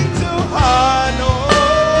anything too hard? No.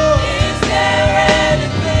 Is there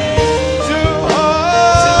anything Too too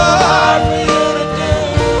hard. hard for you to do?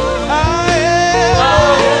 I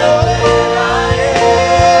am.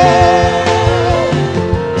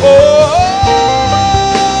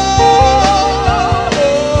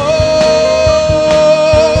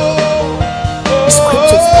 The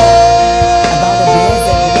scriptures talk about the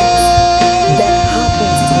blessedness that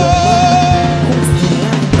happens to a man whose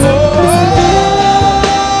delight is in the Lord.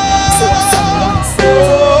 So as someone says,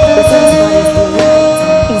 the first man's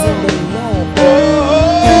delight is in the Lord.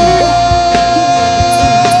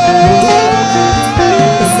 And God,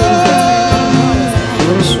 he says that a man is like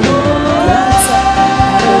a tree planted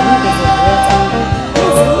by the rivers of water.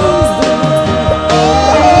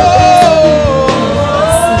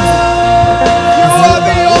 His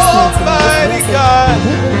leaves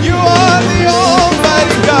do not You are the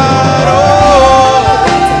Almighty God.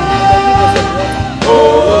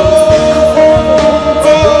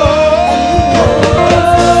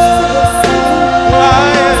 I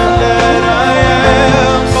am that I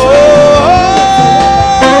am.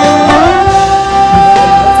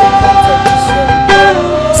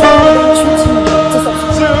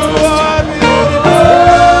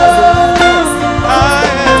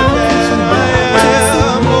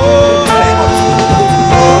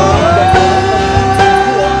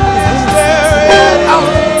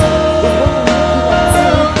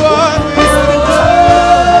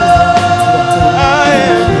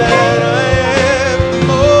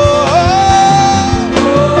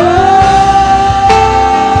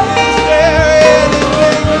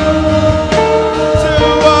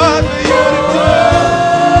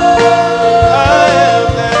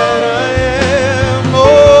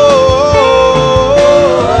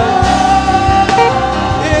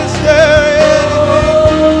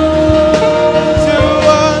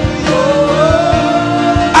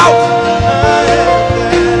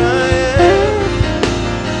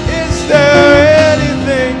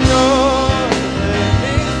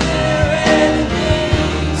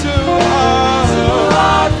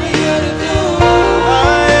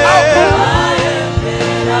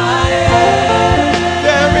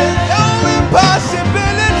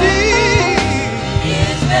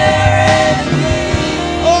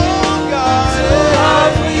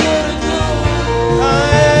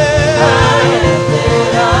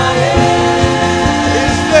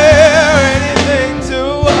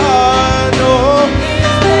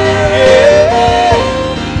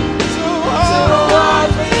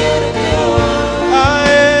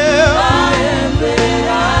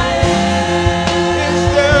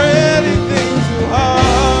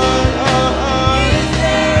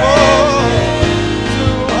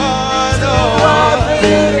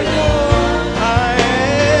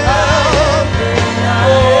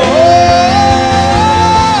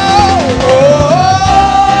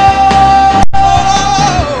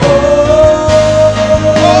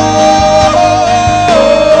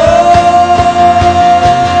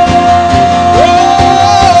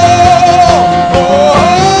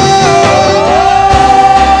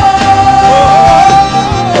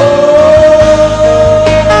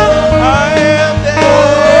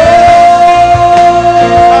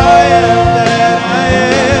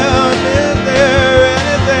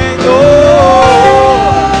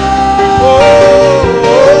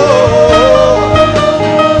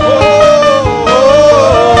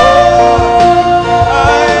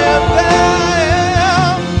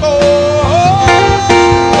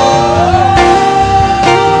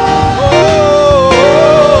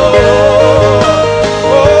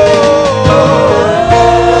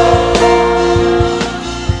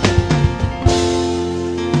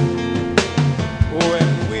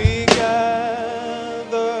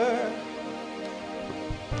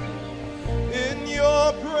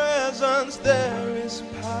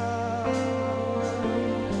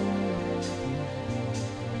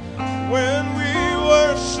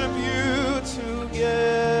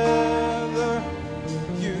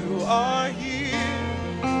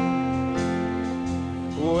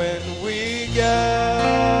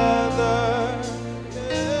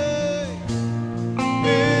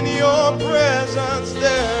 presence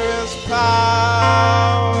there is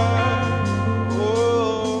power. Oh.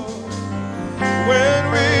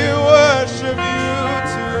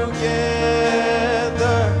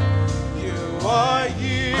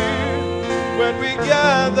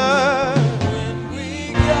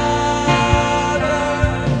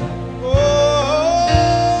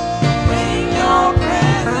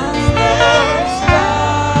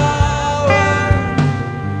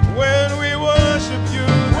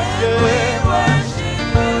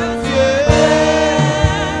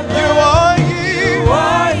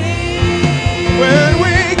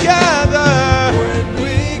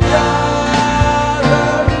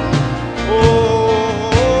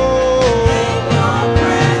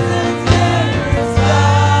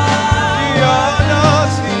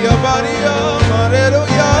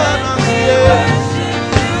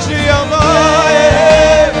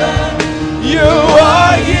 You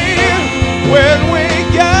are here when we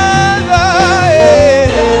gather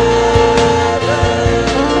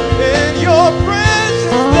in your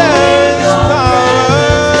presence. There is power.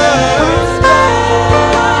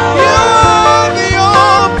 You are the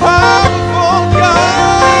all-powerful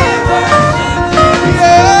God.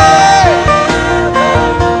 Yeah.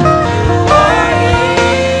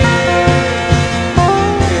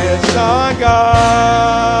 It's our God.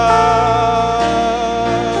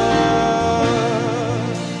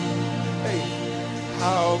 Hey,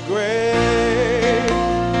 how great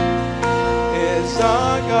is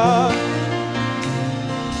our God.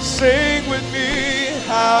 Sing with me,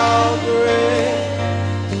 how great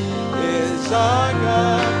is our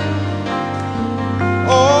God.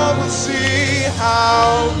 Oh, we'll see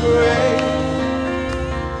how great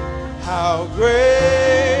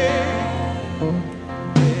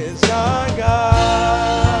is our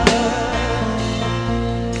God.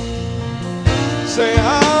 Say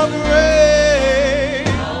how great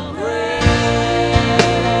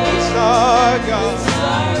is our God.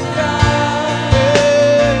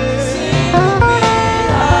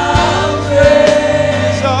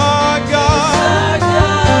 Is our God.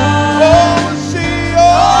 Oh, we'll see,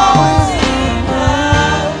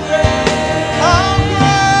 how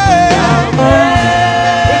great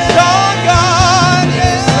is our God.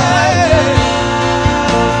 Yeah.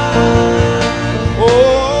 Oh,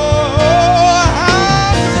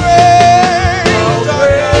 how great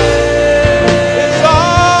is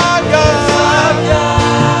our God.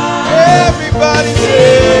 Everybody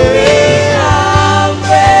say, how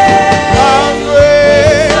great.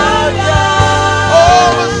 Oh,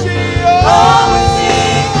 we'll see, how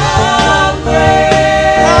great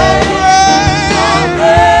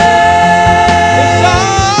is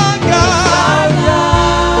our God.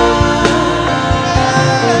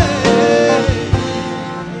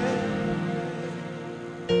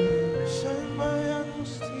 Shine my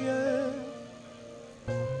atmosphere,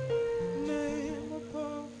 name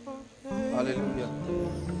above all names. Hallelujah.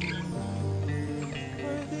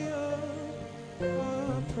 Worthy of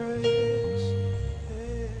our praise.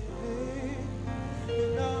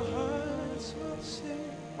 And our hearts will sing.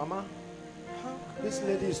 Mama, How this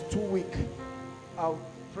lady is too weak. I'll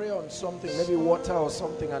pray on something, maybe water or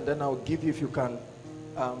something, and then I'll give you, if you can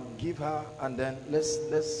give her, and then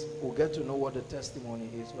we'll get to know what the testimony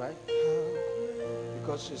is, right?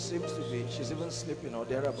 Because she seems to be, she's even sleeping or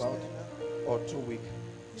thereabout, or too weak.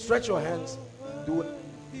 Stretch your hands. Do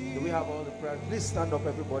we have all the prayer? Please stand up,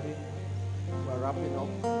 everybody. We're wrapping up.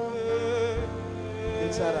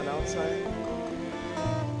 Inside and outside.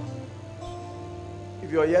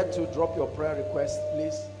 If you're yet to drop your prayer request,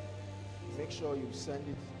 please make sure you send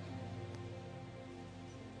it.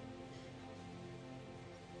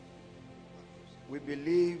 We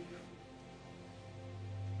believe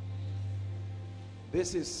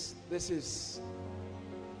this is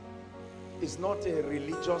not a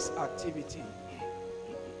religious activity.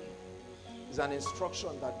 It's an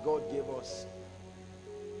instruction that God gave us.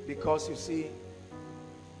 Because you see,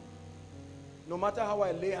 no matter how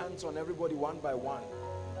I lay hands on everybody one by one,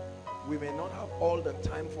 we may not have all the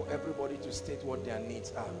time for everybody to state what their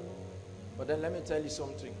needs are. But then let me tell you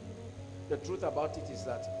something. The truth about it is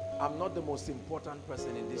that I'm not the most important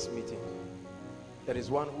person in this meeting. There is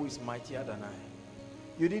one who is mightier than I.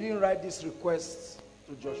 You didn't write these requests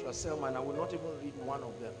to Joshua Selman. I will not even read one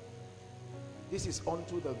of them. This is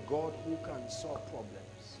unto the God who can solve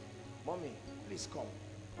problems. Mommy, please come.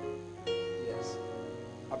 Yes.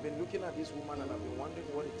 I've been looking at this woman and I've been wondering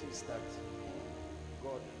what it is that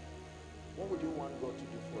God, what would you want God to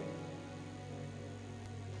do for you?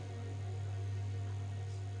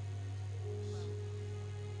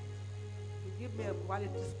 To give me a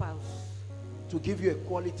quality spouse. To give you a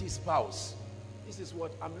quality spouse. This is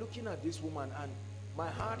what I'm looking at this woman, and my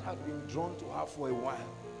heart had been drawn to her for a while.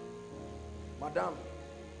 Madam,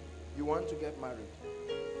 you want to get married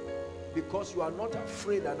because you are not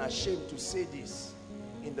afraid and ashamed to say this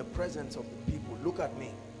in the presence of the people. Look at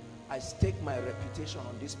me. I stake my reputation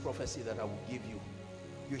on this prophecy that I will give you.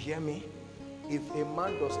 You hear me? If a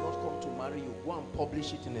man does not come to marry you, go and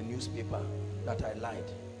publish it in a newspaper that I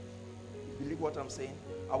lied. You believe what I'm saying?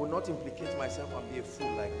 I will not implicate myself and be a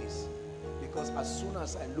fool like this. Because as soon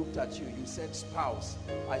as I looked at you, you said spouse.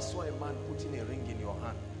 I saw a man putting a ring in your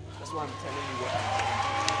hand. That's why I'm telling you what I'm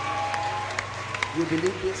telling you. You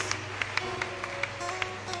believe this?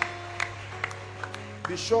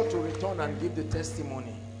 Be sure to return and give the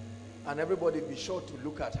testimony. And everybody be sure to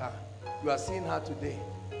look at her. You are seeing her today.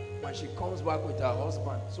 when she comes back with her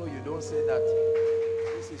husband, so you don't say that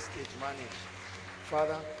this is stage managed.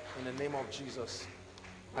 Father, in the name of Jesus,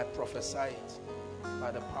 I prophesy it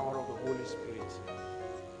by the power of the Holy Spirit.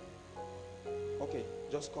 Okay,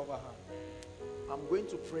 just cover her. I'm going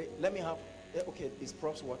to pray. Let me have, okay, it's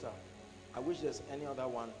Prof's water. I wish there's any other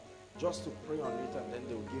one, just to pray on it, and then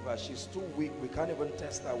they'll give her. She's too weak. We can't even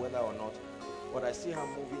test her whether or not. But I see her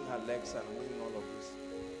moving her legs and moving all of this.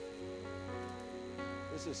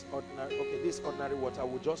 This is ordinary. Okay, this ordinary water.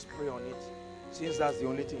 We'll just pray on it, since that's the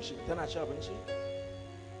only thing she. Then I shall bench.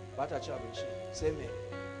 But I shall bench. Say me.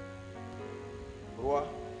 Roa.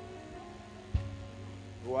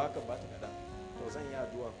 Roa ka bata kada. To zan ya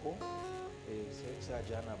addu'a ko? Sai sa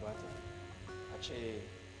jana bata. A ce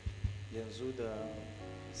yanzu da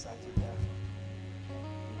sati da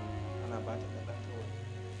ana bata kada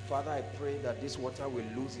to. Father, I pray that this water will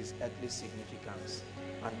lose its earthly significance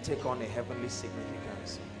and take on a heavenly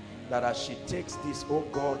significance. That as she takes this, oh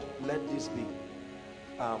God, let this be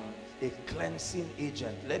a cleansing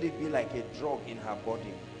agent. Let it be like a drug in her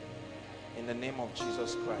body. In the name of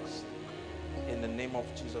Jesus Christ. In the name of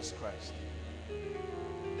Jesus Christ.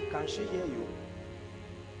 Can she hear you?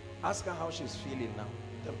 Ask her how she's feeling now.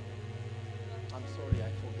 I'm sorry,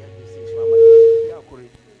 I forget these things.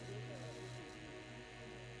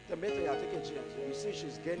 You see,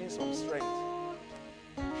 she's gaining some strength.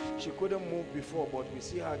 She couldn't move before, but we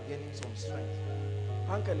see her gaining some strength.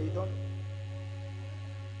 Uncle, you don't.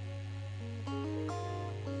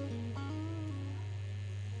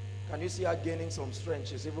 Can you see her gaining some strength?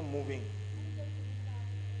 She's even moving.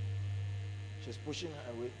 She's pushing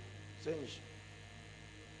her away.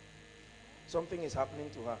 Something is happening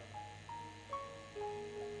to her.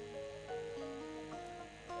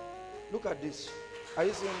 Look at this. Are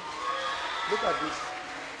you seeing? Look at this.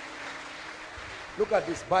 Look at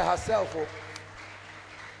this. By herself. Oh.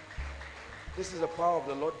 This is the power of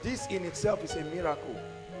the Lord. This in itself is a miracle.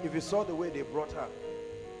 If you saw the way they brought her.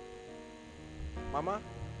 Mama,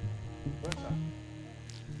 brought her.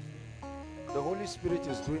 The Holy Spirit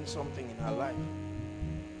is doing something in her life.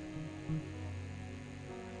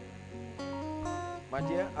 My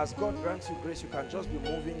dear, as God grants you grace, you can just be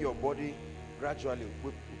moving your body gradually.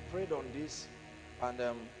 We prayed on this, and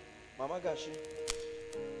Mama Gashi,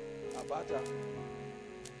 Abata,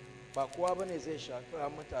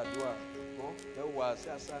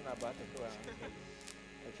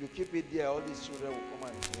 if you keep it there, all these children will come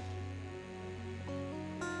and pray.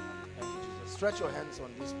 Thank you, Jesus. Stretch your hands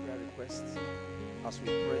on these prayer requests as we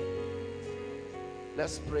pray.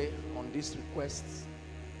 Let's pray on these requests.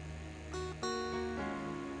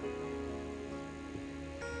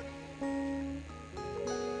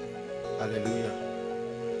 Hallelujah.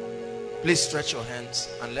 Please stretch your hands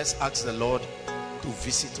and let's ask the Lord to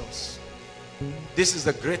visit us. This is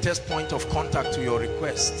the greatest point of contact to your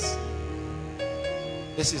requests.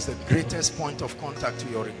 This is the greatest point of contact to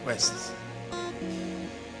your requests.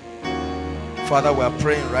 Father, we are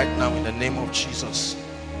praying right now in the name of Jesus.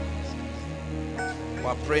 We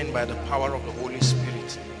are praying by the power of the Holy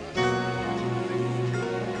Spirit.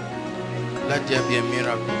 Let there be a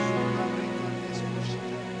miracle.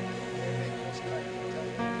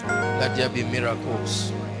 Let there be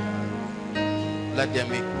miracles. Let there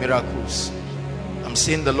be miracles. I'm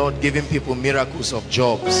seeing the Lord giving people miracles of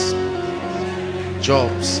jobs.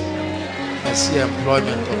 Jobs. I see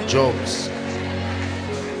employment of jobs.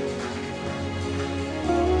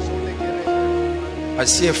 I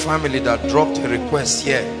see a family that dropped a request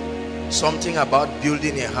here. Something about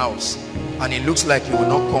building a house. And it looks like you will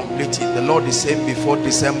not complete it. The Lord is saying before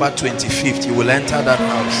December 25th, you will enter that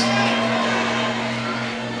house.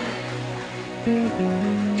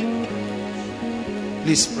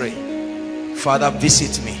 Please pray. Father,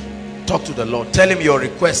 visit me. Talk to the Lord. Tell him your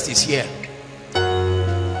request is here.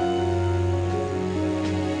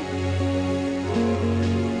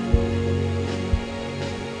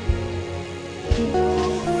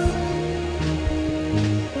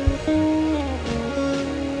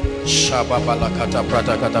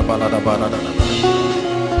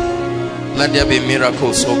 Let there be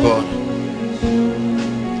miracles, oh God.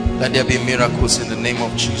 Let there be miracles in the name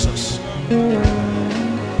of Jesus.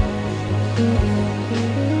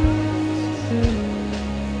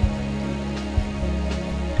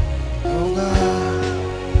 Oh God,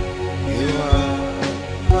 you are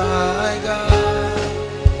my God,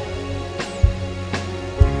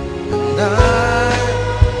 and I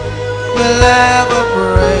will ever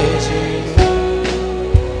praise you.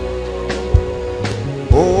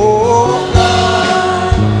 Oh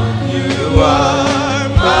God, you are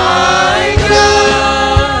my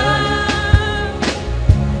God,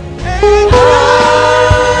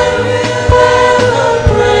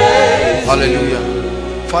 Hallelujah.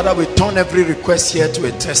 Father, we turn every request here to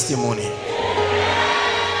a testimony.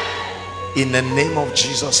 In the name of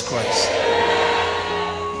Jesus Christ.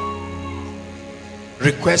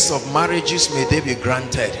 Requests of marriages, may they be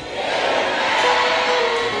granted.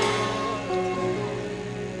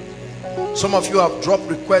 Some of you have dropped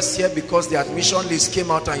requests here because the admission list came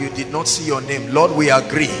out and you did not see your name. Lord, we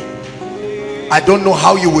agree. I don't know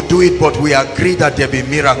how you would do it, but we agree that there be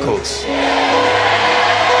miracles.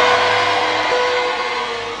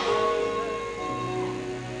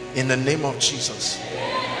 In the name of Jesus.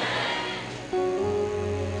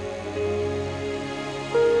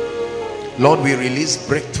 Lord, we release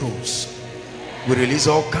breakthroughs. We release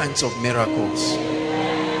all kinds of miracles.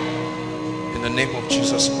 In the name of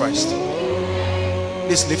Jesus Christ.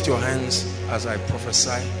 Please lift your hands as I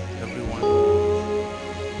prophesy, everyone.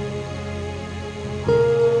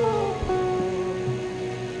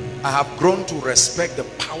 I have grown to respect the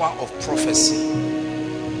power of prophecy.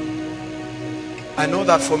 I know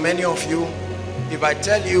that for many of you, if I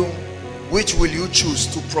tell you which will you choose,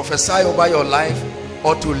 to prophesy over your life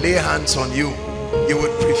or to lay hands on you, you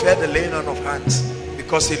would prefer the laying on of hands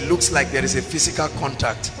because it looks like there is a physical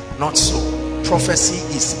contact. Not so. Prophecy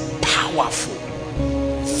is powerful,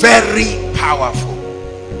 very powerful.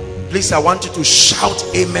 Please, I want you to shout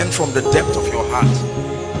amen from the depth of your heart.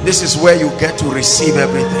 This is where you get to receive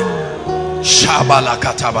everything. Shout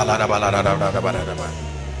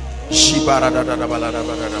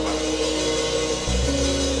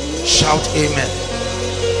amen.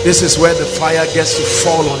 This is where the fire gets to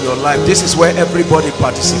fall on your life. This is where everybody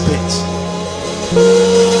participates.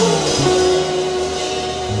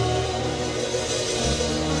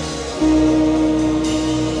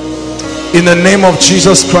 In the name of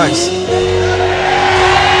Jesus Christ.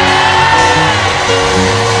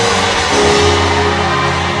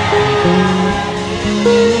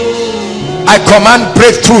 I command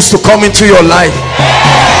breakthroughs to come into your life.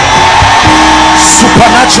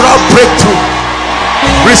 Supernatural breakthrough.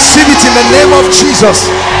 Receive it in the name of Jesus.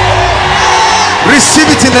 Receive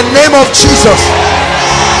it in the name of Jesus.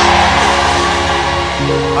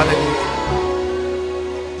 Hallelujah.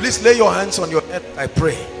 Please lay your hands on your head. I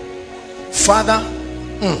pray, Father,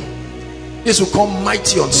 this will come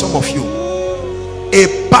mighty on some of you.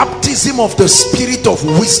 A baptism of the spirit of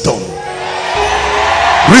wisdom.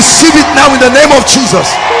 Receive it now in the name of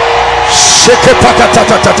Jesus.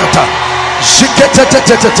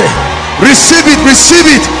 Receive it, receive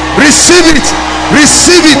it, receive it,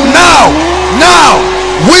 receive it now. Now,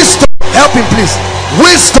 wisdom, help him please.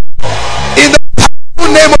 Wisdom in the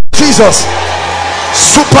powerful name of Jesus.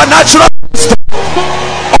 Supernatural wisdom,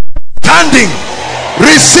 understanding.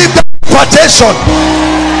 Receive the impartation.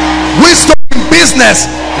 Wisdom in business,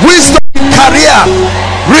 wisdom in career.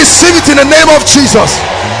 Receive it in the name of Jesus.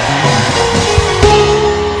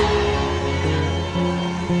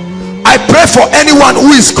 I pray for anyone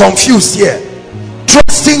who is confused here,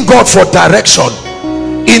 trusting God for direction.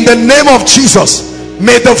 In the name of Jesus,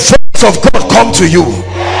 may the voice of God come to you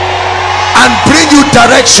and bring you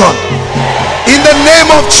direction. In the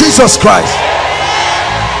name of Jesus Christ.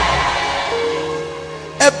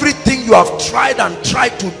 Everything you have tried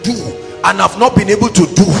to do and have not been able to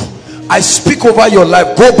do, I speak over your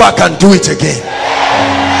life. Go back and do it again.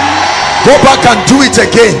 Go back and do it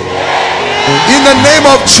again. In the name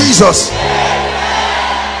of Jesus.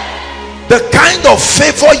 The kind of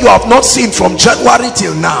favor you have not seen from January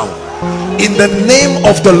till now, in the name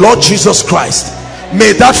of the Lord Jesus Christ,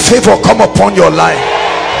 may that favor come upon your life.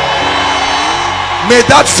 May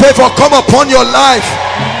that favor come upon your life.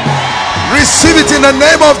 Receive it in the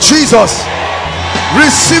name of Jesus.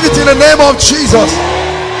 Receive it in the name of Jesus.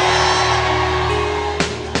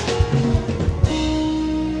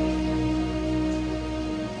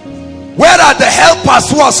 Where are the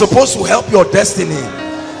helpers who are supposed to help your destiny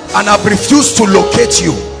and have refused to locate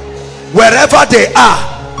you? Wherever they are,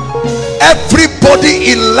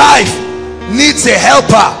 everybody in life needs a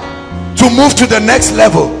helper to move to the next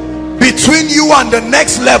level. Between you and the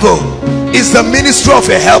next level is the ministry of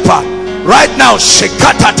a helper. Right now,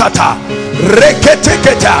 shekatatata,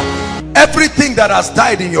 reketeketa, everything that has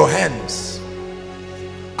died in your hands,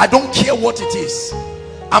 I don't care what it is,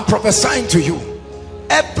 I'm prophesying to you.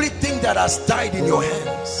 Everything that has died in your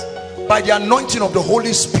hands, by the anointing of the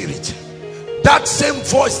Holy Spirit, that same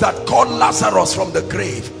voice that called Lazarus from the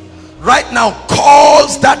grave, right now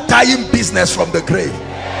calls that dying business from the grave,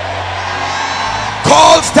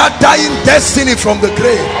 calls that dying destiny from the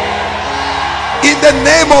grave. In the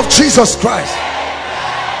name of Jesus Christ,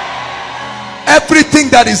 everything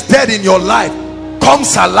that is dead in your life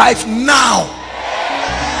comes alive now.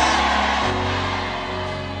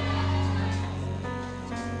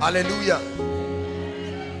 Hallelujah.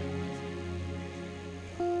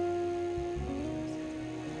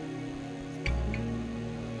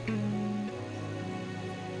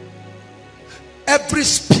 Every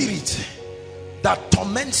spirit that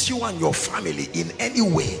torments you and your family in any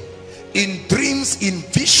way, in dreams, in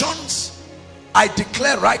visions, I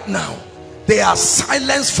declare right now, they are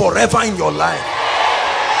silenced forever in your life.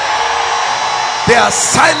 They are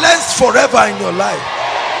silenced forever in your life.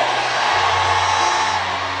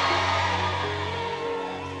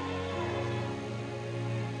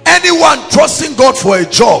 Anyone trusting God for a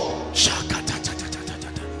job,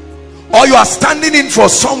 or you are standing in for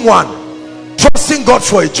someone, trusting God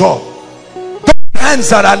for a job, those hands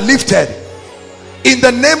that are lifted in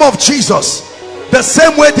the name of Jesus, the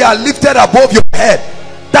same way they are lifted above your head,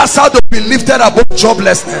 that's how they'll be lifted above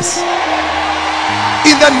joblessness.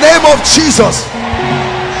 In the name of Jesus,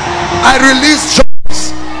 I release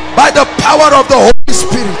jobs by the power of the Holy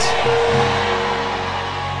Spirit.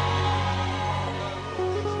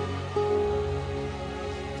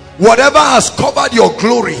 Whatever has covered your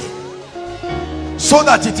glory so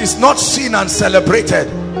that it is not seen and celebrated,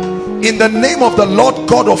 in the name of the Lord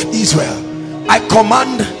God of Israel, I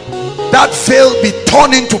command that veil be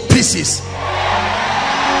torn into pieces.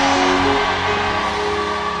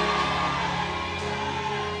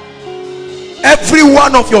 Every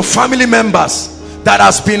one of your family members that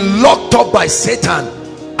has been locked up by Satan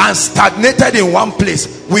and stagnated in one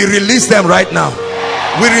place, we release them right now.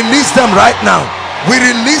 We release them right now. We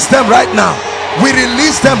release them right now. We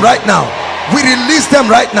release them right now. We release them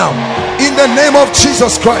right now in the name of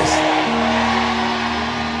Jesus Christ.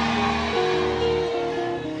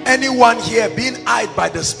 Anyone here being eyed by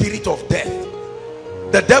the spirit of death,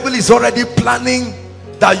 the devil is already planning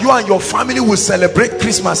that you and your family will celebrate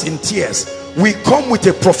Christmas in tears. We come with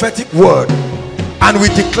a prophetic word and we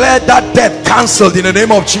declare that death cancelled in the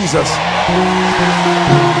name of Jesus.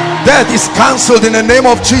 Death is cancelled in the name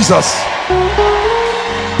of Jesus.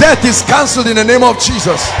 Death is cancelled in the name of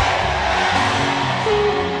Jesus.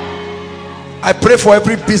 I pray for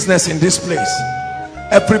every business in this place,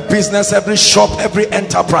 every business, every shop, every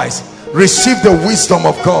enterprise. Receive the wisdom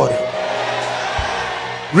of God,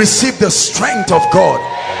 receive the strength of God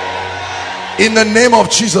in the name of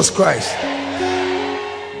Jesus Christ.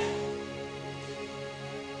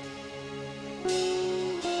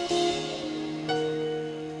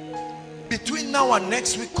 Between now and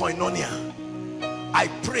next week Koinonia, I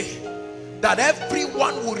pray that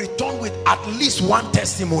everyone will return with at least one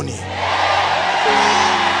testimony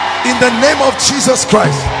in the name of Jesus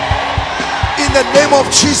Christ. In the name of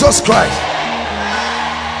Jesus Christ,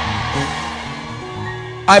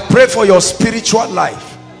 I pray for your spiritual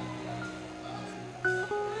life.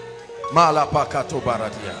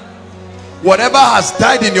 Whatever has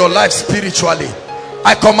died in your life spiritually,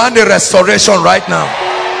 I command a restoration right now.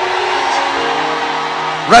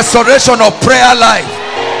 Restoration of prayer life,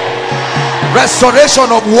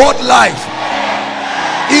 restoration of word life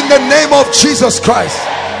in the name of Jesus Christ.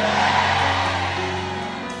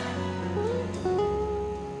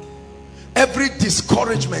 Every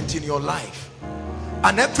discouragement in your life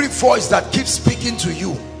and every voice that keeps speaking to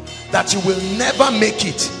you that you will never make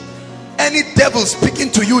it, any devil speaking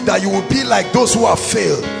to you that you will be like those who have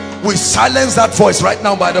failed, we silence that voice right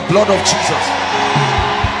now by the blood of Jesus.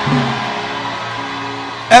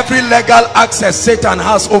 Every legal access Satan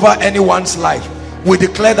has over anyone's life, we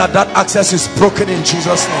declare that that access is broken in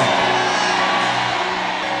Jesus' name.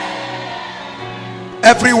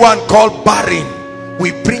 Everyone called barren,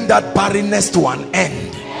 we bring that barrenness to an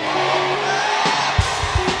end.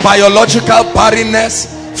 Biological barrenness,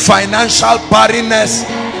 financial barrenness,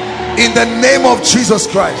 in the name of Jesus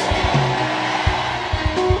Christ.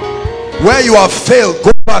 Where you have failed,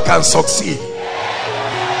 go back and succeed.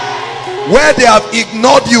 Where they have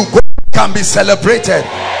ignored you, go back and be celebrated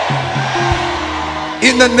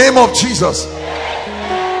in the name of Jesus.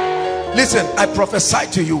 Listen, I prophesy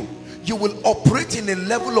to you, you will operate in a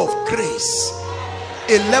level of grace,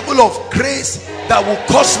 a level of grace that will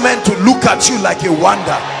cause men to look at you like a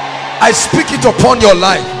wonder. I speak it upon your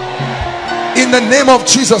life in the name of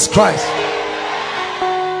Jesus Christ.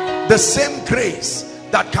 The same grace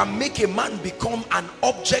that can make a man become an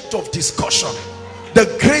object of discussion, the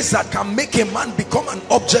grace that can make a man become an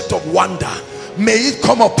object of wonder, may it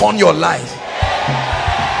come upon your life.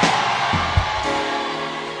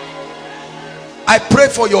 I pray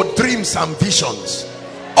for your dreams and visions.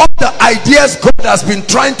 All the ideas God has been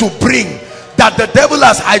trying to bring that the devil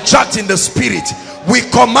has hijacked in the spirit, we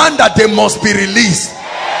command that they must be released.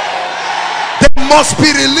 They must be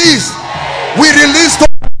released. We release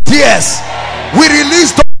those ideas, we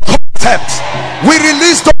release those concepts, we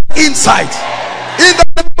release those sight. In the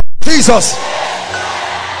name of Jesus.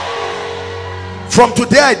 From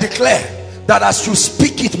today I declare that as you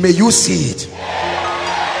speak it, may you see it.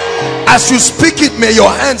 As you speak it, may your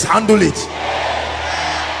hands handle it.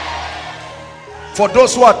 For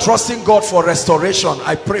those who are trusting God for restoration,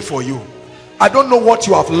 I pray for you. I don't know what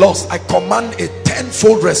you have lost. I command a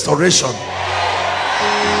tenfold restoration.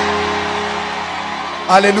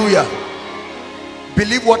 Hallelujah.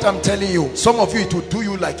 Believe what I'm telling you. Some of you, it will do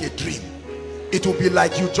you like a dream. It will be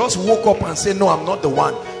like you just woke up and say, no, I'm not the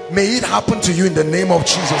one. May it happen to you in the name of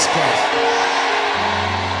Jesus Christ.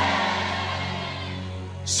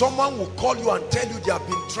 Someone will call you and tell you they have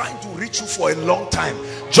been trying to reach you for a long time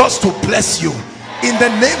just to bless you in the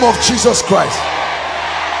name of Jesus Christ.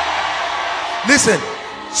 Listen,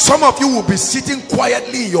 some of you will be sitting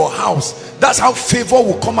quietly in your house. That's how favor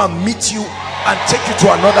will come and meet you and take you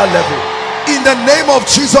to another level. In the name of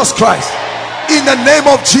Jesus Christ. In the name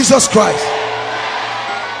of Jesus Christ.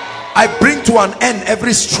 I bring to an end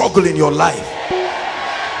every struggle in your life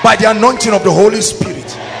by the anointing of the Holy Spirit.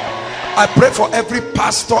 I pray for every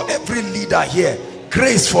pastor, every leader here,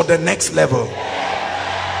 grace for the next level.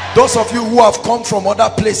 Those of you who have come from other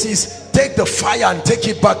places, take the fire and take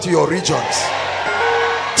it back to your regions.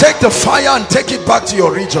 Take the fire and take it back to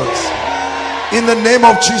your regions. In the name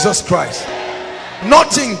of Jesus Christ.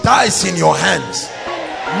 Nothing dies in your hands.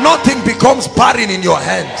 Nothing becomes barren in your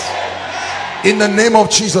hands. In the name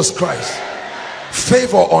of Jesus Christ.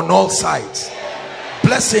 Favor on all sides.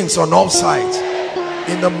 Blessings on all sides.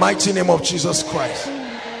 In the mighty name of Jesus Christ.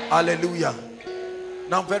 Hallelujah.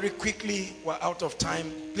 Now very quickly, we're out of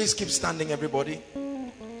time. Please keep standing, everybody.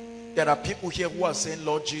 There are people here who are saying,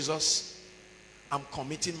 Lord Jesus, I'm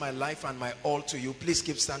committing my life and my all to you. Please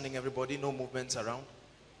keep standing, everybody. No movements around.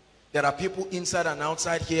 There are people inside and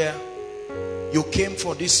outside here. You came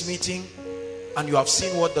for this meeting and you have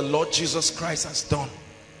seen what the Lord Jesus Christ has done.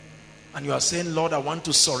 And you are saying, Lord, I want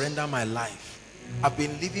to surrender my life. I've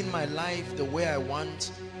been living my life the way I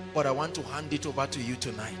want, but I want to hand it over to you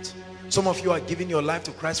tonight. Some of you are giving your life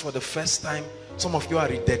to Christ for the first time. Some of you are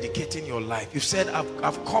rededicating your life. You've said,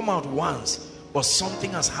 I've come out once, but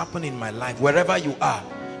something has happened in my life. Wherever you are,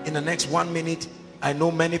 in the next 1 minute, I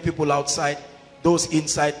know many people outside. Those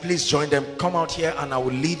inside, please join them. Come out here and I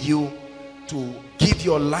will lead you to give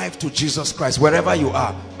your life to Jesus Christ. Wherever you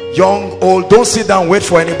are, young, old, don't sit down, wait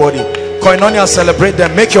for anybody. Koinonia, celebrate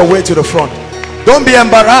them. Make your way to the front. Don't be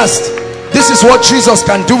embarrassed. This is what Jesus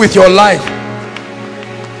can do with your life.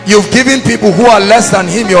 You've given people who are less than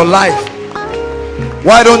him your life.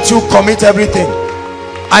 Why don't you commit everything?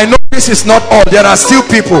 I know this is not all. There are still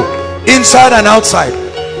people inside and outside.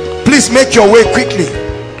 Please make your way quickly.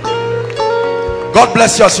 God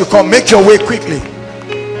bless you as you come. Make your way quickly.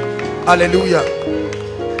 Hallelujah.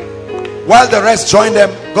 While the rest join them,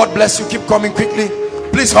 God bless you. Keep coming quickly.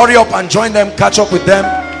 Please hurry up and join them. Catch up with them.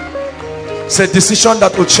 It's a decision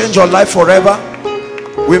that will change your life forever.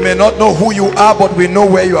 We may not know who you are, but we know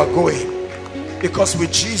where you are going. Because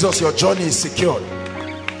with Jesus, your journey is secured.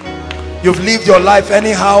 You've lived your life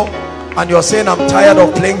anyhow, and you're saying, I'm tired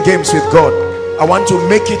of playing games with God. I want to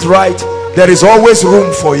make it right. There is always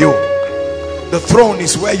room for you. The throne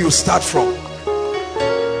is where you start from.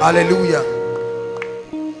 Hallelujah.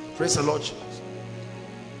 Praise the Lord Jesus.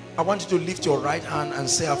 I want you to lift your right hand and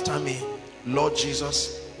say after me, Lord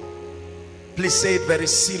Jesus. Please say it very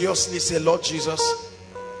seriously. Say, Lord Jesus,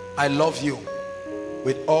 I love you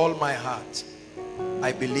with all my heart.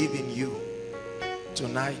 I believe in you.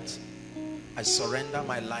 Tonight, I surrender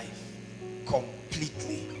my life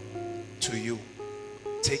completely to you.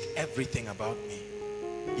 Take everything about me.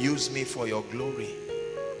 Use me for your glory.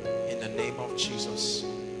 In the name of Jesus,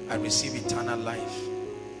 I receive eternal life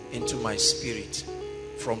into my spirit.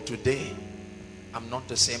 From today, I'm not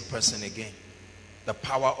the same person again. The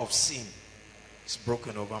power of sin is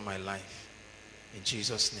broken over my life. In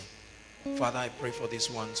Jesus' name. Father, I pray for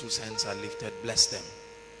these ones whose hands are lifted. Bless them.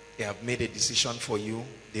 They have made a decision for you.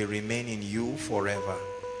 They remain in you forever.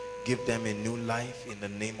 Give them a new life in the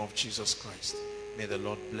name of Jesus Christ. May the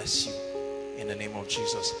Lord bless you in the name of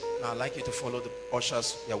Jesus. Now I'd like you to follow the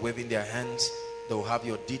ushers. They are waving their hands. They will have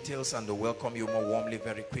your details and they'll welcome you more warmly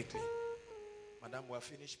very quickly. Madam, we're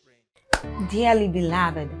finished praying. Dearly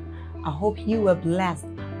beloved, I hope you were blessed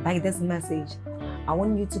by this message. I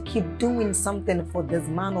want you to keep doing something for this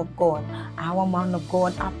man of God, our man of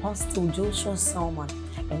God, Apostle Joshua Selman.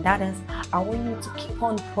 And that is, I want you to keep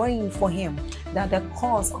on praying for him, that the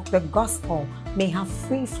cause of the gospel may have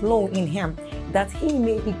free flow in him, that he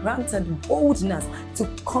may be granted boldness to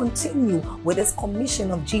continue with this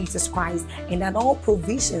commission of Jesus Christ, and that all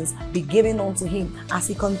provisions be given unto him as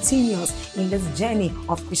he continues in this journey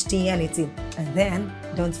of Christianity. And then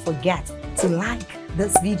don't forget to like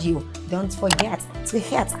this video. Don't forget to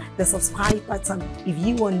hit the subscribe button if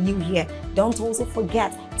you are new here. Don't also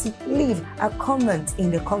forget to leave a comment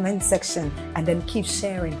in the comment section, and then keep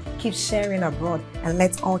sharing abroad, and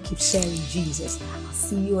let's all keep sharing Jesus. I'll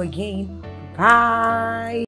see you again. Bye.